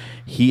 And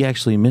he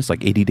actually missed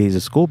like 80 days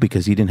of school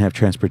because he didn't have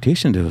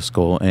transportation to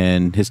school.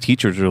 And his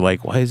teachers were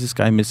like, why is this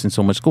guy missing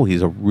so much school?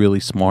 He's a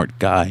really smart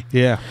guy.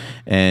 Yeah.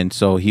 And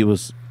so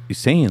he's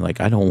saying like,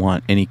 I don't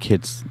want any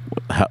kids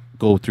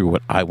go through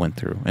what I went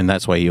through. And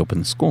that's why he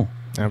opened the school.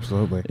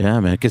 Absolutely.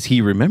 Yeah, man, because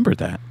he remembered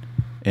that.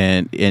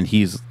 And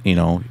he's,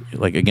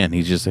 like, again,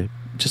 he's just a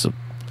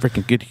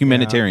freaking good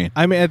humanitarian.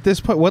 Yeah. I mean, at this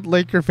point, what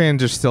Laker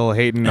fans are still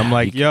hating? I'm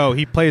like, yo,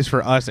 he plays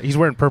for us. He's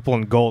wearing purple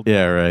and gold.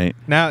 Yeah, right.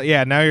 Now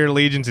your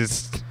allegiance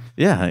is...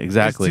 Yeah,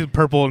 exactly. It's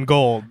purple and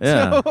gold.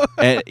 Yeah.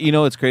 And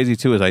what's crazy,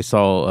 too, is I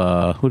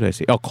saw, who did I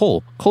see? Oh,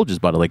 Cole. Cole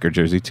just bought a Laker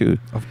jersey, too.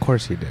 Of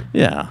course he did.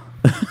 Yeah.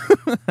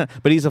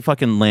 But he's a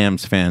fucking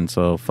Lambs fan,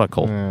 so fuck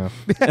Cole. Yeah.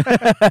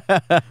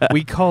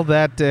 We call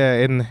that,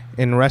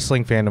 in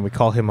wrestling fandom, we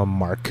call him a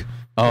mark.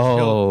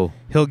 Oh.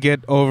 He'll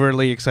get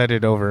overly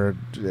excited over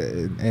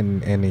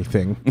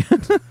anything.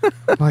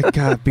 My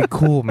God, be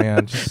cool,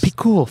 man. Be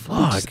cool.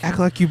 Fuck. Just act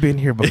like you've been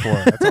here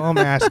before. That's all I'm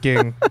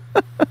asking.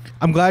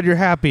 I'm glad you're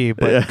happy,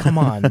 but come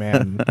on,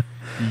 man.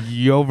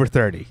 You over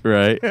 30.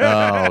 Right?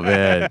 Oh,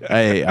 man.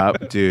 Hey,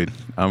 dude,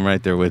 I'm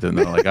right there with him,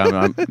 though. Like,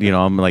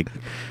 I'm like...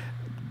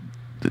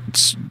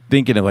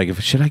 thinking of like,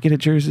 should I get a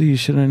jersey?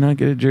 Should I not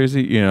get a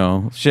jersey?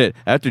 Shit.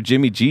 After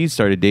Jimmy G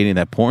started dating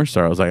that porn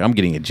star, I was like, I'm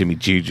getting a Jimmy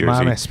G jersey.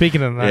 My man,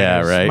 speaking of that,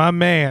 yeah, right. My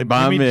man,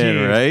 Jimmy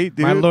G, right?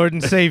 Dude? My Lord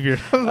and Savior.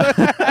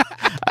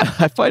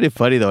 I find it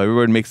funny though.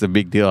 Everyone makes a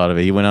big deal out of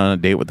it. He went on a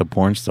date with a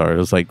porn star. It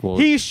was like, well,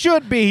 he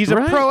should be. He's a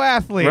pro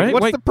athlete. Right?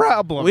 What's the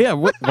problem? Well, yeah.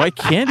 Why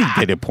can't he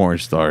date a porn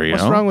star?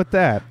 What's wrong with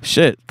that?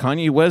 Shit.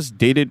 Kanye West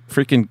dated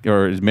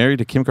or is married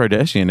to Kim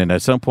Kardashian, and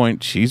at some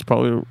point she's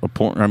probably a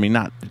porn. I mean,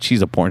 not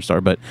she's a porn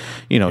star, but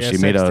she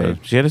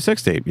had a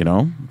sex tape.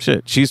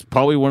 Shit. She's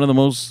probably one of the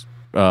most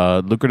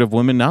lucrative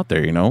women out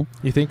there.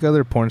 You think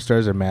other porn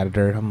stars are mad at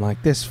her? I'm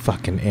like, this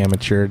fucking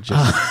amateur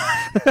just.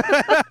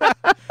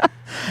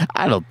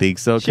 I don't think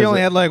so. She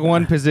only had like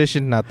one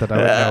position. Not that I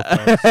would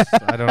know. Folks.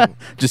 I don't.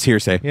 Just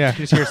hearsay. Yeah,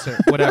 just hearsay.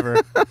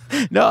 Whatever.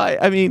 No,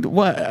 I mean,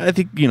 what I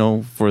think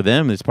for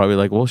them, it's probably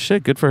like, well,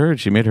 shit, good for her.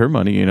 She made her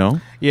money.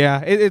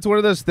 Yeah, it's one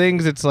of those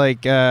things. It's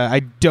like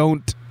I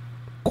don't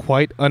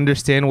quite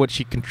understand what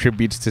she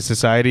contributes to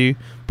society,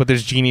 but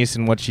there's genius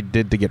in what she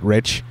did to get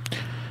rich.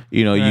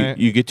 Right.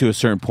 You get to a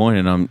certain point,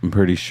 and I'm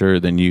pretty sure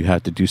then you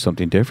have to do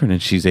something different,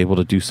 and she's able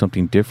to do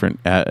something different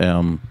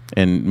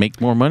and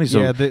make more money.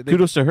 So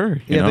kudos to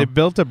her. You know? They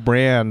built a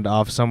brand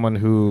off someone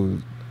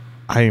who,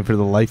 for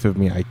the life of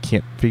me, I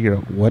can't figure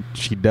out what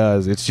she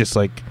does. It's just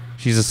like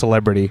she's a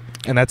celebrity,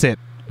 and that's it.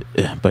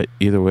 Yeah, but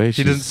either way,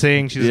 she doesn't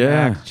sing, she doesn't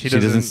act, she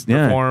doesn't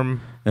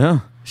perform. Yeah.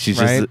 She's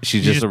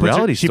just a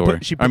reality star.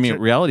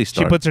 Reality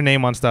star. She puts her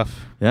name on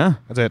stuff. Yeah.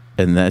 That's it.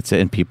 And that's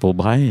it. And people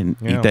buy and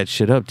eat that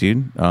shit up,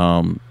 dude.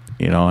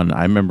 And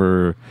I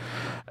remember,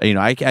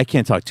 I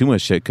can't talk too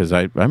much shit because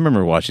I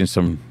remember watching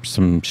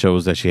some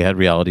shows that she had,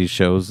 reality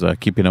shows,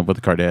 Keeping Up with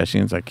the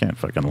Kardashians. I can't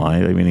fucking lie.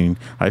 I mean,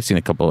 I've seen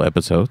a couple of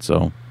episodes,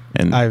 so.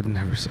 And I've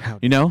never seen.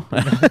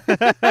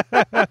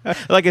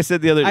 Like I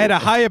said the other day, I had a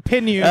high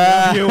opinion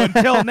of you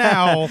until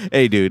now.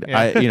 Hey, dude,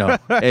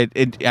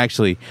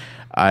 actually,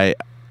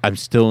 I'm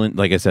still in.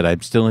 Like I said,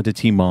 I'm still into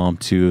Teen Mom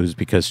too, is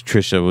because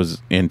Trisha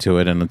was into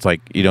it, and it's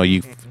like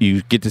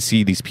you get to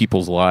see these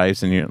people's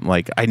lives, and you're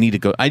like, I need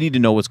to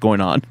know what's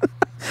going on.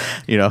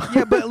 Yeah,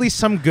 but at least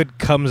some good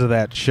comes of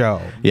that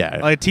show. Yeah,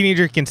 like a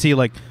teenager can see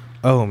like,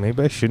 oh,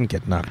 maybe I shouldn't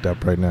get knocked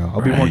up right now.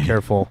 I'll be more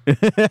careful. I'm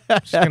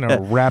just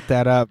gonna wrap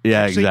that up.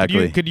 Yeah, actually,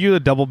 exactly. Could you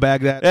double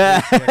bag that?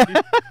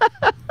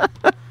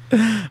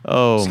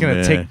 Oh, just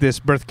gonna take this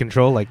birth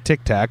control like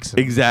Tic Tacs.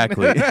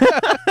 Exactly.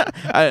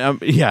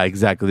 Yeah,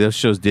 exactly. Those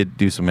shows did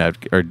do some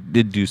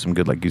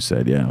good, like you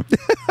said. Yeah.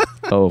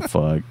 Oh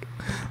fuck.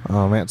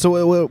 Oh man.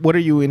 So what are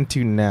you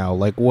into now?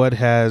 Like, what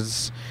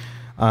has?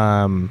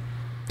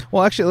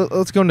 Well, actually,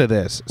 let's go into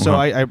this. So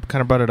I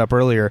kind of brought it up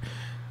earlier.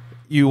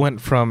 You went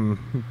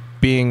from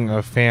being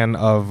a fan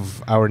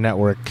of our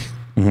network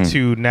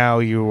to now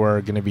you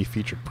are going to be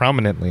featured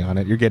prominently on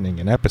it. You're getting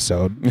an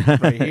episode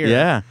right here.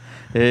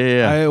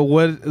 Yeah.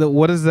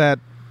 What does that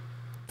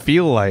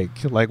feel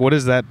like? Like, what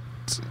is that?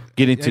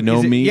 Getting to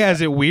know me? Yeah,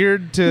 is it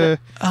weird to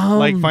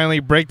like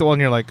finally break the wall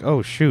and you're like,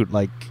 oh shoot,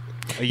 like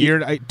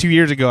 2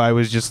 years ago, I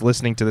was just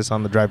listening to this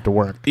on the drive to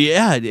work.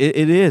 Yeah,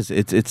 it is.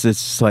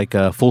 It's like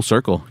a full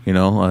circle.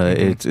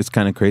 It's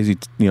kind of crazy.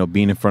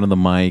 Being in front of the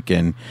mic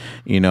and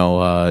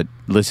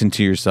listen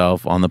to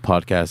yourself on the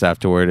podcast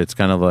afterward. It's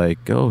kind of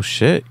like, oh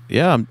shit,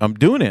 yeah, I'm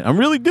doing it. I'm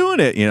really doing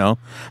it.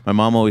 My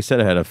mom always said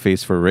I had a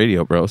face for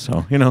radio, bro.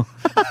 So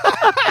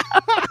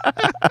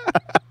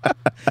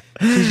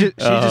She's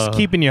just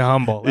keeping you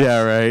humble.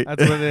 Yeah, right.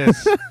 That's what it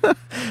is.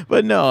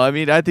 But no, I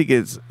mean, I think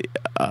it's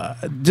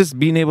just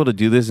being able to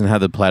do this and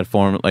have the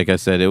platform. Like I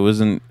said, it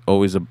wasn't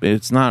always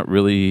it's not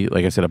really,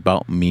 like I said,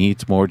 about me.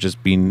 It's more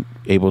just being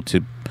able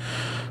to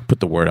put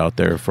the word out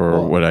there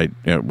for what I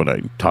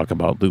talk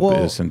about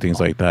lupus and things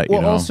like that.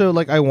 Also,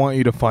 like, I want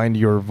you to find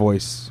your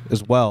voice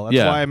as well. That's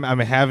why I'm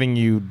having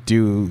you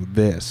do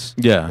this.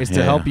 Yeah, it's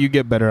to help you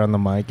get better on the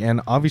mic,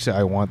 and obviously,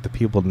 I want the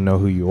people to know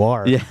who you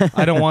are. Yeah.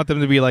 I don't want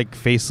them to be like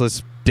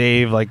faceless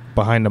Dave, like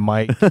behind the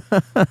mic,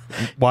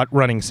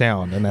 running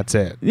sound, and that's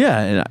it. Yeah,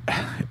 and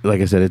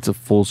like I said, it's a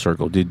full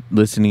circle, dude.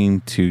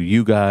 Listening to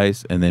you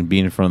guys and then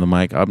being in front of the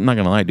mic. I'm not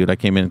gonna lie, dude. I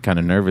came in kind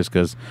of nervous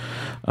because,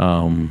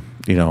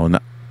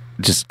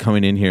 just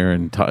coming in here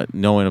and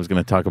knowing I was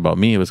going to talk about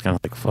me, it was kind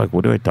of like, fuck,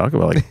 what do I talk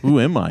about? Like, who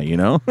am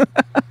I,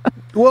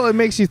 Well, it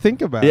makes you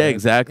think about it. Yeah,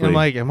 exactly. I'm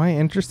like, am I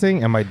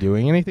interesting? Am I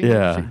doing anything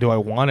interesting? Do I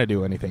want to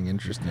do anything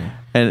interesting?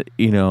 And,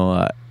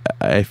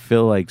 I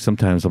feel like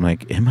sometimes I'm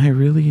like, am I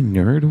really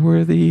nerd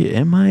worthy?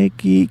 Am I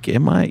geek?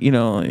 Am I,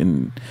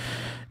 and...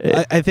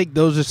 I think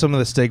those are some of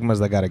the stigmas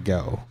that got to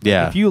go.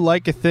 Yeah. If you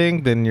like a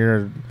thing, then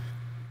you're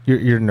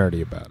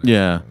nerdy about it.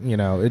 Yeah.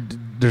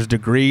 There's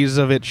degrees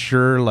of it,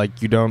 sure,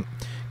 like you don't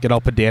get all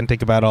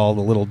pedantic about all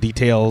the little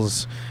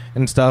details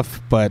and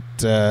stuff, but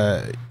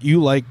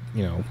you like,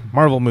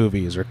 Marvel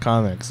movies or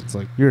comics. It's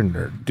like, you're a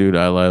nerd. Dude,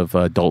 I love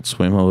Adult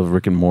Swim. I love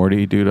Rick and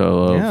Morty, dude. I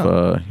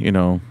love,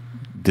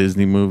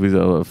 Disney movies. I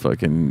love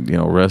fucking,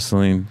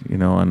 wrestling,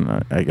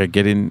 and I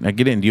get in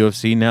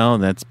UFC now,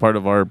 and that's part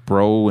of our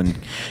bro and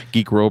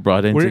geek row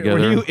brought in together.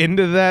 Were you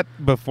into that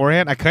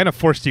beforehand? I kind of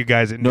forced you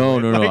guys into it.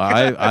 No.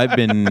 I've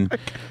been...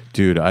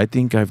 Dude, I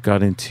think I've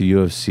got into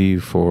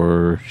UFC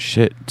for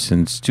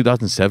since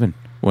 2007.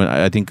 When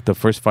I think the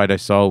first fight I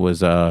saw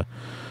was my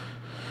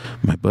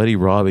buddy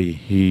Robbie.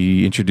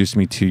 He introduced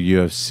me to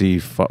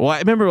UFC. I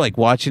remember like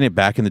watching it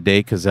back in the day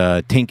because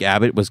Tank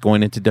Abbott was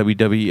going into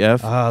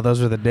WWF. Oh,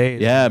 those were the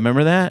days. Yeah,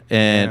 remember that?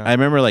 And I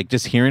remember like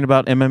just hearing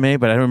about MMA,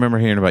 but I don't remember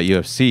hearing about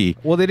UFC.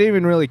 Well, they didn't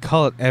even really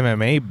call it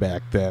MMA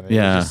back then. It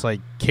was just like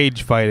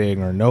cage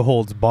fighting or no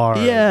holds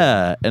barred.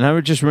 Yeah, and I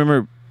would just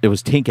remember... It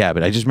was Tank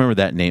Abbott. I just remember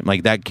that name,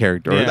 like that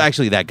character. Or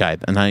actually, that guy.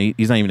 And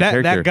he's not even a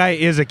character. That guy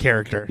is a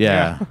character.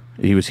 Yeah.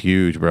 He was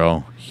huge,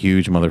 bro.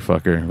 Huge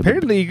motherfucker.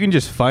 Apparently, you can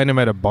just find him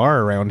at a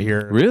bar around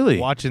here. Really?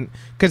 Watching.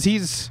 Because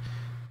he's...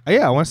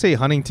 I want to say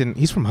Huntington.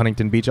 He's from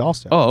Huntington Beach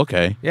also. Oh,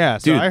 okay. Yeah,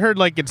 so dude, I heard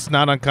like it's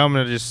not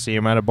uncommon to just see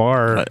him at a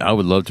bar. I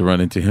would love to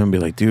run into him and be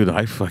like, dude,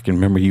 I fucking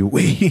remember you.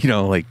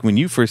 Like when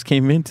you first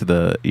came into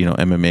the,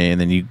 MMA, and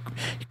then you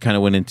kind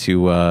of went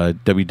into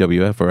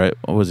WWF,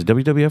 or was it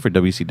WWF or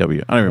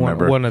WCW? I don't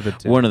remember. One of the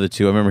two. One of the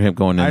two. I remember him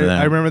going into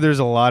that. I remember there's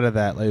a lot of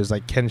that. It was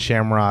like Ken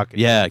Shamrock.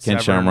 Yeah, Ken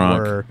Shamrock.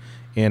 Were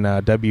in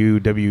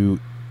WWF.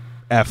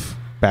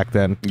 Back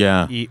then,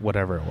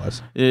 whatever it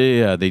was.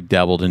 Yeah, they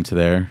dabbled into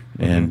there,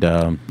 and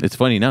it's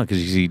funny now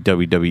because you see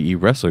WWE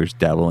wrestlers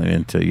dabbling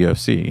into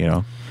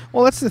UFC.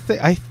 Well, that's the thing.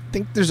 I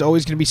think there's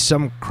always going to be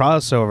some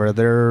crossover.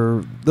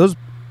 Those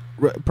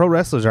pro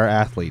wrestlers are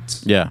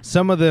athletes. Yeah,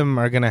 some of them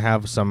are going to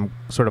have some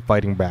sort of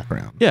fighting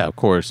background. Yeah, of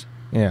course.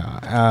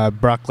 Yeah,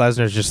 Brock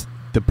Lesnar is just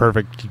the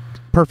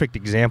perfect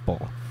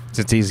example,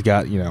 since he's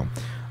got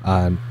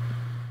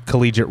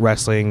collegiate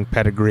wrestling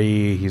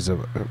pedigree. He's a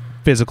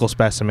physical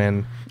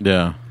specimen.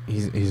 Yeah.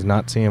 He's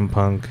not CM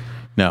Punk.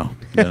 No.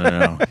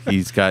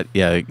 he's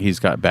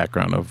got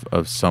background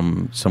of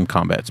some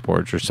combat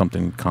sports or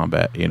something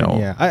combat,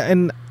 Yeah.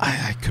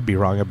 I could be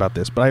wrong about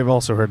this, but I've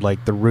also heard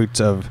like the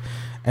roots of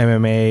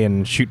MMA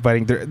and shoot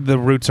fighting, the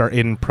roots are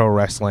in pro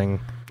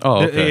wrestling.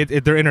 Oh, okay.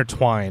 They're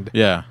intertwined.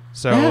 Yeah.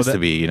 So it has to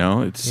be,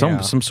 it's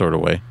some sort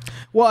of way.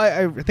 Well,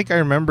 I think I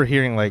remember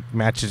hearing like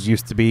matches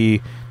used to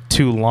be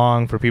too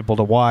long for people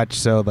to watch,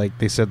 so like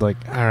they said like,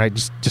 all right,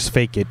 just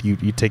fake it, you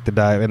take the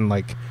dive, and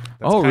like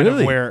that's kind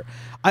really? of where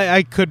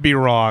I could be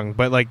wrong,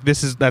 but like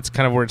that's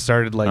kind of where it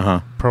started,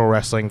 like pro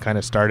wrestling kind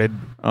of started.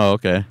 Oh,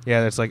 okay.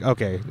 Yeah, it's like,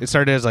 okay, it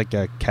started as like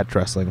a catch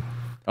wrestling.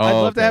 Oh, I'd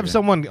love to have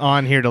someone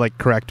on here to like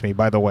correct me,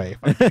 by the way,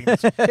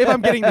 if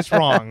I'm getting this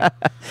wrong.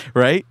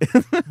 Right?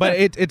 But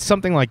it's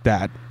something like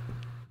that.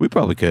 We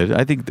probably could.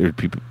 I think there'd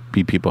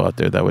be people out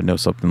there that would know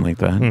something like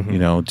that.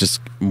 Mm-hmm. Just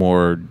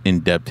more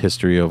in-depth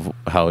history of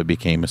how it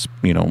became,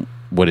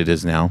 what it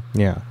is now.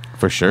 Yeah.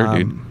 For sure,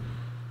 dude.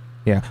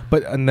 Yeah.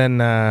 But, and then,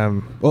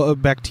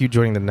 back to you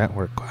joining the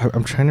network.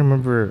 I'm trying to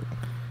remember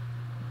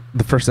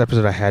the first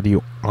episode I had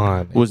you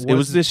on. It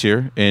was this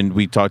year, and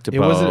we talked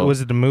about...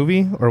 Was it a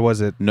movie, or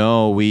was it...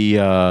 No,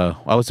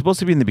 I was supposed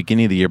to be in the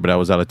beginning of the year, but I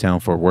was out of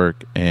town for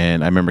work,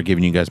 and I remember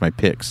giving you guys my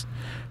picks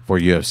for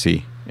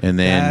UFC. and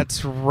then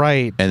that's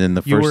right. And then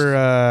the you first,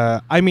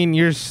 were. I mean,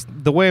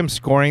 the way I'm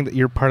scoring.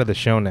 You're part of the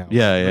show now.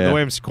 Yeah. The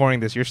way I'm scoring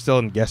this, you're still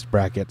in guest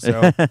bracket,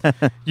 so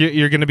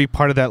you're going to be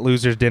part of that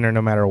losers dinner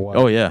no matter what.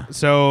 Oh yeah.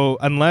 So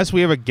unless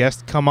we have a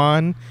guest come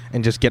on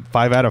and just get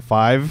 5 out of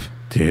 5,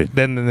 dude,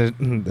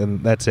 then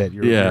that's it.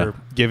 You're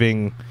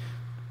giving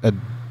a.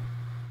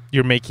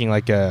 You're making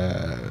like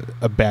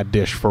a bad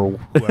dish for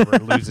whoever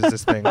loses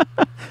this thing.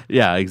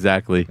 Yeah,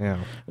 exactly. Yeah,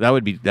 that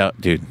would be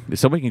dude. If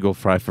somebody can go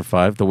 5 for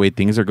 5, the way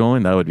things are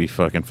going, that would be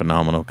fucking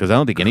phenomenal. Because I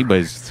don't think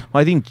anybody's.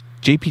 Well, I think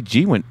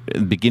JPG went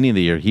at the beginning of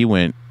the year. He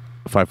went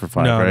 5 for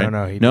 5.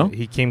 Right? No.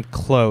 He came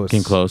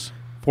close.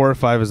 4 or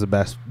 5 is the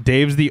best.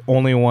 Dave's the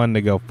only one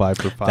to go 5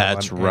 for 5.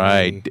 That's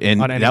right, and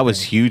that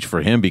was huge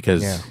for him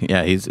because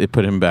it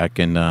put him back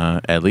in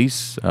at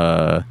least.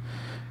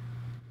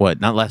 What?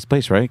 Not last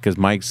place, right? Because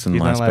Mike's in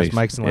last place.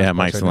 Mike's in last place. Yeah,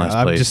 Mike's in last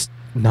place. I'm just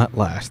not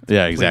last.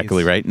 Yeah,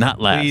 exactly. Please. Right. Not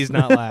last. Please,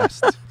 not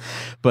last.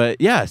 But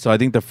yeah, so I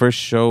think the first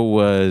show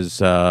was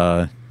it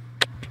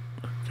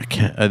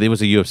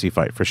was a UFC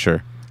fight for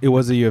sure. It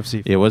was a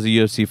UFC fight. It was a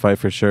UFC fight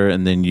for sure,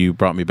 and then you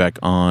brought me back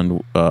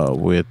on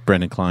with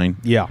Brendan Klein.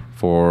 Yeah.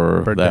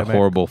 For Birdemic. That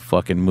horrible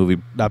fucking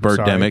movie,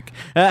 Birdemic.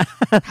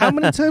 How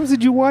many times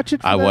did you watch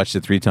it? I watched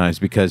it 3 times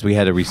because we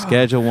had to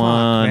reschedule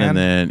one, man.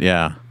 and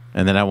then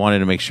and then I wanted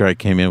to make sure I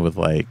came in with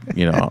like,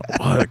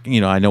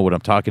 I know what I'm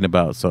talking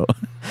about. So,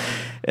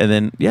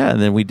 and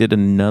then we did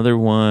another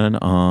one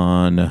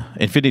on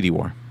Infinity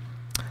War.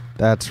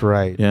 That's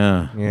right.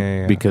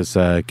 Yeah. Because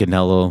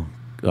Canelo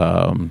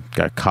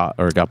got caught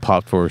or got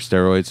popped for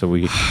steroids, so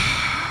we.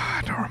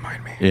 Don't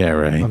remind me. Yeah,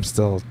 right. I'm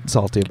still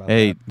salty about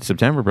Hey, that.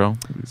 September, bro.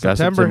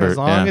 September, as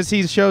long as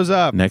he shows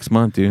up. Next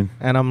month, dude.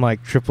 And I'm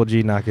like, Triple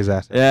G, knock his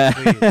ass out.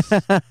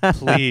 Yeah.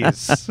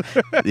 Please.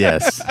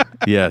 Yes.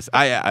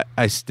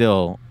 I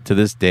still, to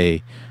this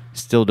day,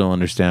 still don't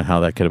understand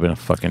how that could have been a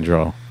fucking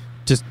draw.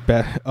 Just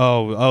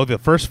the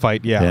first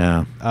fight,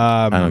 yeah.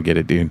 I don't get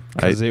it, dude.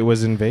 Because it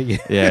was in Vegas.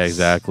 Yeah,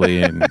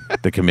 exactly. And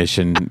the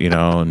commission,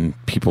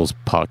 and people's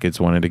pockets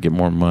wanted to get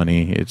more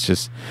money. It's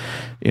just,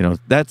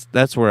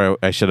 that's where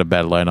I should have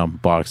bad light on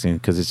boxing,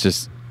 because it's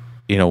just,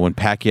 when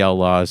Pacquiao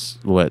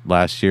lost,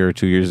 last year or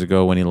 2 years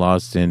ago, when he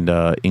lost in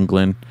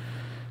England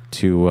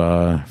to,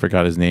 I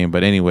forgot his name,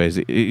 but anyways,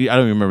 I don't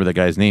even remember the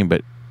guy's name,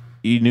 but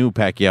you knew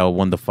Pacquiao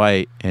won the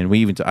fight, and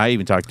I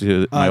even talked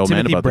to my old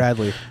man about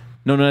Bradley. that.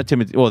 No, not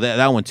Timothy. Well,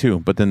 that one too.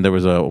 But then there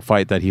was a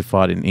fight that he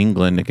fought in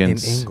England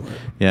against. In England.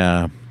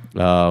 Yeah.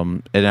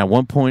 And at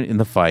one point in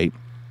the fight,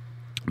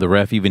 the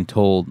ref even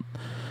told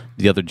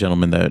the other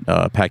gentleman that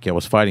Pacquiao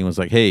was fighting, was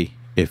like, "Hey,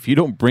 if you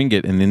don't bring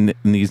it in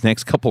these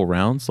next couple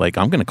rounds, like,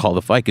 I'm going to call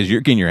the fight because you're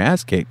getting your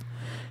ass kicked."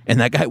 And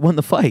that guy won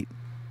the fight.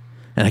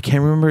 And I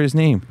can't remember his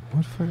name.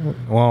 What fight?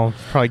 Well,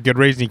 probably good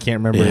reason you can't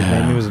remember his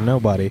name. He was a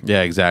nobody.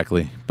 Yeah,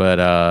 exactly.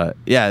 But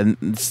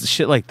and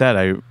shit like that,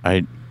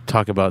 I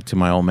talk about to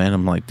my old man.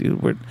 I'm like,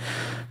 dude, we're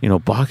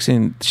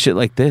boxing, shit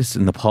like this,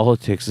 and the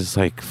politics is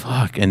like,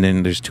 fuck. And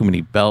then there's too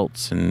many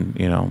belts, and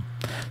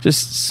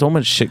just so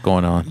much shit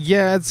going on.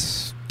 Yeah,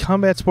 it's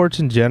combat sports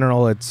in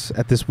general. It's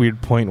at this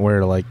weird point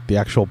where like the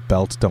actual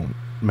belts don't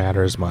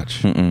matter as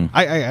much.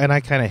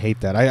 I kind of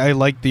hate that. I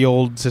like the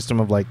old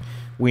system of like,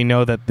 we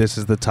know that this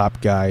is the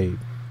top guy,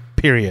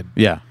 period.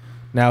 Yeah.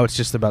 Now it's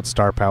just about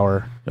star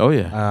power. Oh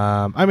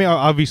yeah. I mean,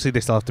 obviously they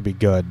still have to be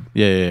good.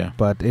 Yeah.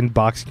 But in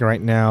boxing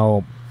right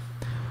now,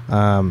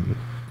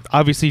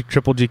 obviously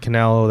Triple G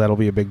Canelo, that'll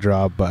be a big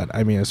draw. But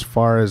I mean, as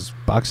far as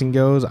boxing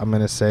goes, I'm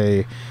gonna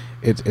say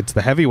it's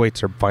the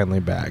heavyweights are finally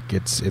back.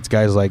 It's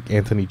guys like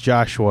Anthony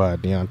Joshua,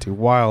 Deontay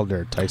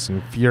Wilder,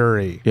 Tyson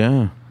Fury.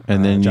 Yeah,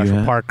 and then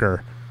Joshua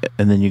Parker.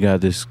 And then you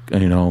got this,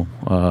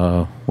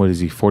 what is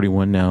he,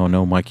 41 now?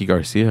 No, Mikey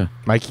Garcia.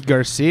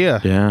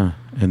 Yeah.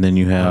 And then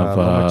you have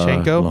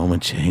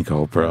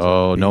Lomachenko,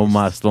 bro. No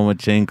mas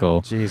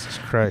Lomachenko. Jesus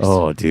Christ.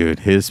 Oh,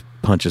 dude, his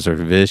punches are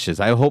vicious.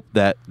 I hope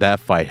that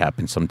fight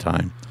happens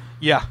sometime.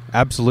 Yeah,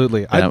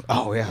 absolutely.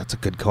 That's a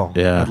good call.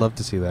 Yeah. I'd love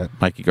to see that.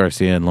 Mikey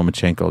Garcia and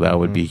Lomachenko, that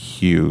would be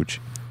huge.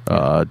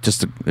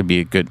 It'd be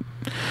a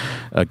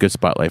good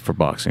spotlight for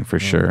boxing for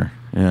sure.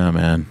 Yeah,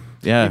 man.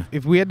 Yeah.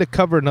 If we had to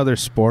cover another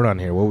sport on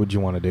here, what would you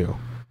want to do?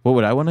 What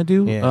would I want to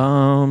do?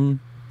 Yeah.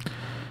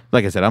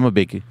 Like I said, I'm a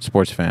big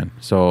sports fan,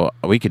 so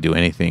we could do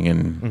anything,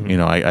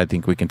 and I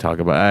think we can talk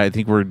about. I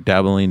think we're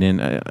dabbling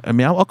in. I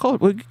mean, I'll call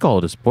it. We could call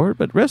it a sport,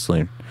 but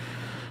wrestling.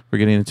 We're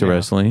getting into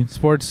wrestling,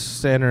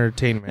 sports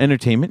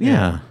entertainment.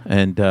 Yeah.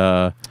 And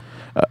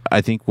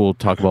I think we'll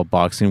talk about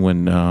boxing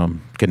when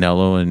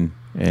Canelo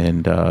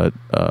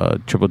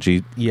and Triple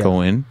G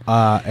go in.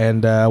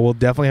 And we'll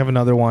definitely have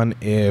another one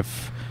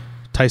if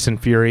Tyson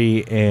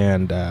Fury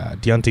and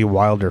Deontay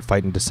Wilder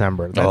fight in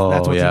December. That's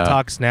what's in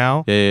talks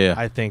now. Yeah.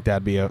 I think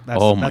that'd be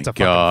that's a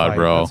God,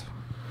 bro.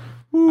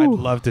 I'd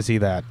love to see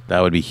that.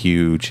 That would be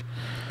huge.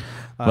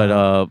 But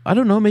I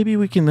don't know. Maybe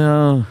we can.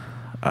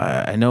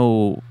 I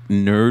know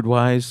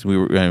nerd-wise,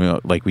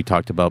 like we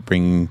talked about,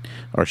 bringing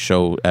our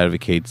show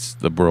advocates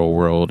the bro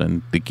world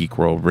and the geek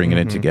world, bringing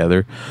it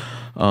together.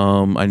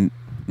 And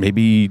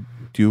maybe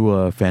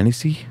do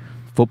fantasy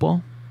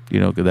football.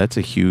 that's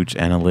a huge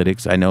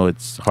analytics. I know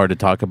it's hard to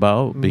talk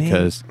about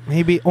because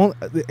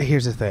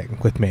here's the thing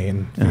with me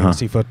in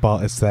fantasy football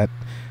is that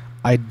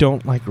I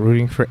don't like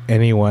rooting for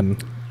anyone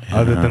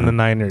other than the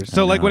Niners.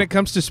 So like when it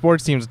comes to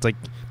sports teams, it's like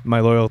my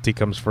loyalty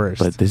comes first.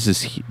 But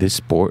this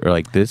sport,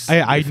 like this,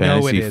 I fantasy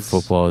know it is.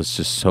 Football is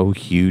just so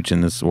huge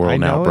in this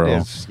world now, bro. It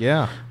is.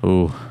 Yeah.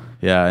 Oh,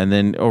 yeah, and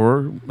then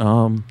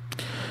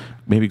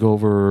maybe go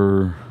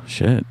over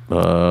shit.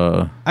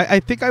 I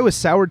think I was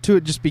soured to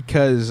it just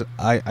because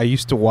I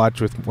used to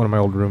watch with one of my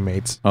old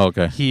roommates. Oh,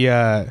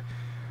 okay.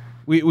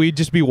 We'd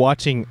just be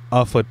watching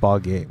a football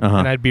game,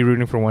 and I'd be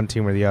rooting for one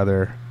team or the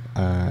other.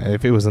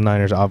 If it was the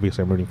Niners,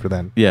 obviously I'm rooting for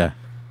them. Yeah.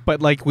 But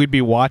like we'd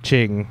be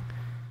watching,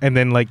 and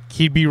then like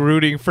he'd be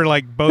rooting for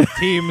like both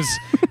teams.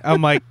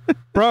 I'm like,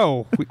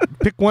 bro,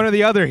 pick one or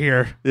the other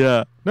here.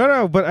 Yeah.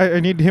 No, but I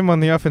need him on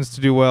the offense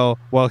to do well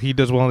while he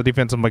does well on the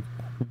defense. I'm like,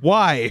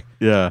 why?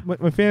 Yeah.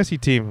 My fantasy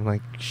team. I'm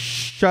like,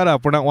 shut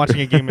up. We're not watching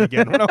a game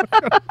again.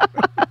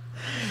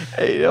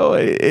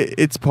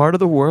 It's part of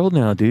the world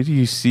now, dude.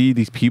 You see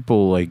these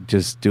people like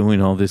just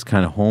doing all this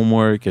kind of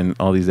homework and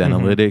all these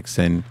analytics,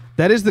 and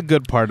that is the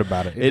good part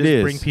about it. It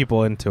is bring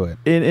people into it.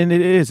 And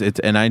it is.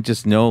 And I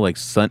just know like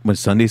when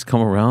Sundays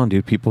come around,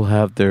 dude, people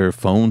have their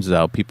phones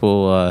out.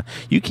 People,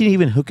 you can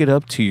even hook it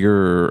up to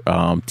your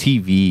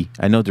TV.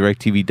 I know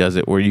DirecTV does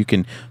it, where you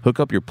can hook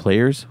up your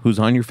players who's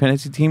on your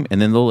fantasy team,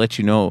 and then they'll let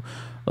you know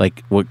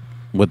like what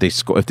they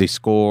score, if they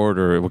scored,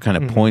 or what kind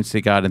of points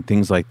they got, and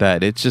things like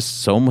that. It's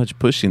just so much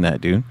pushing that,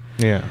 dude.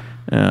 Yeah.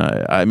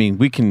 I mean,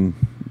 we can,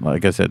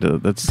 like I said,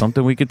 that's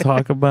something we could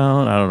talk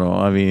about. I don't know.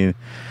 I mean,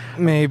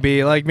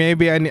 maybe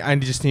I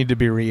just need to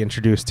be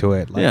reintroduced to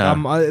it. Like,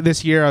 yeah.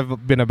 This year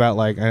I've been about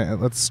like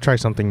let's try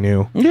something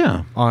new.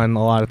 Yeah. On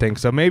a lot of things.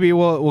 So maybe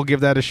we'll give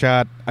that a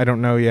shot. I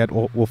don't know yet.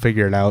 We'll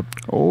figure it out.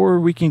 Or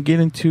we can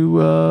get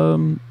into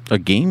a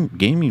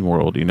gaming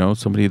world.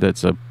 Somebody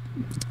that's a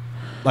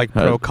like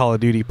pro Call of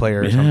Duty player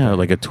or something. Yeah,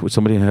 like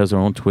somebody that has their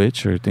own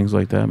Twitch or things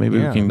like that. Maybe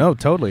we can. No,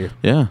 totally.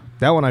 Yeah.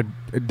 That one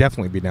I'd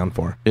definitely be down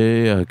for.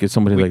 Yeah, get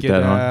somebody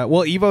that on.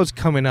 Well, Evo's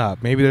coming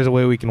up. Maybe there's a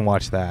way we can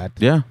watch that.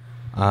 Yeah.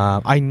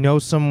 I know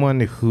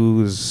someone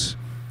who's,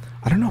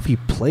 I don't know if he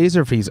plays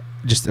or if he's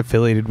just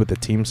affiliated with the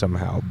team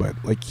somehow, but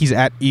like he's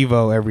at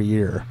Evo every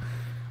year.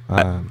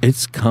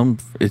 It's come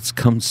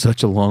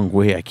such a long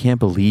way. I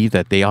can't believe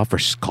that they offer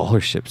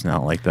scholarships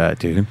now like that,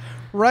 dude.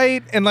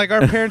 Right, and like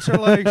our parents are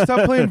like,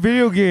 stop playing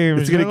video games.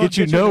 It's gonna get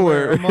you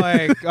nowhere. I'm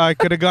like, I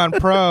could have gone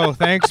pro.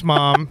 Thanks,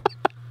 Mom.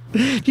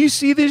 You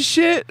see this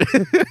shit?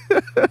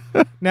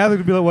 Now they're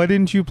gonna be like, why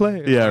didn't you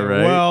play it? Yeah,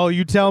 right. Well,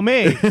 you tell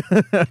me.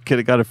 Could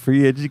have got a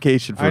free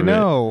education from it. I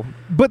know,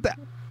 but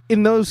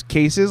in those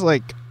cases,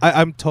 like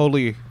I'm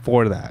totally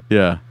for that.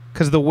 Yeah,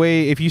 because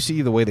if you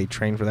see the way they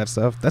train for that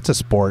stuff, that's a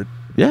sport.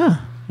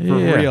 Yeah, for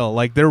real.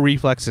 Like their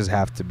reflexes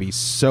have to be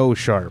so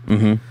sharp.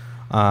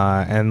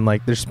 And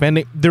like they're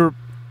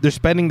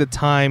spending the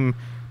time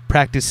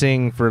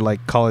practicing for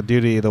like Call of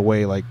Duty the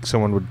way like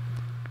someone would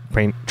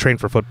train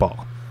for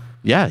football.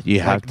 Yeah, you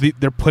have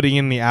they're putting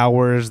in the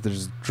hours.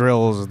 There's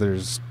drills.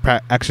 There's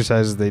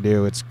exercises they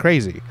do. It's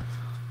crazy.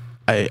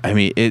 I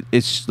mean,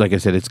 it's like I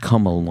said, it's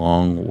come a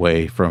long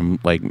way from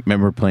like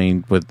remember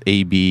playing with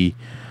AB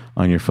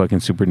on your fucking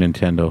Super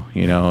Nintendo,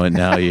 and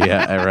now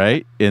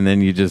right, and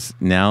then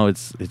now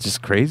it's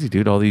just crazy,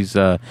 dude. All these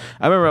I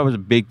remember I was a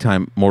big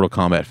time Mortal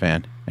Kombat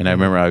fan, and I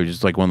remember I was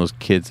just like one of those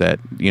kids that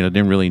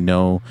didn't really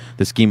know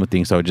the scheme of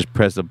things, so I would just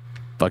press a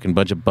fucking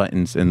bunch of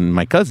buttons, and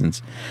my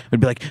cousins would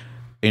be like,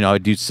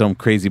 I'd do some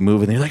crazy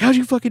move, and they're like, how'd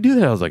you fucking do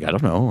that? I was like, I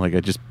don't know, like I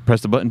just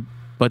pressed a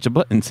bunch of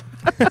buttons.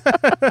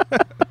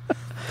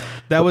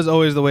 That was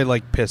always the way to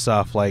like piss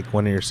off like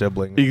one of your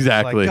siblings.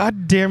 Exactly. Like,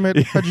 God damn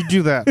it! How'd you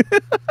do that?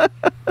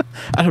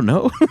 I don't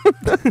know.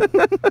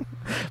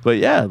 But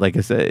yeah, like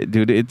I said,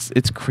 dude,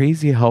 it's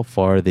crazy how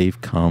far they've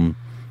come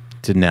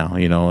to now.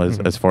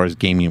 As far as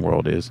gaming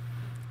world is.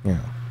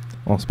 Yeah.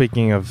 Well,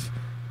 speaking of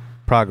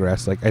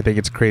progress, like I think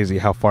it's crazy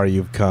how far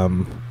you've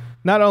come.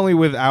 Not only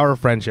with our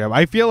friendship,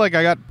 I feel like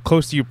I got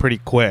close to you pretty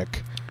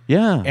quick.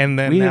 Yeah, and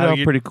then we hit out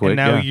pretty quick. And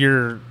now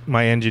you're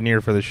my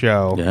engineer for the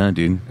show. Yeah,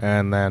 dude.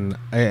 And then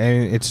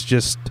it's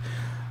just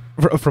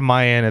from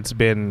my end, it's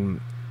been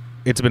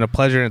a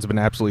pleasure, and it's been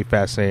absolutely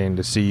fascinating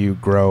to see you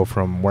grow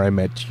from where I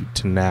met you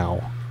to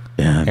now.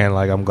 Yeah, and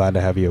like I'm glad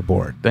to have you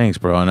aboard. Thanks,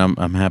 bro, and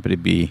I'm happy to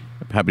be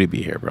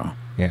here, bro.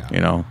 Yeah,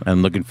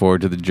 and looking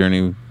forward to the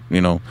journey.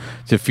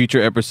 To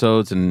future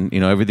episodes and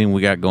everything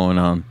we got going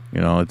on.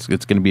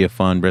 It's gonna be a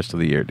fun rest of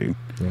the year, dude.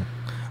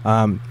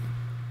 Yeah.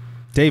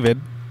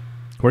 David,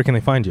 where can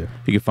they find you?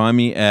 You can find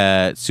me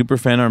at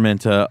Superfan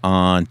Armenta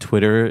on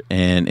Twitter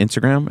and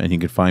Instagram, and you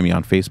can find me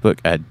on Facebook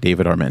at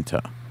David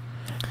Armenta.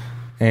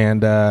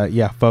 And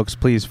folks,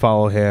 please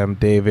follow him.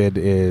 David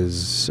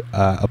is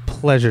a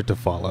pleasure to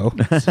follow.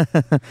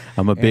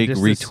 I'm a big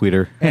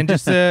retweeter, and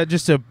just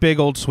a big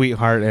old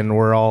sweetheart. And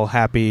we're all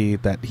happy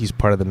that he's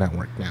part of the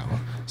network now.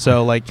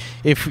 So, like,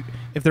 if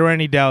there were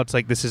any doubts,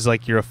 like this is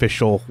like your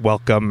official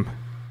welcome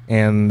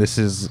and this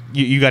is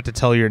you got to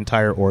tell your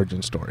entire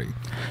origin story.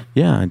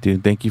 Yeah,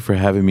 dude. Thank you for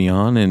having me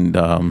on, and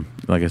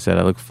like I said,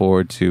 I look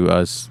forward to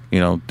us,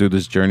 through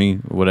this journey,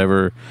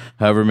 however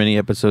many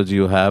episodes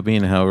you'll have me,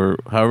 and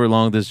however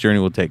long this journey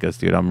will take us,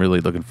 dude. I'm really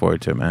looking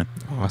forward to it, man.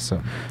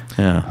 Awesome.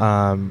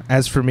 Yeah.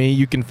 As for me,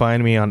 you can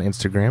find me on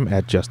Instagram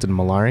at Justin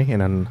Mallari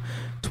and on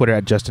Twitter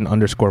at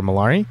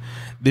Justin_Mallari.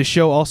 This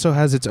show also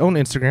has its own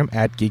Instagram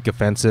at Geek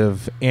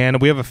Offensive,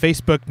 and we have a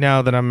Facebook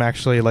now that I'm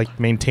actually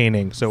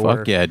maintaining. So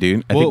fuck yeah,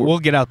 dude. We'll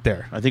get out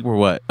there. I think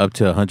we're up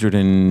to 100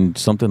 and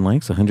something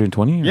likes,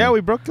 120. Yeah, we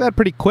broke that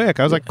pretty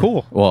quick. I was like,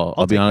 cool. Well,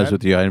 I'll be honest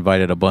with you. I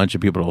invited a bunch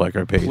of people to like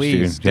our page,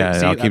 please, dude.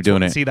 Yeah, I'll keep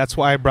doing it. See, that's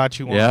why I brought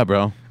you on. Yeah,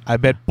 bro. I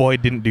bet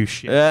Boyd didn't do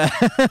shit. We're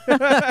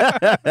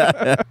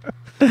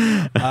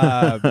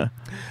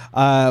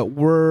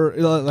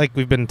like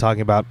we've been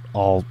talking about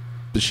all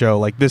the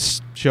show. This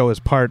show is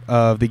part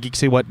of the Geek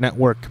Say What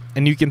network,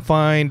 and you can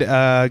find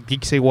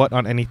Geek Say What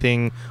on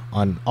anything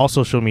on all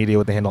social media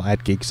with the handle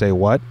at Geek Say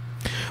What.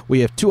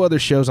 We have 2 other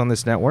shows on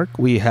this network.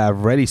 We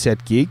have Ready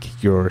Set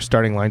Geek, your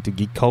starting line to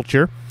geek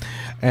culture,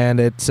 and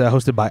it's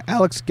hosted by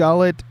Alex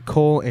Gollett,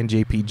 Cole, and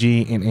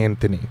JPG and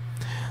Anthony.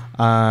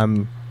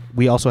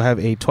 We also have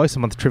a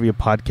twice-a-month trivia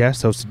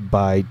podcast hosted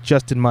by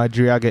Justin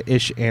Madriaga,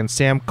 Ish, and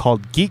Sam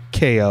called Geek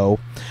KO.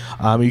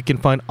 You can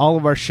find all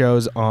of our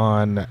shows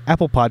on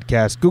Apple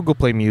Podcasts, Google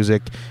Play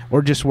Music,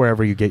 or just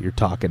wherever you get your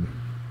talking.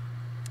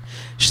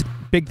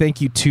 Big thank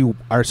you to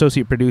our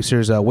associate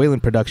producers,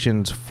 Wayland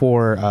Productions,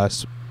 for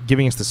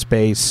giving us the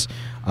space,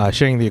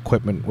 sharing the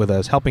equipment with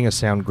us, helping us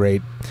sound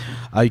great.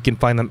 You can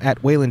find them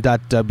at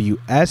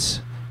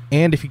wayland.ws.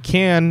 And if you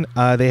can,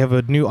 they have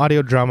a new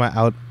audio drama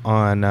out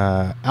on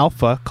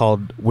Alpha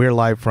called We're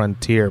Live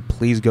Frontier.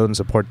 Please go and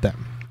support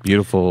them.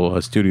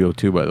 Beautiful studio,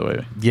 too, by the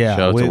way. Yeah,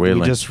 shout out to Wayland.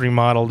 We just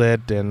remodeled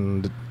it,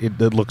 and it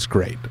looks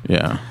great.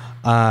 Yeah.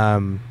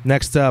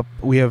 Next up,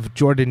 we have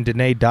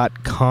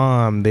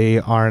JordanDene.com. They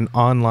are an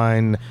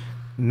online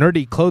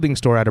nerdy clothing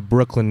store out of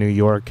Brooklyn, New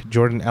York.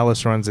 Jordan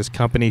Ellis runs this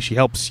company. She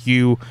helps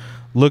you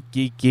look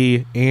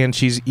geeky, and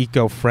she's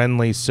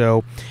eco-friendly.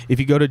 So if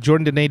you go to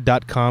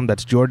JordanDene.com,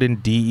 that's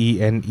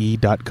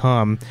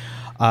JordanDene.com,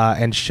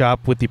 and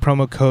shop with the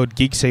promo code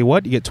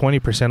GeekSayWhat, you get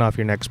 20% off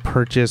your next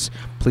purchase.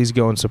 Please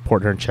go and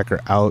support her and check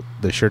her out.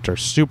 The shirts are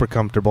super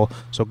comfortable,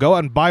 so go out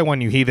and buy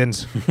one, you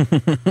heathens.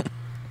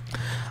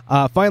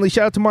 Finally,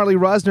 shout out to Marley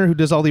Rosner, who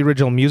does all the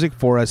original music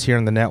for us here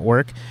on the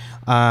network.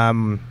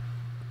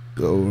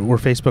 We're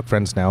Facebook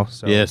friends now.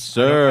 So yes,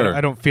 sir. I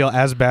don't feel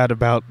as bad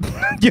about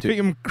giving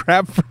him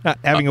crap for not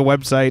having a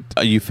website.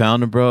 You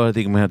found him, bro? I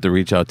think I'm going to have to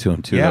reach out to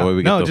him, too. Yeah. That way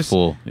we get the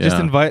full...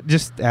 Yeah.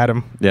 Just add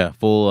him. Yeah,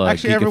 full...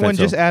 Actually, everyone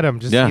just add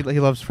him. He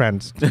loves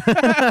friends.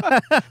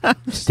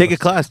 Take a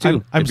class,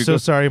 too. I'm so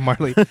sorry,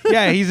 Marley.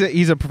 Yeah,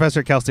 he's a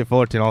professor at Cal State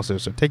Fullerton also,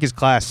 so take his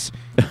class.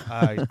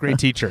 Great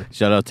teacher.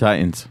 Shout out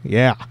Titans.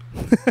 Yeah.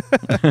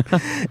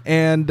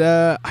 And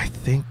I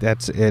think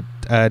that's it.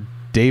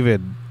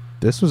 David,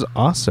 this was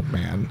awesome,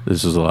 man.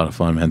 This was a lot of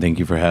fun, man. Thank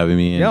you for having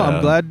me. And,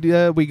 I'm glad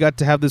we got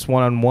to have this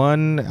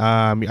one-on-one.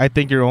 I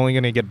think you're only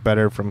going to get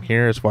better from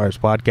here as far as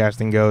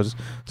podcasting goes.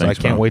 So thanks,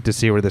 I can't wait to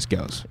see where this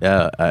goes.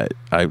 Yeah, I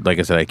like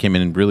I said, I came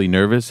in really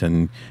nervous,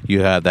 and you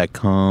had that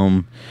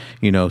calm,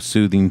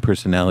 soothing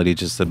personality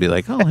just to be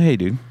like, oh, hey,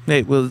 dude.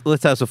 Hey, well,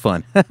 let's have some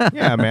fun.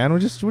 Yeah, man. We're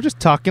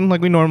just talking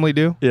like we normally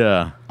do.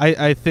 Yeah.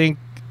 I think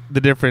the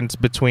difference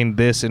between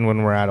this and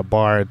when we're at a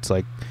bar, it's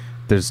like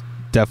there's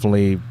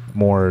definitely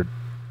more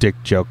dick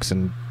jokes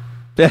and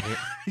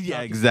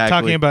yeah, exactly.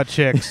 Talking about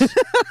chicks.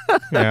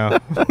 Yeah.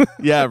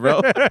 Yeah,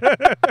 bro.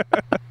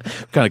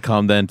 Kind of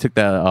calmed down, took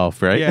that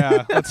off, right?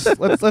 Yeah.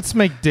 Let's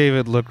make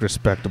David look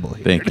respectable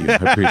here. Thank you. I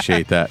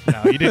appreciate that.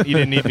 No, you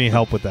didn't need any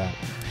help with that.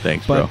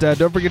 Thanks, bro. But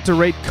don't forget to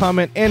rate,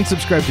 comment, and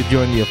subscribe to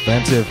join the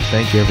offensive.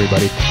 Thank you,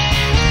 everybody.